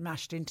because it got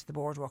mashed into the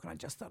boardwalk, and I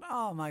just thought,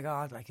 oh my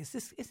God, is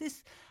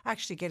this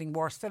actually getting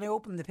worse? Then I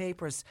opened the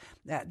papers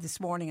this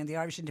morning, and the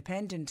Irish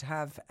Independent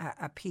have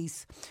a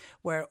piece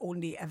where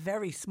only a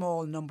very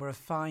small number of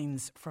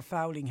fines for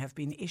fouling have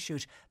been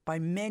issued by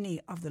many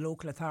of the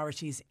local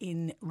authorities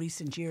in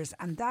recent years,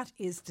 and that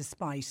is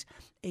despite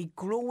a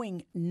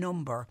growing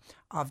number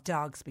of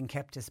dogs being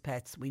kept as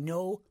pets. We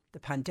know the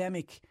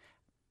pandemic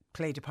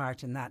played a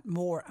part in that.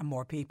 More and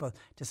more people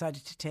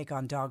decided to take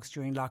on dogs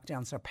during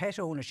lockdown, so pet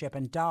ownership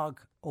and dog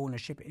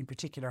ownership in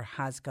particular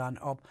has gone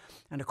up.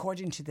 And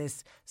according to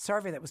this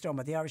survey that was done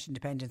by the Irish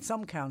Independent,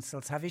 some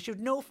councils have issued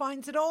no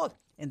fines at all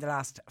in the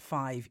last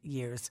 5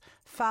 years.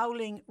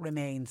 Fouling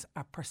remains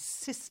a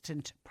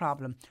persistent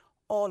problem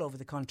all over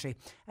the country,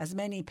 as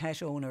many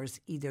pet owners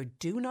either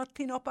do not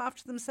clean up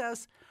after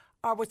themselves,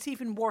 or what's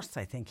even worse,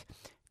 I think,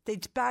 they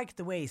bag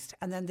the waste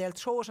and then they'll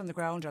throw it on the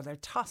ground or they'll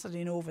toss it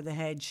in over the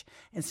hedge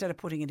instead of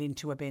putting it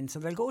into a bin. So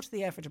they'll go to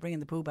the effort to bring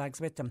in the poo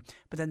bags with them,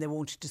 but then they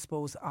won't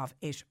dispose of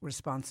it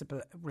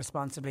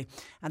responsibly.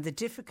 And the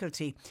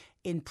difficulty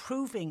in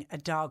proving a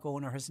dog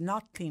owner has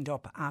not cleaned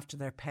up after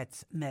their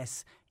pet's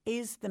mess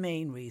is the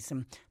main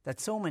reason that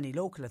so many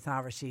local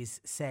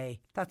authorities say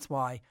that's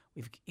why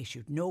we've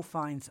issued no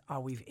fines, or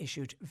we've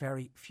issued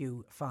very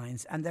few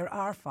fines. And there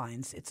are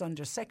fines. It's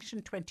under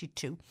Section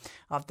 22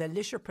 of the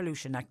Litter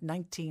Pollution Act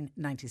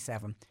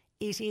 1997.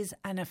 It is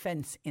an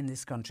offence in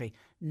this country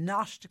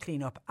not to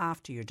clean up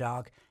after your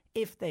dog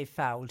if they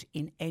fouled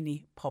in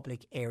any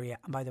public area.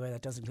 And by the way,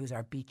 that does include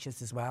our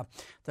beaches as well.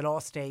 The law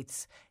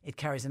states it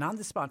carries an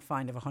on-the-spot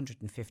fine of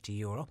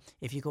 €150.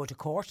 If you go to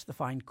court, the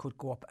fine could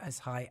go up as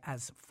high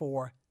as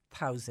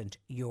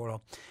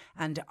 €4,000.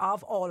 And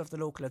of all of the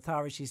local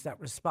authorities that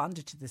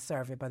responded to the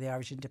survey by the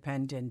Irish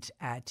Independent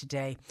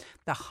today,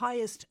 the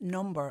highest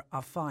number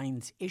of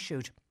fines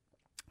issued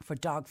for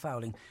dog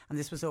fouling, and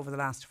this was over the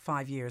last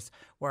 5 years,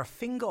 were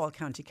Fingal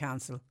County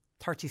Council,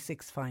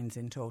 36 fines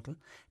in total.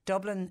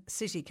 Dublin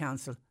City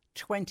Council,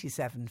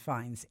 27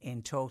 fines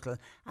in total.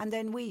 And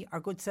then we, our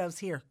good selves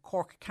here,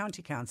 Cork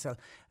County Council,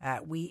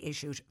 we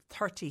issued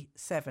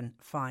 37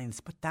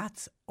 fines. But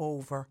that's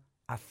over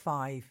a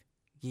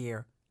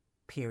 5-year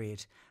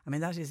period. I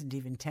mean, that isn't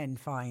even 10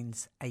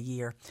 fines a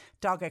year.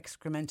 Dog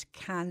excrement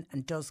can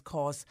and does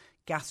cause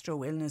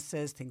gastro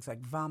illnesses, things like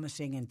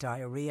vomiting and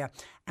diarrhoea,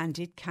 and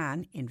it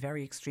can, in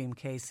very extreme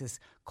cases,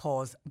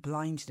 cause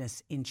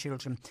blindness in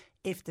children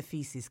if the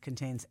faeces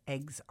contains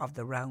eggs of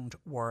the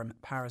roundworm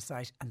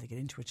parasite and they get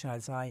into a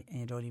child's eye and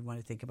you don't even want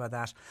to think about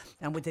that.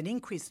 And with an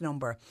increased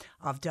number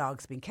of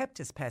dogs being kept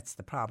as pets,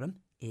 the problem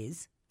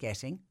is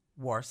getting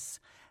worse,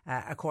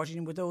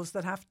 according with those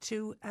that have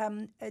to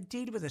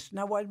deal with it.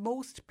 Now, while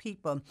most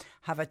people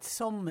have at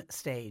some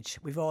stage,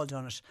 we've all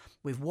done it,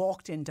 we've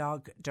walked in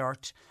dog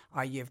dirt,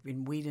 or you've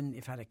been wheeling,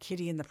 you've had a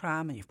kiddie in the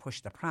pram and you've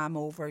pushed the pram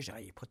over it, or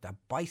you put the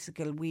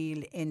bicycle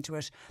wheel into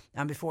it,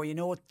 and before you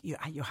know it,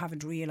 you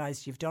haven't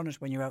realised you've done it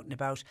when you're out and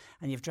about,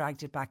 and you've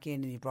dragged it back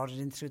in and you brought it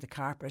in through the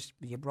carpet,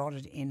 you brought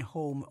it in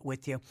home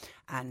with you,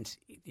 and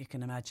you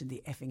can imagine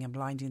the effing and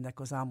blinding that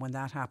goes on when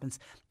that happens.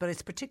 But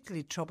it's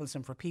particularly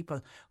troublesome for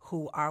people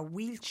who are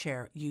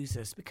wheelchair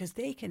users, because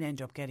they can end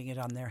up getting it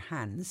on their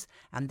hands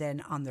and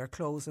then on their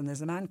clothes. And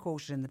there's a man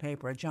quoted in the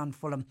paper, John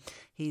Fulham.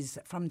 He's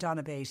from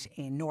Donabate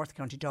in North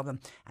County Dublin,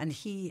 and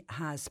he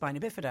has spina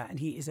bifida and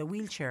he is a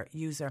wheelchair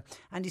user,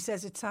 and he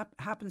says it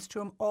happens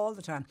to him all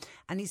the time.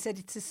 And he said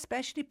it's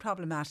especially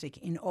problematic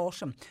in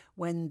autumn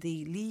when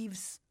the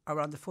leaves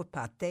around the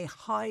footpath, they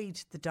hide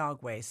the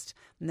dog waste,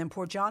 and then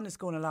poor John is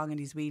going along in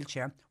his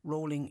wheelchair,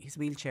 rolling his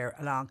wheelchair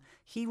along.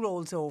 He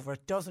rolls over,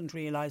 doesn't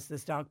realise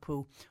there's dog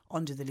poo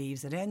under the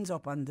leaves. It ends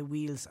up on the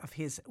wheels of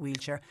his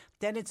wheelchair,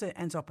 then it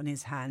ends up in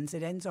his hands,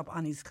 it ends up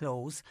on his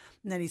clothes,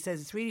 and then he says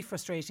it's really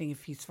frustrating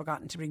if he's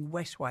forgotten to bring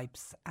wet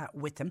wipes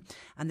with him,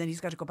 and then he's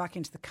got to go back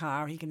into the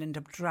car. He can end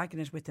up dragging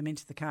it with him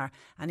into the car,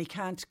 and he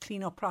can't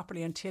clean up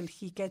properly until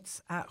he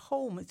gets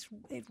home.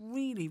 It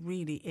really,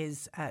 really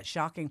is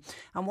shocking.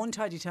 And one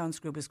Tidy Towns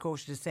group is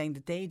quoted as saying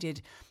that they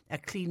did a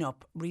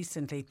clean-up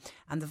recently,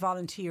 and the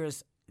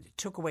volunteers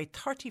took away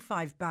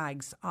 35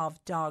 bags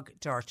of dog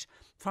dirt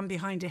from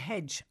behind a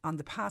hedge on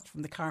the path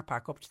from the car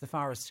park up to the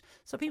forest.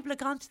 So people have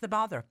gone to the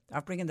bother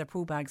of bringing their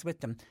poo bags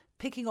with them,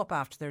 picking up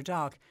after their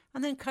dog,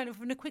 and then kind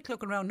of in a quick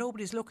look around,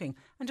 nobody's looking,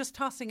 and just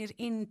tossing it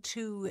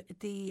into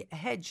the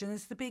hedge. And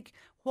it's the big,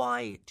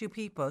 why do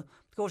people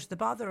go to the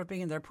bother of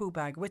bringing their poo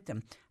bag with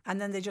them, and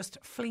then they just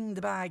fling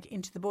the bag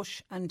into the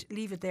bush and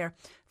leave it there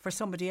for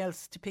somebody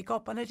else to pick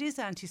up? And it is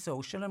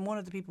antisocial. And one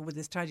of the people with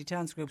this Tidy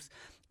Towns groups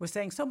was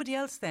saying somebody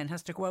else then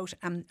has to go out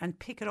and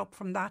pick it up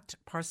from that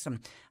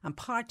person. And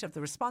part of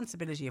the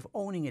responsibility of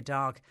owning a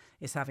dog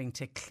is having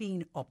to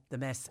clean up the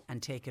mess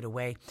and take it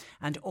away.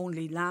 And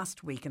only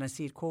last week, and I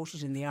see it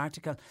quoted in the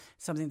article,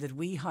 something that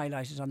we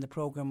highlighted on the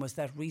programme was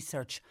that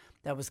research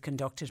that was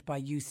conducted by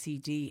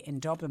UCD in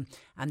Dublin,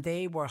 and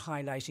they were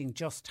highlighting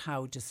just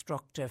how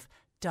destructive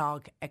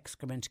dog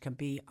excrement can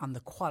be on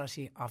the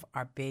quality of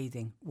our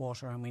bathing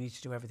water, and we need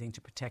to do everything to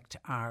protect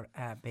our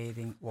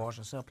bathing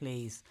water. So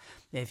please,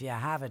 if you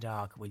have a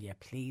dog, will you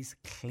please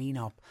clean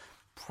up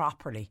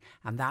properly?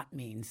 And that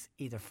means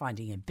either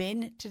finding a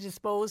bin to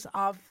dispose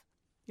of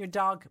your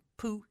dog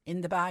poo in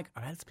the bag,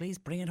 or else please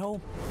bring it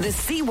home. The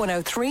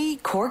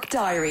C103 Cork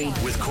Diary.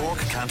 With Cork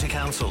County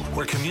Council,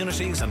 where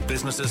communities and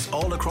businesses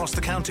all across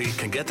the county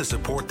can get the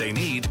support they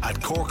need at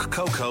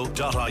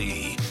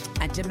corkcoco.ie.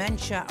 A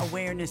dementia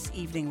awareness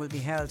evening will be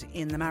held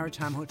in the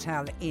Maritime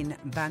Hotel in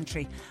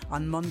Bantry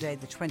on Monday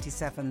the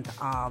 27th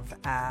of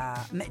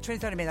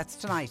 23rd of May, that's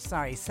tonight,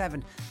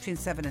 between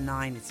 7 and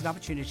 9. It's an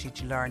opportunity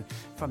to learn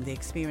from the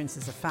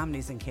experiences of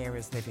families and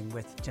carers living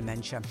with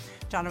dementia.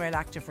 Doneraile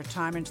Active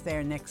Retirement,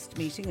 their next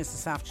meeting is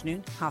this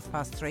afternoon,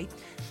 3:30.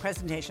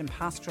 Presentation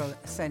Pastoral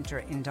Centre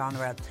in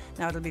Doneraile.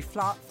 Now it'll be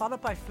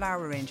followed by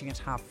flower arranging at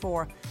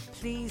 4:30.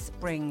 Please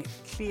bring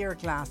clear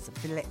glass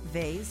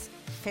vase,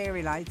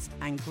 fairy lights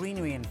and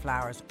greenery and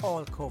flowers.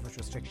 All COVID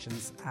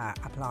restrictions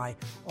apply.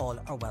 All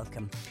are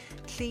welcome.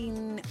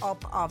 Clean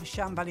up of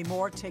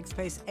Shanballymore takes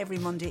place every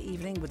Monday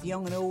evening with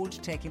young and old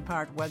taking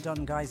part. Well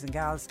done, guys and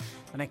gals.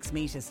 The next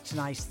meet is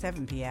tonight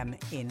 7 p.m.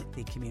 in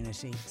the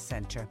community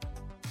centre.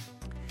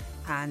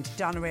 And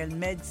Doneraile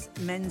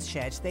Men's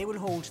Shed, they will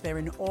hold their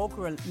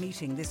inaugural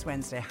meeting this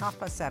Wednesday,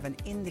 7:30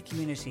 in the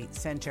community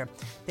centre.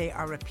 They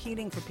are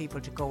appealing for people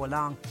to go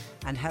along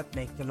and help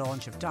make the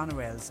launch of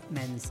Doneraile's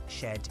Men's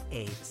Shed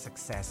a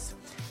success.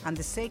 And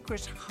the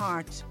Sacred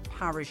Heart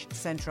Parish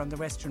Centre on the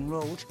Western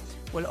Road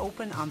will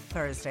open on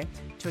Thursday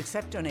to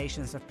accept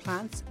donations of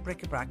plants,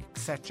 bric-a-brac,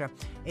 etc.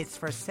 It's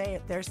for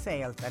their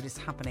sale that is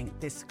happening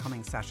this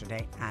coming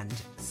Saturday and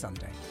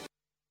Sunday.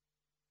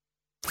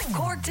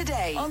 Cork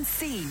Today on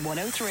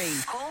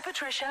C103. Call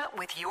Patricia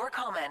with your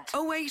comment.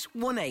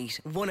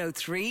 0818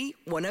 103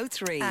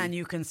 103. And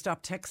you can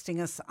stop texting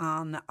us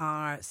on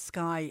our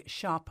Sky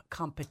Shop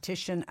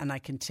competition. And I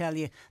can tell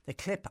you the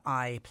clip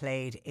I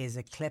played is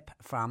a clip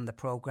from the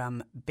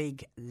programme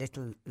Big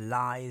Little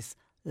Lies.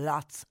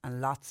 Lots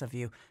and lots of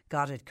you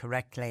got it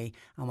correctly,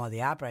 and while the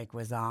ad break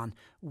was on,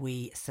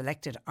 we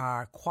selected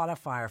our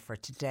qualifier for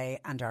today,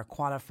 and our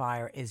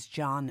qualifier is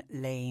John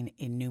Lane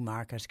in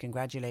Newmarket.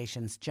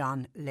 Congratulations,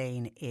 John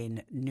Lane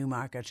in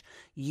Newmarket.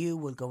 You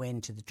will go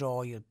into the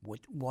draw.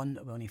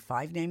 Only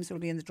 5 names will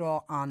be in the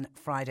draw on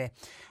Friday,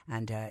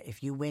 and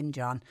if you win,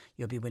 John,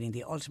 you'll be winning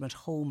the ultimate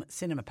home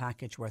cinema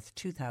package worth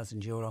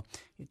 €2,000,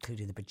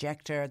 including the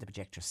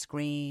projector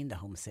screen, the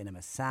home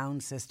cinema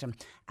sound system,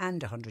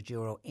 and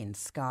 €100 in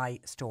Sky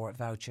Store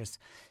vouchers.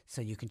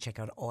 So you can check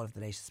out all of the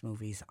latest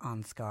movies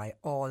on Sky,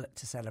 all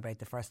to celebrate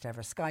the first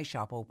ever Sky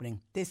Shop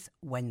opening this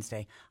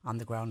Wednesday on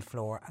the ground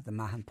floor at the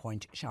Mahon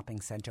Point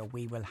Shopping Centre.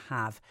 We will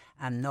have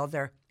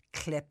another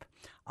clip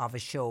of a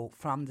show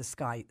from the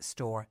Sky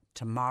Store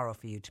tomorrow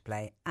for you to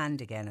play, and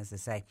again, as I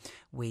say,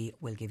 we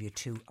will give you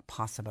 2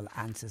 possible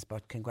answers.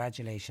 But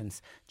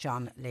congratulations,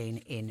 John Lane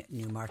in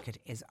Newmarket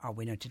is our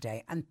winner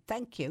today, and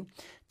thank you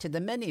to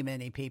the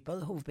many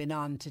people who've been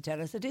on to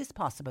tell us it is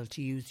possible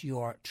to use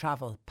your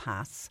travel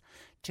pass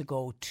to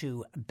go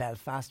to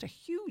Belfast. A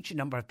huge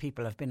number of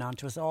people have been on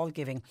to us, all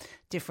giving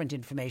different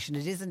information.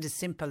 It isn't as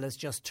simple as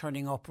just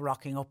turning up,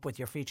 rocking up with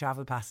your free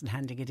travel pass and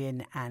handing it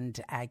in and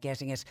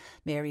getting it.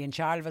 Mary in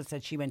Charleville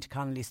said she went to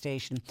Connolly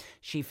Station,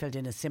 she filled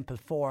in a simple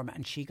form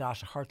and she got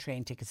her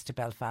train tickets to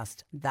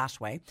Belfast that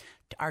way.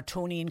 Our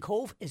Tony in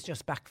Cove is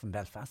just back from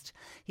Belfast.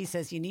 He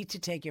says you need to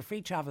take your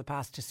free travel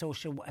pass to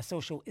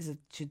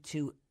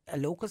to a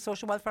local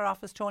social welfare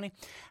office, Tony,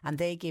 and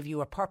they give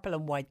you a purple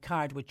and white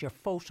card with your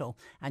photo,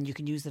 and you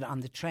can use it on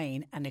the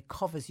train, and it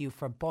covers you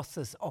for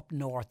buses up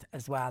north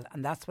as well.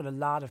 And that's what a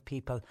lot of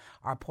people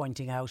are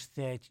pointing out,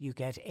 that you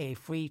get a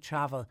free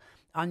travel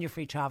on your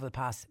free travel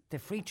pass. The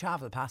free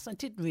travel pass, I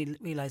didn't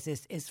realise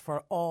this, is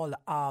for all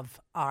of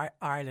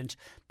Ireland,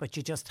 but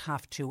you just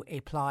have to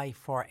apply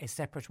for a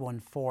separate one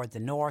for the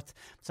north.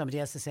 Somebody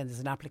else is saying there's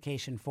an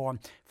application form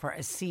for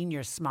a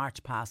senior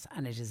smart pass,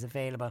 and it is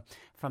available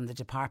from the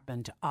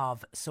Department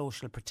of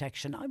Social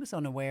Protection. I was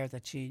unaware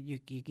that you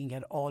can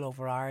get all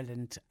over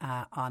Ireland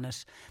on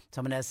it.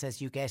 Someone else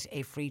says you get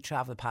a free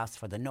travel pass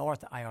for the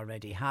north. I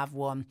already have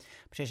one.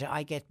 Patricia,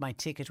 I get my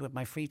ticket with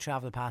my free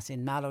travel pass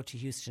in Mallow to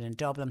Houston and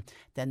Dublin.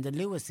 Then the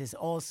Lewis is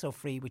also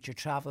free with your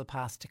travel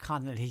pass to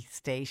Connolly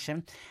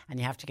Station, and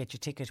you have to get your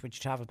ticket with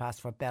your travel pass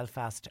for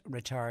Belfast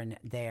return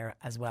there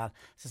as well,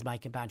 says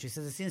Mike in Bantry.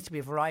 So there seems to be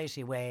a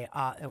variety of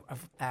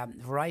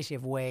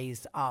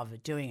ways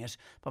of doing it,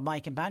 but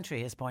Mike in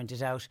Bantry has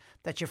pointed out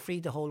that you're free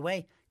the whole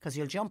way, because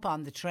you'll jump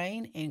on the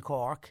train in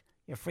Cork,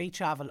 your free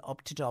travel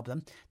up to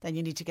Dublin, then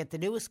you need to get the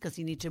Lewis because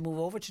you need to move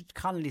over to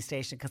Connolly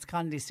Station, because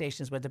Connolly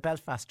Station is where the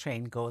Belfast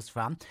train goes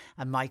from.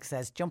 And Mike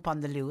says jump on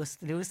the Lewis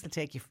will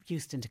take you from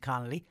Houston to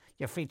Connolly,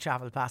 your free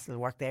travel pass will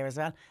work there as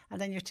well, and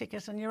then your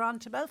ticket and you're on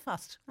to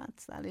Belfast.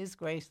 That is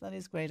great.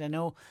 I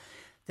know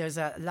there's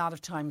a lot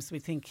of times we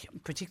think,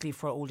 particularly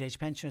for old age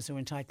pensioners who are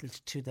entitled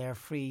to their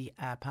free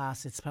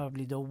pass, it's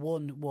probably the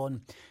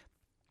one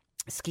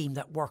scheme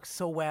that works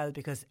so well,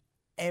 because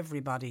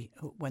everybody,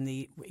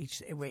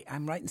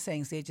 I'm right in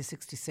saying it's the age of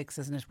 66,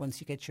 isn't it?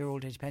 Once you get your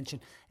old age pension,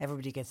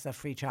 everybody gets that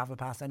free travel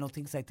pass. I know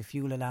things like the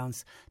fuel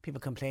allowance people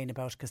complain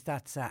about, because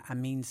that's a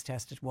means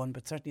tested one,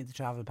 but certainly the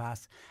travel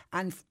pass,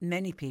 and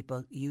many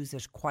people use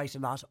it quite a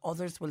lot.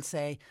 Others will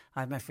say,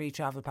 I have my free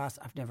travel pass,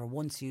 I've never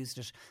once used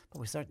it, but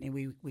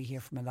we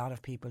hear from a lot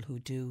of people who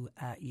do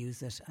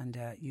use it, and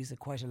use it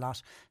quite a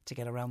lot to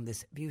get around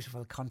this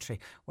beautiful country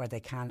where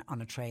they can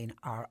on a train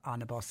or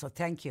on a bus. So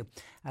thank you,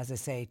 as I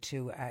say,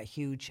 to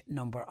Hugh huge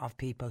number of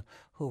people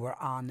who were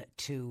on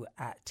to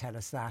tell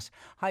us that.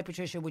 Hi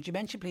Patricia, would you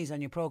mention please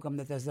on your programme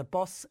that there's a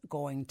bus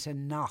going to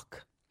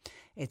Knock?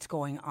 It's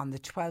going on the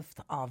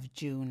 12th of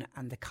June,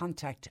 and the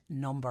contact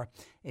number,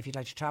 if you'd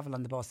like to travel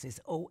on the bus,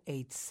 is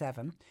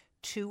 087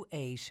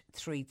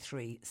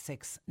 2833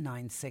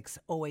 696.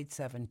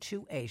 087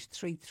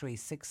 2833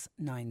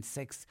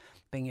 696.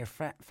 Bring your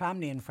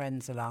family and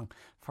friends along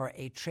for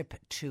a trip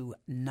to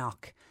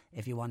Knock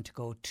if you want to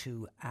go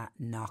to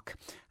Knock.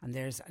 And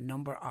there's a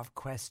number of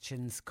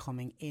questions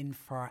coming in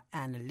for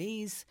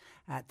Annalise.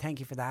 Thank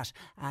you for that.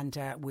 And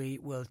we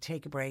will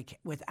take a break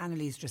with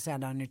Annalise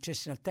Dressel, our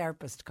nutritional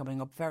therapist,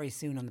 coming up very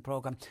soon on the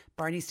programme.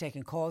 Bernie's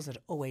taking calls at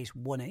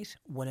 0818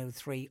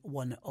 103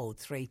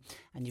 103,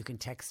 and you can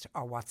text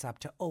or WhatsApp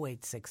to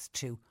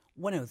 0862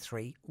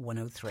 103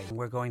 103.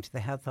 We're going to the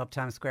Health Hub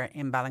Times Square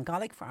in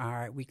Ballincollig for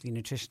our weekly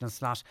nutritional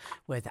slot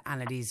with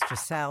Annalise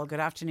Dressel.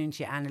 Good afternoon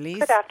to you, Annalise.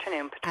 Good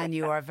afternoon, Patricia. And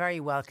you are very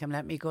welcome.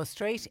 Let me go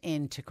straight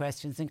into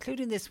questions,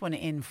 including this one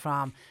in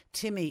from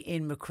Timmy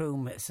in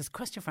Macroom. It says,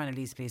 question for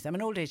Annalise, please. I'm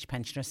an old age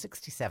pensioner,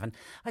 67.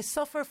 I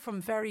suffer from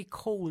very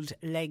cold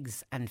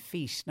legs and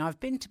feet. Now,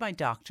 I've been to my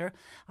doctor.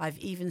 I've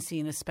even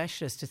seen a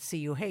specialist at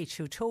CUH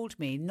who told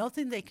me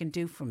nothing they can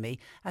do for me,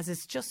 as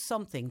it's just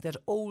something that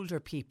older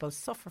people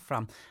suffer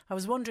from. I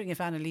was wondering if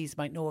Annalise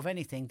might know of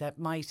anything that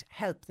might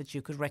help that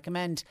you could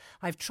recommend.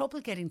 I've trouble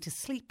getting to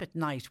sleep at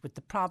night with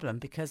the problem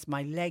because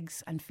my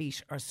legs and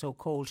feet are so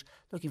cold.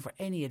 Looking for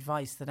any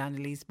advice that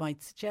Annalise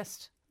might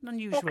suggest. An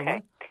unusual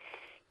one.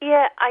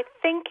 Yeah, I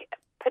think,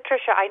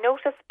 Patricia, I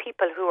notice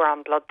people who are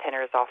on blood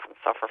thinners often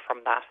suffer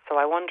from that. So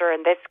I wonder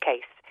in this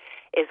case,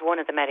 is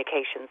one of the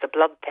medications a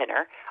blood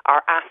thinner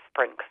or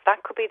aspirin? Because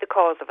that could be the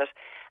cause of it.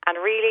 And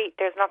really,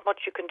 there's not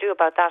much you can do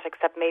about that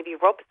except maybe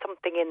rub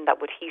something in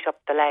that would heat up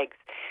the legs.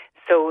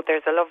 So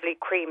there's a lovely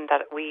cream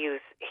that we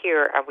use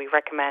here and we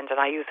recommend, and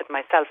I use it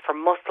myself for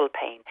muscle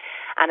pain.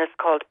 And it's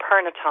called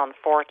Pernaton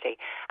 40.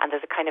 And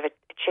there's a kind of a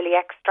chili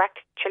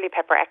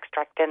pepper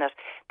extract in it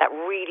that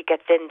really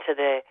gets into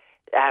the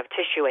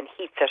tissue and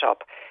heats it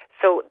up.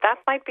 So that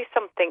might be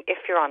something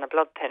if you're on a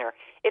blood thinner.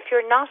 If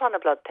you're not on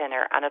a blood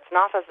thinner and it's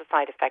not as a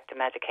side effect of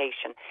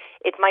medication,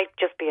 it might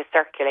just be a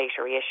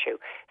circulatory issue.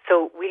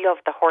 So we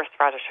love the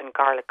horseradish and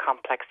garlic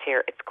complex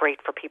here. It's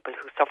great for people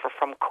who suffer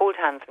from cold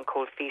hands and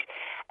cold feet,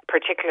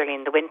 particularly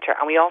in the winter.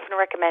 And we often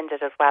recommend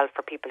it as well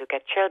for people who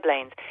get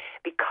chilblains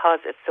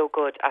because it's so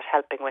good at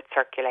helping with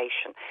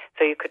circulation.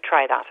 So you could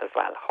try that as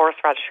well.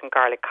 Horseradish and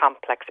garlic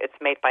complex. It's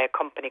made by a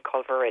company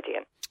called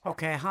Viridian.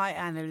 Okay, hi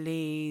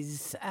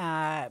Annalise.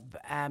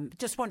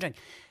 Just wondering,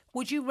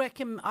 would you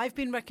I've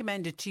been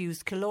recommended to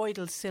use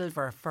colloidal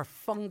silver for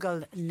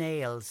fungal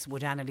nails.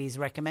 Would Annalise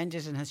recommend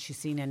it, and has she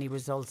seen any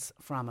results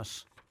from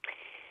it?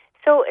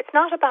 So it's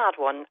not a bad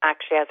one,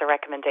 actually, as a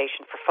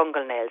recommendation for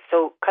fungal nails.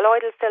 So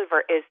colloidal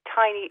silver is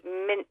tiny,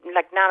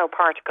 like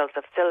nanoparticles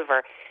of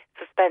silver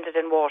suspended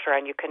in water,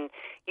 and you can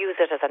use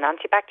it as an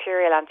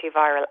antibacterial,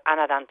 antiviral, and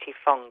an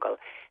antifungal.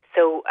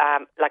 So,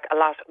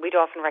 we'd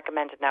often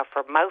recommend it now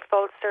for mouth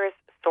ulcers,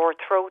 sore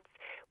throats.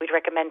 We'd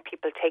recommend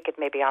people take it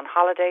maybe on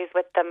holidays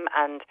with them,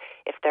 and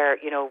if they're,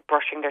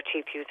 brushing their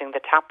teeth using the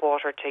tap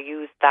water, to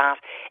use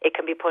that. It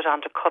can be put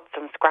onto cuts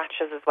and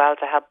scratches as well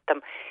to help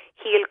them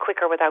heal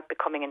quicker without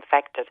becoming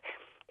infected.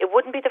 It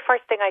wouldn't be the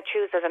first thing I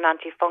choose as an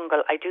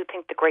antifungal. I do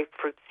think the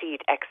grapefruit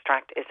seed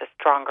extract is a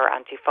stronger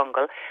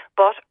antifungal,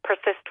 but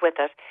persist with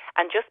it.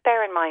 And just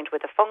bear in mind,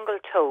 with a fungal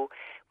toe,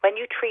 when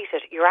you treat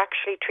it, you're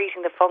actually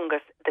treating the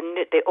fungus.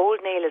 The old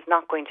nail is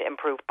not going to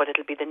improve, but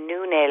it'll be the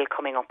new nail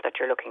coming up that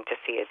you're looking to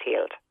see is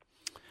healed.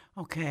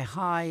 Okay,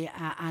 hi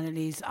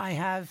Annalise. I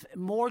have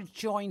more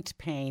joint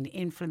pain,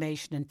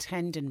 inflammation and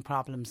tendon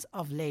problems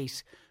of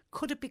late.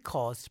 Could it be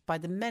caused by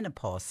the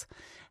menopause?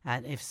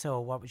 And if so,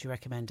 what would you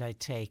recommend I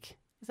take?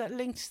 Is that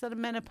linked to the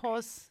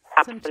menopause?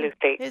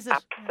 Absolutely. Is it?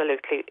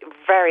 Absolutely.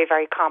 Very,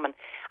 very common.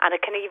 And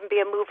it can even be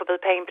a movable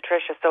pain,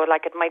 Patricia. So it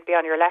might be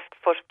on your left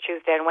foot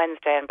Tuesday and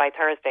Wednesday, and by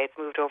Thursday it's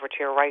moved over to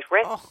your right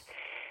wrist. Oh.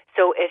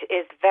 So it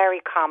is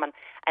very common.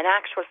 In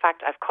actual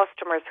fact, I have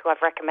customers who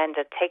have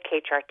recommended take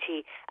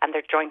HRT and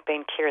their joint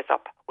pain clears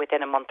up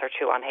within a month or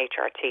two on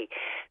HRT.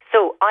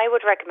 So I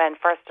would recommend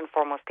first and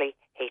foremostly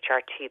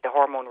HRT, the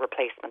hormone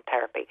replacement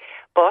therapy.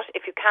 But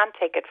if you can't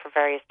take it for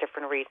various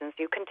different reasons,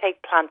 you can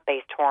take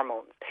plant-based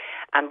hormones.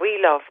 And we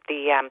love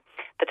the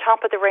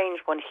top of the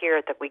range one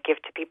here that we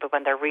give to people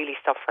when they're really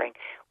suffering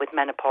with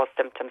menopause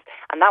symptoms.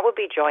 And that would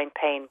be joint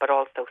pain, but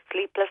also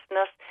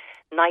sleeplessness,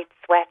 night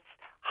sweats,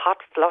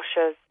 hot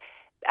flushes,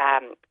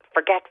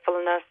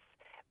 forgetfulness,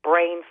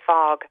 brain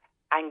fog,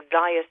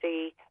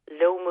 anxiety,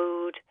 low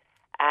mood.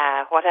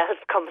 What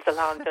else comes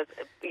along?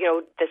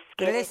 The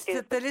skin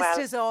issues. The list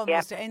is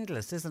almost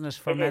endless, isn't it,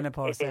 for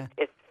menopause?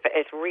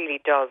 It really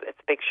does. It's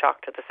a big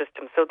shock to the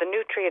system. So the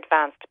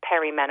Nutri-Advanced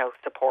Perimeno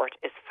support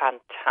is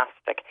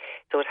fantastic.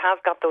 So it has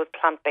got those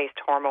plant-based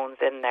hormones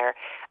in there,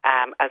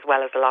 as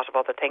well as a lot of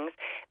other things.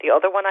 The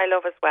other one I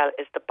love as well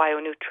is the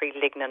BioNutri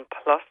Lignin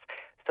Plus.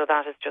 So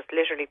that is just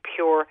literally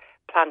pure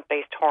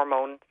plant-based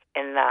hormones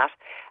in that.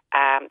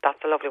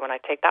 That's a lovely one. I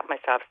take that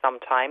myself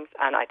sometimes,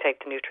 and I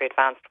take the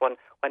Nutri-Advanced one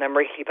when I'm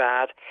really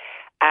bad.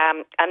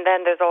 And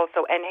then there's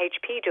also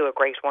NHP do a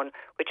great one,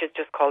 which is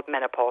just called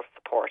Menopause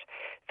Support.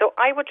 So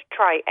I would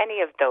try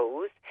any of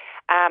those.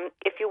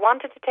 If you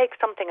wanted to take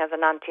something as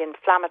an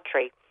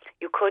anti-inflammatory,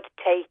 you could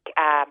take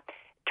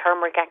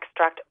turmeric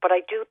extract. But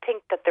I do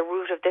think that the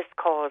root of this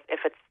cause, if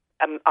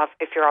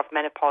you're of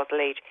menopausal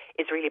age,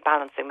 is really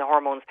balancing the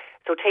hormones.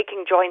 So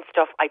taking joint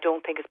stuff, I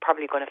don't think is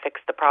probably going to fix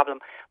the problem.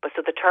 But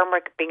so the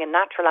turmeric, being a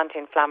natural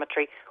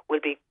anti-inflammatory, will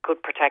be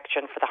good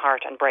protection for the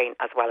heart and brain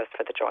as well as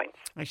for the joints.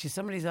 Actually,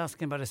 somebody's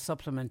asking about a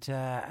supplement,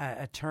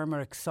 a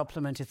turmeric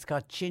supplement. It's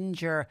got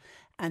ginger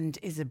and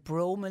is it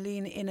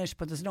bromelain in it?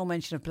 But there's no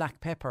mention of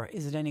black pepper.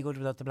 Is it any good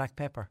without the black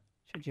pepper?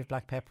 Should you have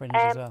black pepper in it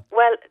as well?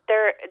 Well,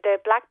 the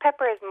black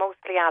pepper is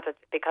mostly added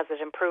because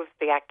it improves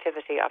the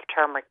activity of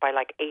turmeric by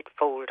like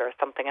 8-fold or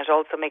something. It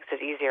also makes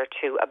it easier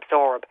to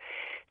absorb.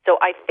 So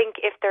I think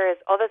if there's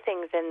other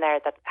things in there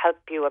that help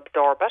you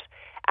absorb it,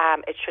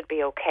 it should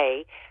be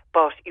okay.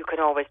 But you can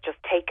always just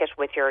take it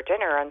with your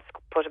dinner and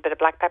put a bit of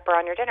black pepper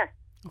on your dinner.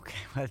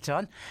 Okay, well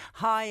done.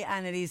 Hi,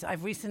 Annalise.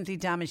 I've recently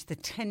damaged the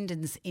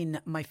tendons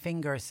in my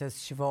finger, says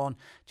Siobhan.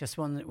 Just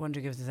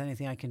wondering if there's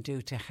anything I can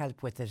do to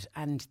help with it.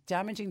 And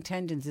damaging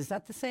tendons, is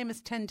that the same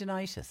as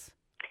tendinitis?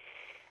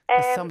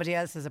 Somebody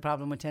else has a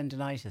problem with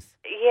tendinitis.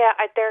 Yeah,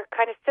 they're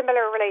kind of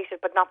similar related,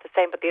 but not the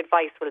same, but the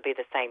advice will be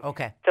the same.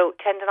 Okay. So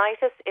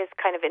tendinitis is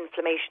kind of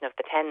inflammation of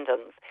the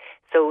tendons.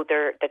 So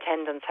the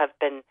tendons have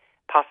been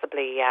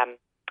possibly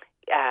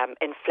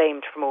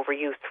inflamed from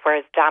overuse,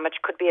 whereas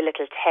damage could be a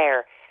little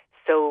tear.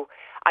 So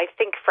I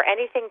think for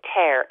anything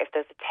tear, if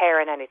there's a tear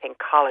in anything,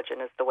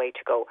 collagen is the way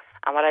to go.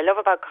 And what I love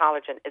about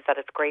collagen is that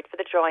it's great for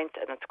the joints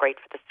and it's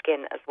great for the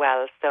skin as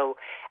well. So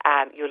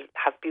you'll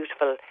have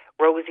beautiful,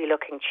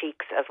 rosy-looking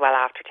cheeks as well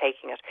after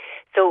taking it.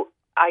 So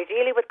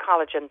ideally with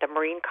collagen, the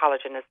marine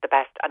collagen is the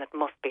best, and it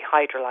must be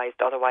hydrolyzed,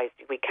 otherwise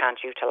we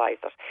can't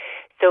utilize it.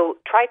 So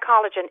try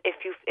collagen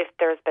if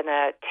there's been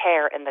a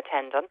tear in the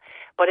tendon.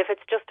 But if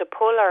it's just a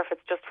pull or if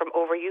it's just from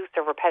overuse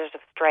or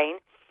repetitive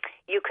strain,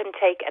 you can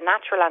take a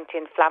natural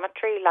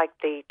anti-inflammatory like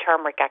the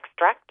turmeric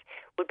extract,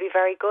 would be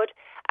very good.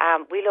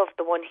 We love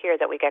the one here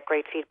that we get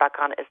great feedback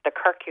on is the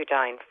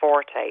Curcudyne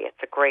Forte. It's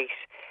a great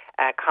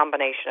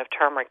combination of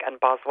turmeric and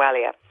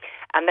boswellia.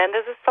 And then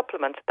there's a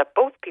supplement that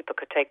both people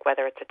could take,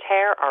 whether it's a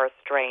tear or a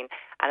strain,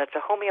 and it's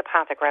a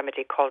homeopathic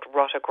remedy called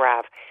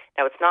Rotagrav.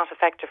 Now, it's not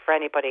effective for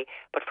anybody,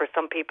 but for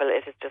some people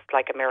it is just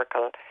like a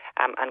miracle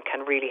and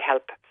can really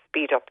help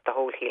speed up the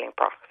whole healing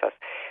process.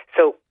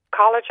 So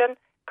collagen,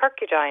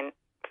 Curcudyne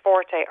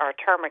Forte or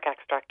turmeric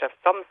extract of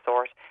some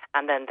sort,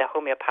 and then the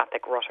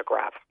homeopathic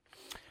Rotagrav.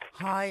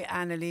 Hi,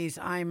 Annalise.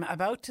 I'm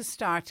about to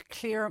start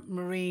Clear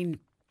Marine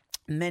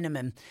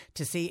Minimum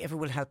to see if it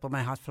will help with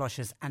my hot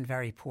flushes and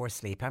very poor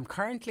sleep. I'm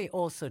currently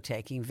also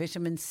taking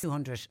vitamin C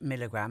 200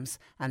 milligrams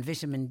and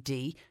vitamin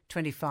D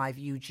 25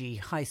 UG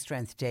high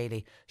strength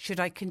daily. Should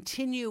I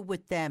continue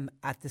with them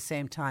at the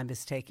same time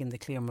as taking the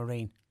Clear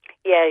Marine?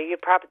 Yeah,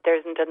 there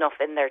isn't enough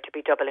in there to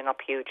be doubling up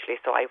hugely,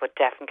 so I would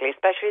definitely,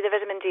 especially the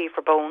vitamin D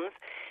for bones,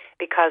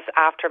 because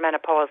after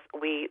menopause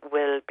we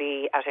will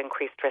be at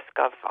increased risk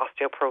of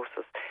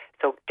osteoporosis.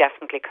 So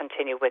definitely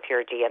continue with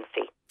your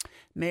D&C.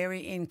 Mary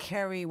in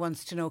Kerry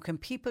wants to know, can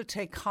people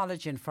take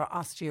collagen for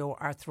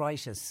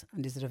osteoarthritis,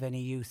 and is it of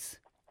any use?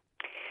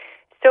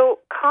 So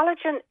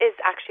collagen is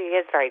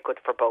very good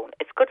for bone.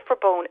 It's good for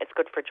bone, it's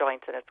good for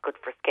joints, and it's good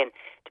for skin.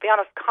 To be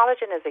honest,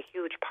 collagen is a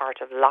huge part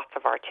of lots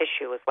of our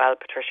tissue as well,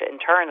 Patricia,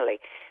 internally.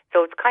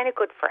 So it's kind of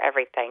good for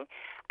everything.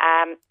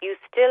 You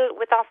still,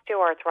 with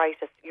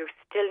osteoarthritis, you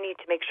still need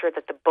to make sure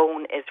that the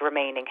bone is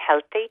remaining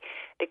healthy,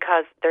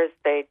 because there's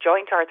the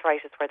joint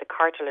arthritis where the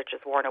cartilage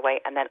is worn away,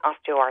 and then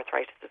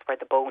osteoarthritis is where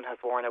the bone has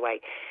worn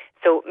away.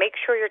 So make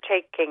sure you're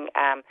taking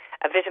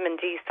a vitamin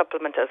D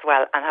supplement as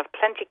well, and have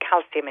plenty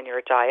calcium in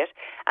your diet.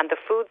 And the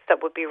foods that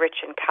would be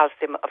rich in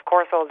calcium, of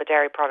course, all the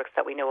dairy products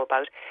that we know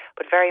about,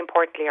 but very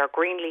importantly are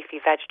green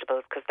leafy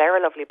vegetables, because they're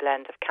a lovely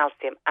blend of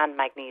calcium and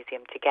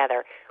magnesium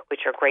together,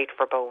 which are great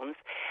for bones.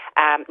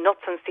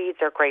 Nuts and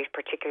seeds are great,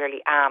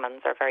 particularly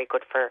almonds are very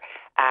good for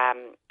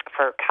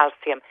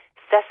calcium.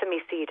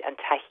 Sesame seed and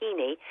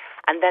tahini,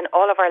 and then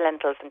all of our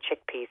lentils and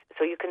chickpeas.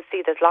 So you can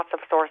see there's lots of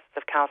sources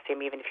of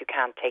calcium even if you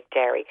can't take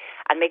dairy.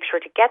 And make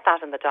sure to get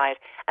that in the diet,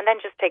 and then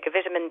just take a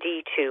vitamin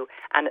D2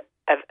 and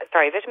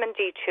vitamin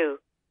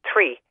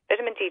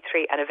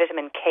D3 and a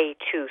vitamin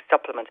K2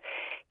 supplement.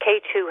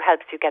 K2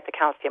 helps you get the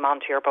calcium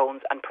onto your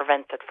bones and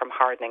prevents it from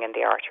hardening in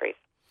the arteries.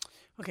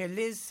 Okay,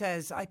 Liz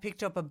says, I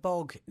picked up a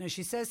bug. Now,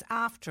 she says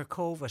after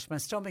COVID, my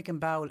stomach and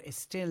bowel is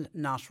still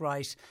not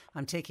right.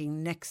 I'm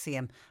taking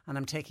Nexium and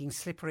I'm taking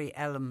Slippery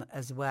Elm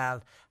as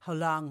well. How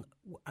long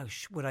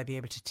would I be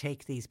able to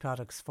take these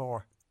products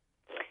for?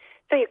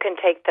 So you can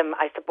take them,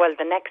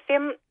 the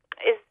Nexium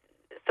is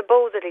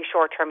supposedly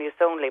short-term use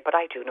only, but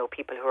I do know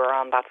people who are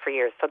on that for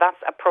years. So that's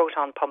a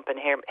proton pump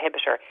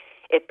inhibitor.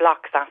 It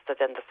blocks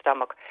acid in the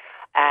stomach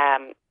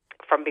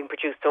from being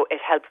produced, so it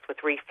helps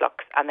with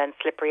reflux. And then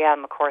Slippery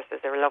Elm, of course,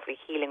 is a lovely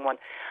healing one.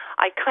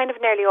 I kind of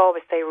nearly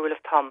always say, rule of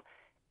thumb,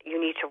 you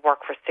need to work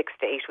for 6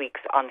 to 8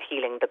 weeks on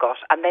healing the gut.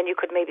 And then you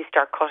could maybe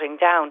start cutting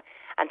down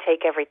and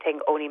take everything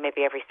only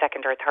maybe every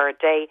second or third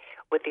day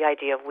with the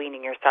idea of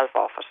weaning yourself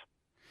off it.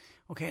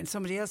 Okay, and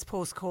somebody else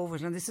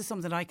post-COVID, and this is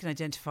something I can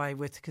identify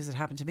with because it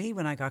happened to me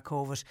when I got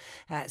COVID.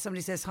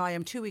 Somebody says, hi,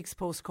 I'm 2 weeks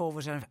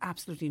post-COVID and I've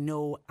absolutely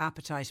no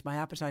appetite. My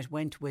appetite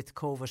went with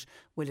COVID.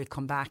 Will it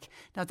come back?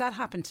 Now, that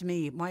happened to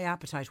me. My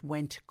appetite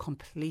went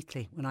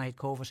completely when I had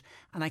COVID.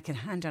 And I can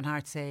hand on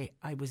heart say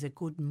I was a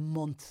good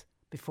month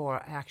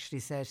before I actually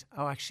said,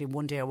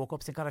 one day I woke up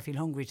and said, God, I feel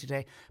hungry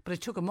today. But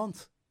it took a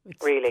month.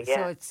 Really,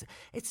 yeah. So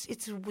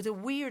it's the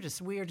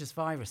weirdest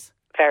virus.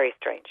 Very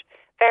strange.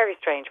 Very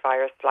strange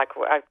virus. Like,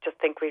 I just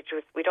think we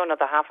don't know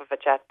the half of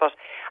it yet. But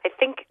I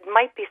think it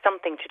might be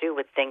something to do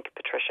with zinc,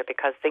 Patricia,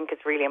 because zinc is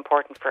really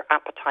important for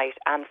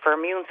appetite and for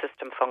immune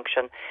system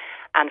function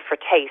and for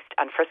taste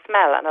and for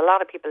smell. And a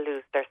lot of people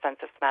lose their sense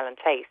of smell and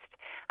taste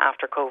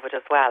after COVID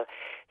as well.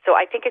 So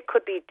I think it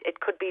could be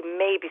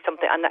maybe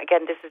something, and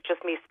again, this is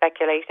just me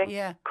speculating,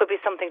 could be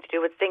something to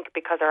do with zinc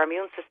because our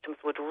immune systems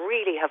would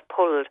really have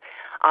pulled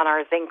on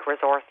our zinc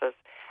resources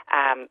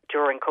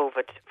during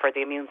COVID for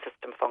the immune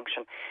system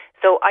function.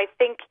 So I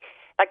think,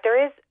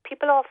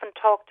 people often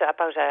talk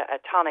about a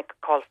tonic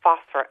called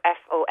Phosphor,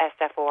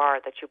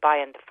 Phosphor, that you buy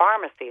in the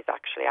pharmacies,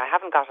 actually. I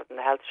haven't got it in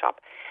the health shop.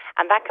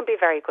 And that can be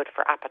very good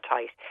for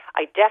appetite.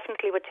 I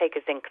definitely would take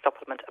a zinc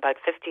supplement, about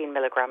 15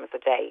 milligrams a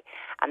day,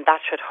 and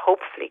that should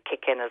hopefully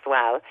kick in as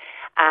well.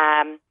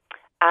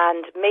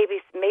 And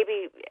maybe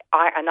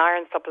an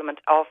iron supplement,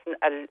 often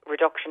a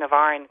reduction of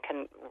iron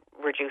can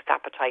reduce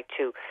appetite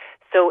too.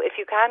 So if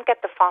you can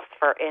get the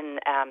phosphor in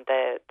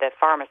the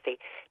pharmacy,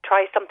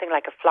 try something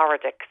like a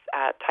Floradix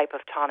type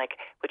of tonic,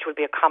 which would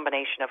be a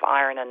combination of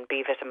iron and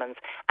B vitamins,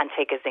 and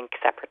take a zinc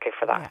separately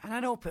for that. Yeah, and I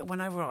know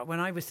when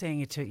I was saying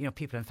it to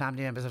people and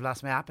family members, I've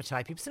lost my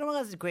appetite. People said, "Oh,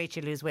 it's great,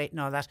 you lose weight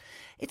and all that."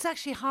 It's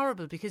actually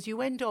horrible because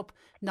you end up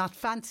not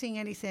fancying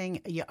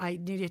anything. I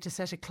needed to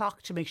set a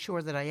clock to make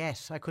sure that I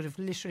ate. I could have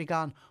literally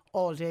gone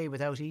all day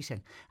without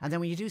eating, and then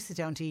when you do sit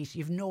down to eat,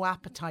 you've no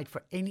appetite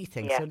for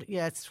anything. Yeah. So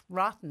it's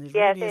rotten. It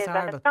really is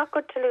horrible. horrible. And it's not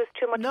good to lose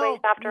too much weight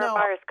after a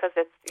virus because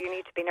you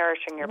need to be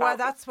nourishing your body. Well,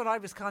 that's what I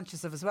was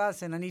conscious of as well,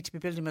 saying I need to be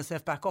building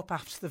myself back up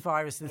after the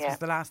virus. This was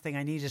the last thing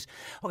I needed.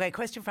 Okay,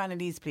 question for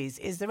Annalise, please.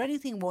 Is there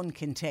anything one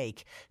can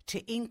take to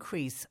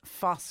increase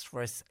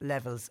phosphorus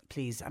levels,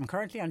 please? I'm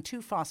currently on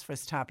 2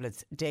 phosphorus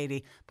tablets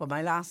daily, but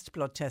my last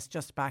blood test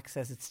just back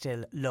says it's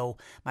still low.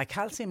 My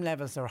calcium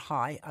levels are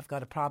high. I've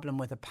got a problem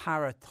with a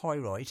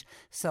parathyroid,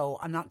 so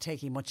I'm not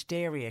taking much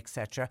dairy,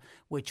 etc.,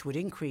 which would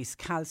increase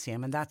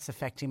calcium, and that's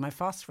affecting my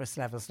phosphorus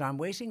levels. Now, I'm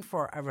waiting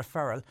for a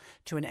referral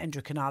to an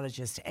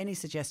endocrinologist. Any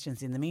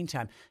suggestions in the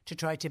meantime to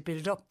try to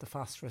build up the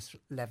phosphorus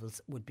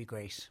levels would be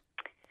great.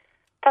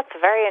 That's a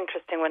very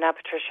interesting one now,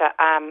 Patricia.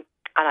 And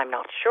I'm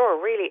not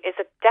sure, really. Is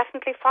it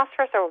definitely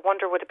phosphorus, or I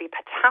wonder would it be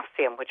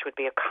potassium, which would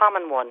be a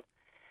common one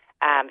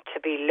to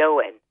be low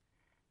in?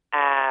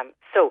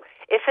 So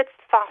if it's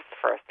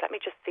phosphorus, let me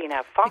just see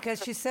now.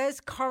 Because she says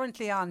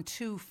currently on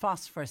 2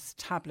 phosphorus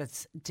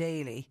tablets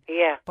daily.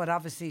 Yeah. But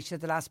obviously she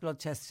said the last blood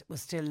test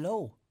was still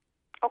low.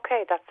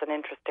 Okay, that's an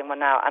interesting one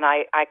now. And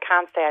I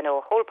can't say I know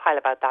a whole pile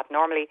about that.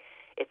 Normally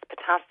it's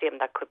potassium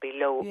that could be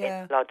low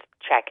in blood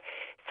check.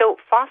 So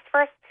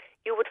phosphorus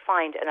you would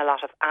find in a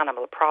lot of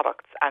animal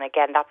products. And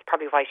again, that's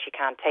probably why she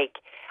can't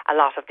take a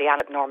lot of the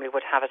animal normally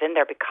would have it in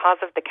there because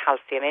of the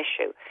calcium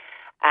issue.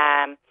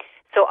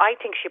 So I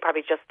think she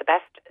probably just the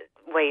best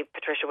way,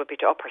 Patricia, would be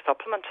to up her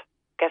supplement,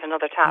 get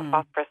another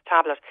phosphorus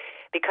tablet,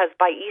 because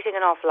by eating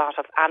an awful lot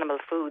of animal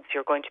foods,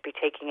 you're going to be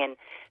taking in,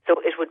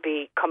 so it would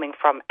be coming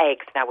from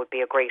eggs now would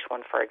be a great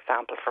one, for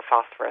example, for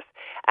phosphorus,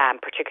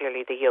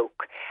 particularly the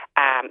yolk,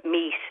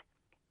 meat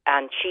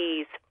and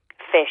cheese,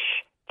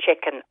 fish,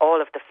 chicken,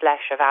 all of the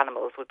flesh of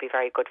animals would be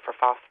very good for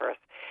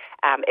phosphorus.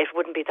 It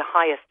wouldn't be the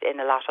highest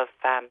in a lot of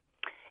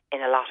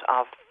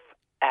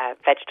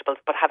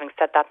vegetables, but having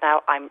said that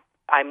now, I'm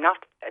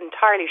not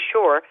entirely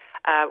sure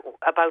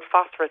about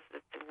phosphorus.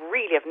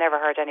 Really, I've never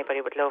heard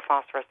anybody with low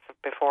phosphorus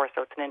before,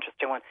 so it's an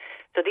interesting one.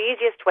 So the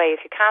easiest way,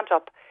 if you can't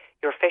up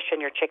your fish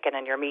and your chicken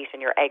and your meat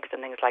and your eggs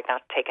and things like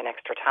that, take an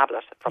extra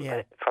tablet from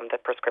the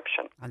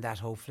prescription. And that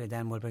hopefully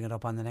then will bring it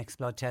up on the next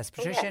blood test.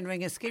 Patricia in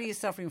Ringaskiddy is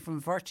suffering from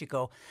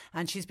vertigo,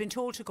 and she's been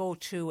told to go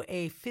to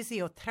a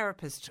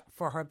physiotherapist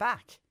for her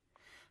back.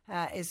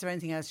 Is there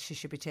anything else she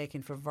should be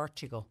taking for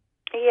vertigo?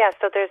 Yeah,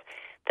 so there's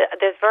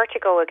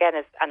vertigo again,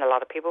 and a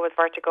lot of people with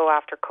vertigo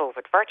after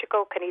COVID.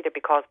 Vertigo can either be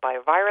caused by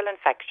a viral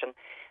infection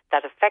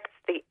that affects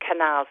the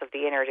canals of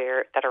the inner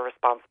ear that are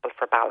responsible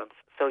for balance.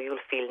 So you'll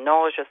feel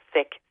nauseous,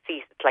 sick,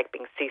 it's like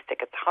being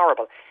seasick. It's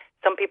horrible.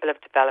 Some people have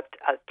developed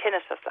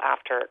tinnitus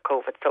after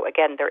COVID. So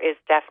again, it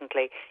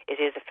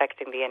is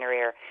affecting the inner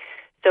ear.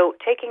 So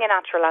taking a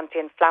natural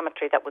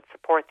anti-inflammatory that would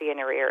support the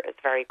inner ear is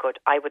very good.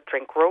 I would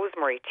drink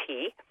rosemary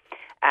tea,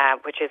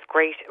 which is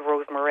great.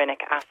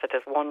 Rosmarinic acid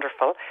is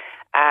wonderful.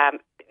 And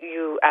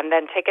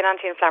then take an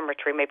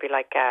anti-inflammatory, maybe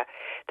like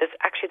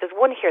there's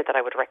one here that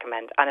I would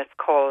recommend, and it's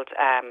called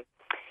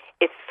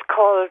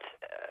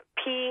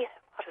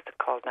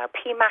called now.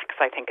 P-Max,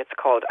 I think it's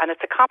called. And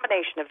it's a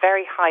combination of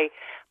very high,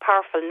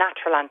 powerful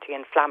natural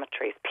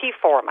anti-inflammatories.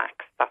 P4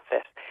 Max, that's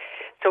it.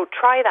 So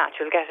try that.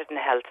 You'll get it in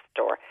a health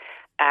store.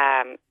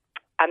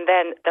 And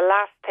then the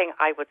last thing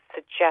I would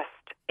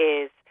suggest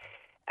is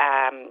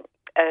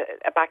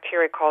a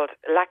bacteria called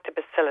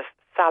Lactobacillus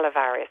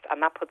salivarius,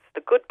 and that puts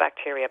the good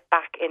bacteria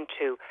back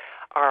into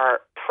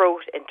our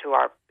throat, into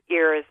our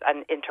ears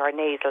and into our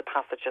nasal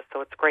passages. So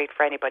it's great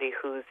for anybody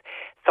who's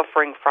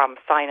suffering from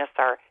sinus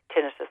or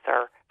tinnitus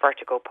or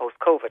vertigo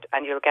post-COVID,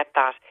 and you'll get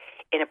that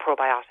in a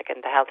probiotic in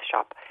the health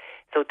shop.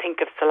 So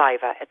think of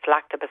saliva. It's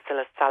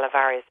Lactobacillus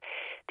salivarius.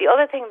 The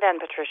other thing then,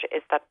 Patricia,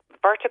 is that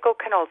vertigo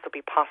can also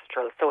be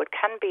postural. So it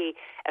can be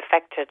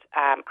affected,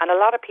 and a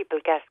lot of people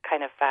get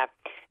kind of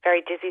very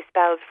dizzy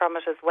spells from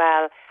it as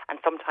well, and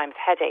sometimes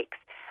headaches.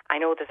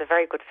 I know there's a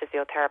very good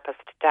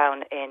physiotherapist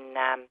down in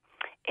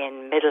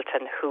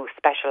Middleton who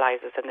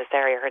specialises in this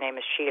area. Her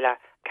name is Sheila.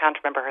 Can't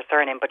remember her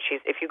surname, but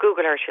if you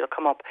Google her, she'll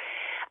come up.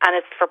 And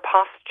it's for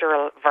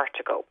postural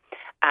vertigo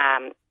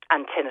and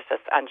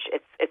tinnitus, and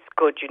it's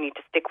good. You need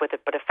to stick with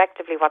it. But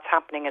effectively what's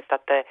happening is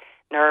that the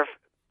nerves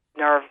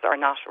are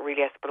not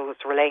really, I suppose,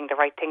 relaying the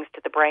right things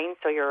to the brain,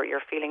 so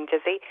you're feeling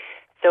dizzy.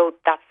 So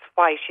that's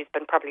why she's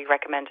been probably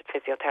recommended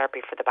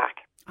physiotherapy for the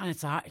back. And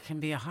it can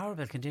be a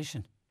horrible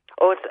condition.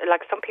 Oh, it's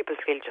like some people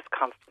feel just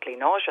constantly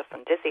nauseous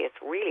and dizzy. It's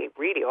really,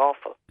 really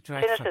awful.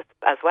 Tinnitus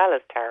as well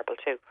is terrible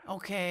too.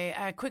 Okay,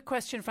 a quick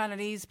question for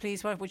Annalise,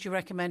 please. What would you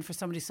recommend for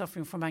somebody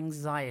suffering from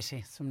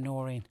anxiety, some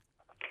Noreen?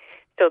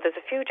 So there's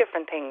a few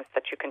different things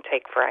that you can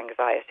take for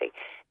anxiety.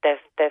 The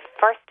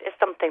first is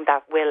something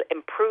that will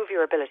improve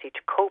your ability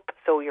to cope,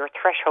 so your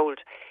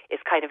threshold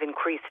is kind of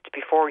increased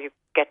before you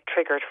get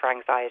triggered for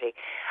anxiety.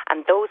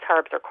 And those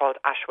herbs are called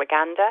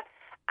ashwagandha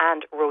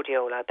and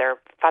rhodiola. They're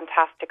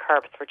fantastic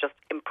herbs for just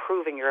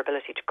improving your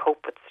ability to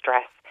cope with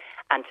stress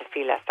and to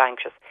feel less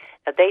anxious.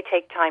 Now, they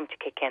take time to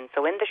kick in.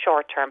 So in the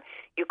short term,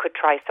 you could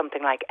try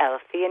something like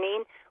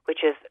L-theanine,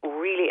 which is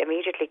really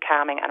immediately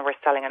calming, and we're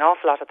selling an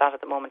awful lot of that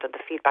at the moment, and the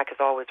feedback is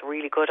always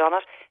really good on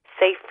it.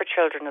 Safe for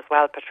children as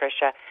well,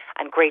 Patricia,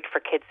 and great for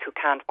kids who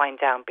can't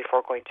wind down before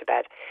going to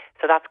bed.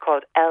 So that's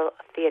called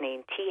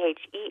L-theanine,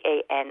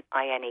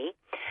 Theanine.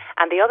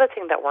 And the other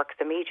thing that works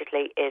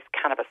immediately is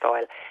cannabis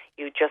oil.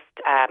 You just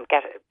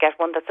get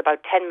one that's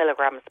about 10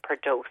 milligrams per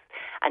dose,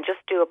 and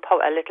just do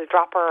a little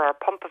dropper or a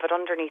pump of it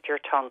underneath your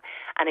tongue.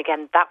 And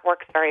again, that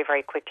works very,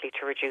 very quickly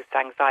to reduce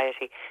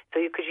anxiety. So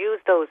you could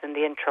use those in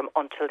the interim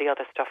until the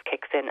other stuff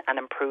kicks in and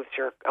improves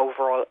your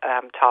overall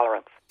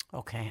tolerance.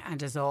 Okay,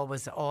 and as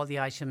always, all the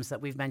items that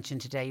we've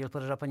mentioned today, you'll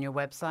put it up on your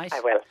website? I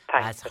will.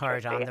 Thanks. As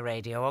heard on the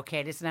radio.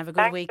 Okay, listen, have a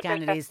good week,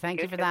 Annalise.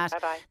 Thank you for that.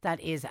 Bye-bye. That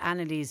is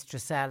Annalise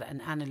Dressel,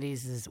 and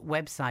Annalise's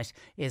website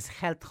is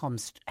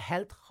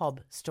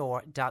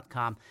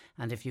healthhubstore.com.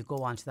 And if you go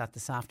onto that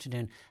this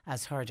afternoon,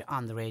 as heard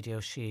on the radio,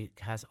 she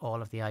has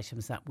all of the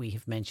items that we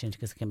have mentioned,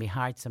 because it can be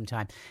hard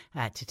sometimes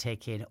to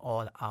take in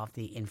all of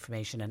the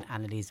information. And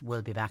Annalise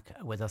will be back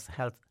with us,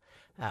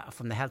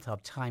 from the Health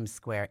Hub Times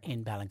Square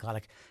in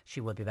Ballincollig.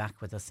 She will be back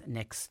with us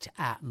next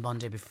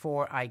Monday.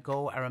 Before I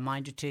go, a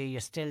reminder to you,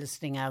 you're still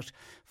listening out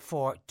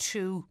for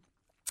 2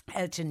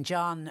 Elton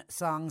John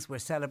songs. We're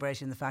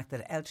celebrating the fact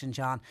that Elton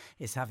John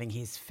is having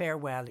his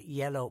farewell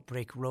Yellow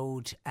Brick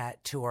Road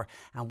tour,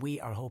 and we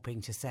are hoping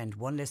to send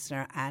one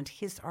listener and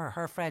his or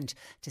her friend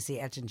to see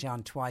Elton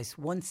John twice,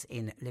 once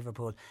in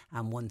Liverpool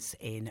and once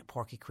in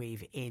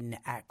Porkycreeve in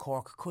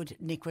Cork. Could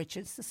Nick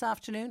Richards this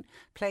afternoon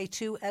play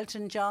 2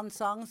 Elton John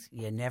songs?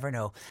 You never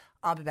know.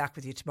 I'll be back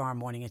with you tomorrow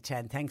morning at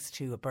 10. Thanks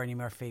to Bernie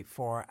Murphy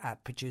for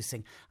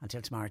producing.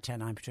 Until tomorrow at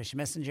 10, I'm Patricia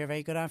Messenger.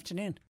 Very good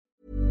afternoon.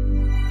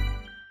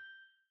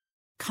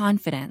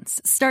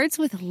 Confidence starts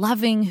with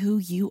loving who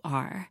you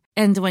are.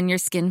 And when your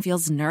skin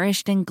feels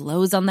nourished and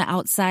glows on the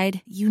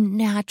outside, you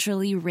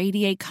naturally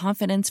radiate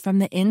confidence from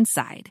the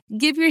inside.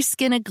 Give your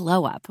skin a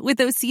glow up with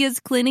Osea's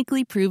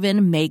clinically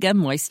proven Mega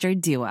Moisture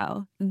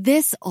Duo.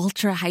 This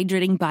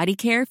ultra-hydrating body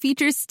care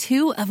features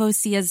 2 of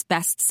Osea's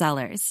best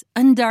sellers,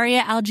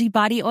 Undaria Algae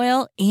Body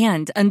Oil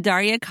and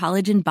Undaria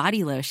Collagen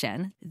Body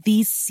Lotion.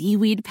 These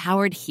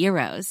seaweed-powered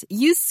heroes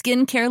use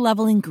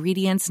skincare-level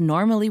ingredients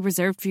normally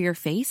reserved for your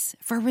face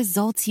for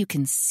results you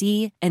can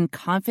see and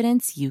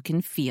confidence you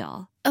can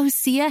feel.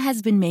 Osea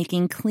has been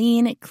making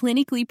clean,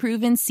 clinically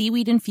proven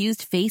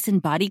seaweed-infused face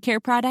and body care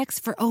products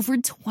for over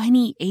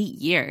 28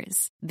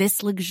 years.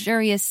 This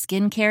luxurious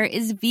skincare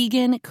is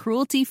vegan,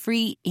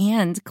 cruelty-free,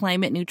 and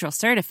climate-neutral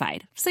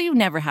certified, so you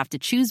never have to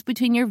choose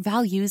between your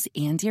values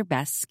and your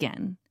best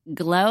skin.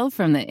 Glow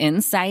from the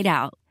inside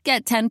out.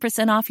 Get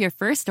 10% off your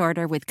first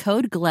order with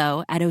code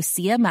GLOW at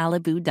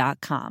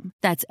OseaMalibu.com.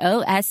 That's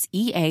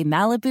OSEA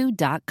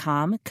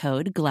Malibu.com,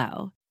 code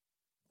GLOW.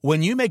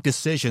 When you make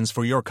decisions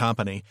for your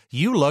company,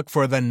 you look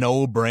for the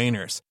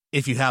no-brainers.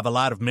 If you have a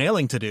lot of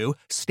mailing to do,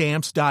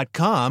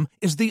 Stamps.com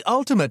is the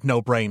ultimate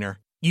no-brainer.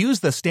 Use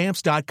the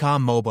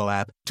Stamps.com mobile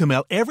app to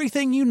mail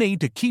everything you need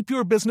to keep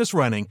your business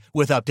running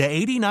with up to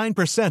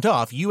 89%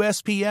 off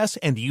USPS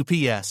and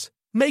UPS.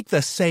 Make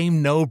the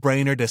same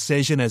no-brainer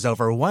decision as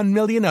over 1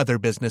 million other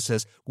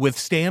businesses with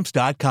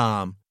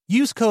Stamps.com.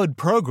 Use code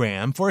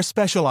PROGRAM for a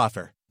special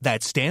offer.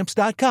 That's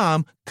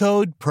Stamps.com,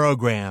 code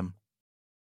PROGRAM.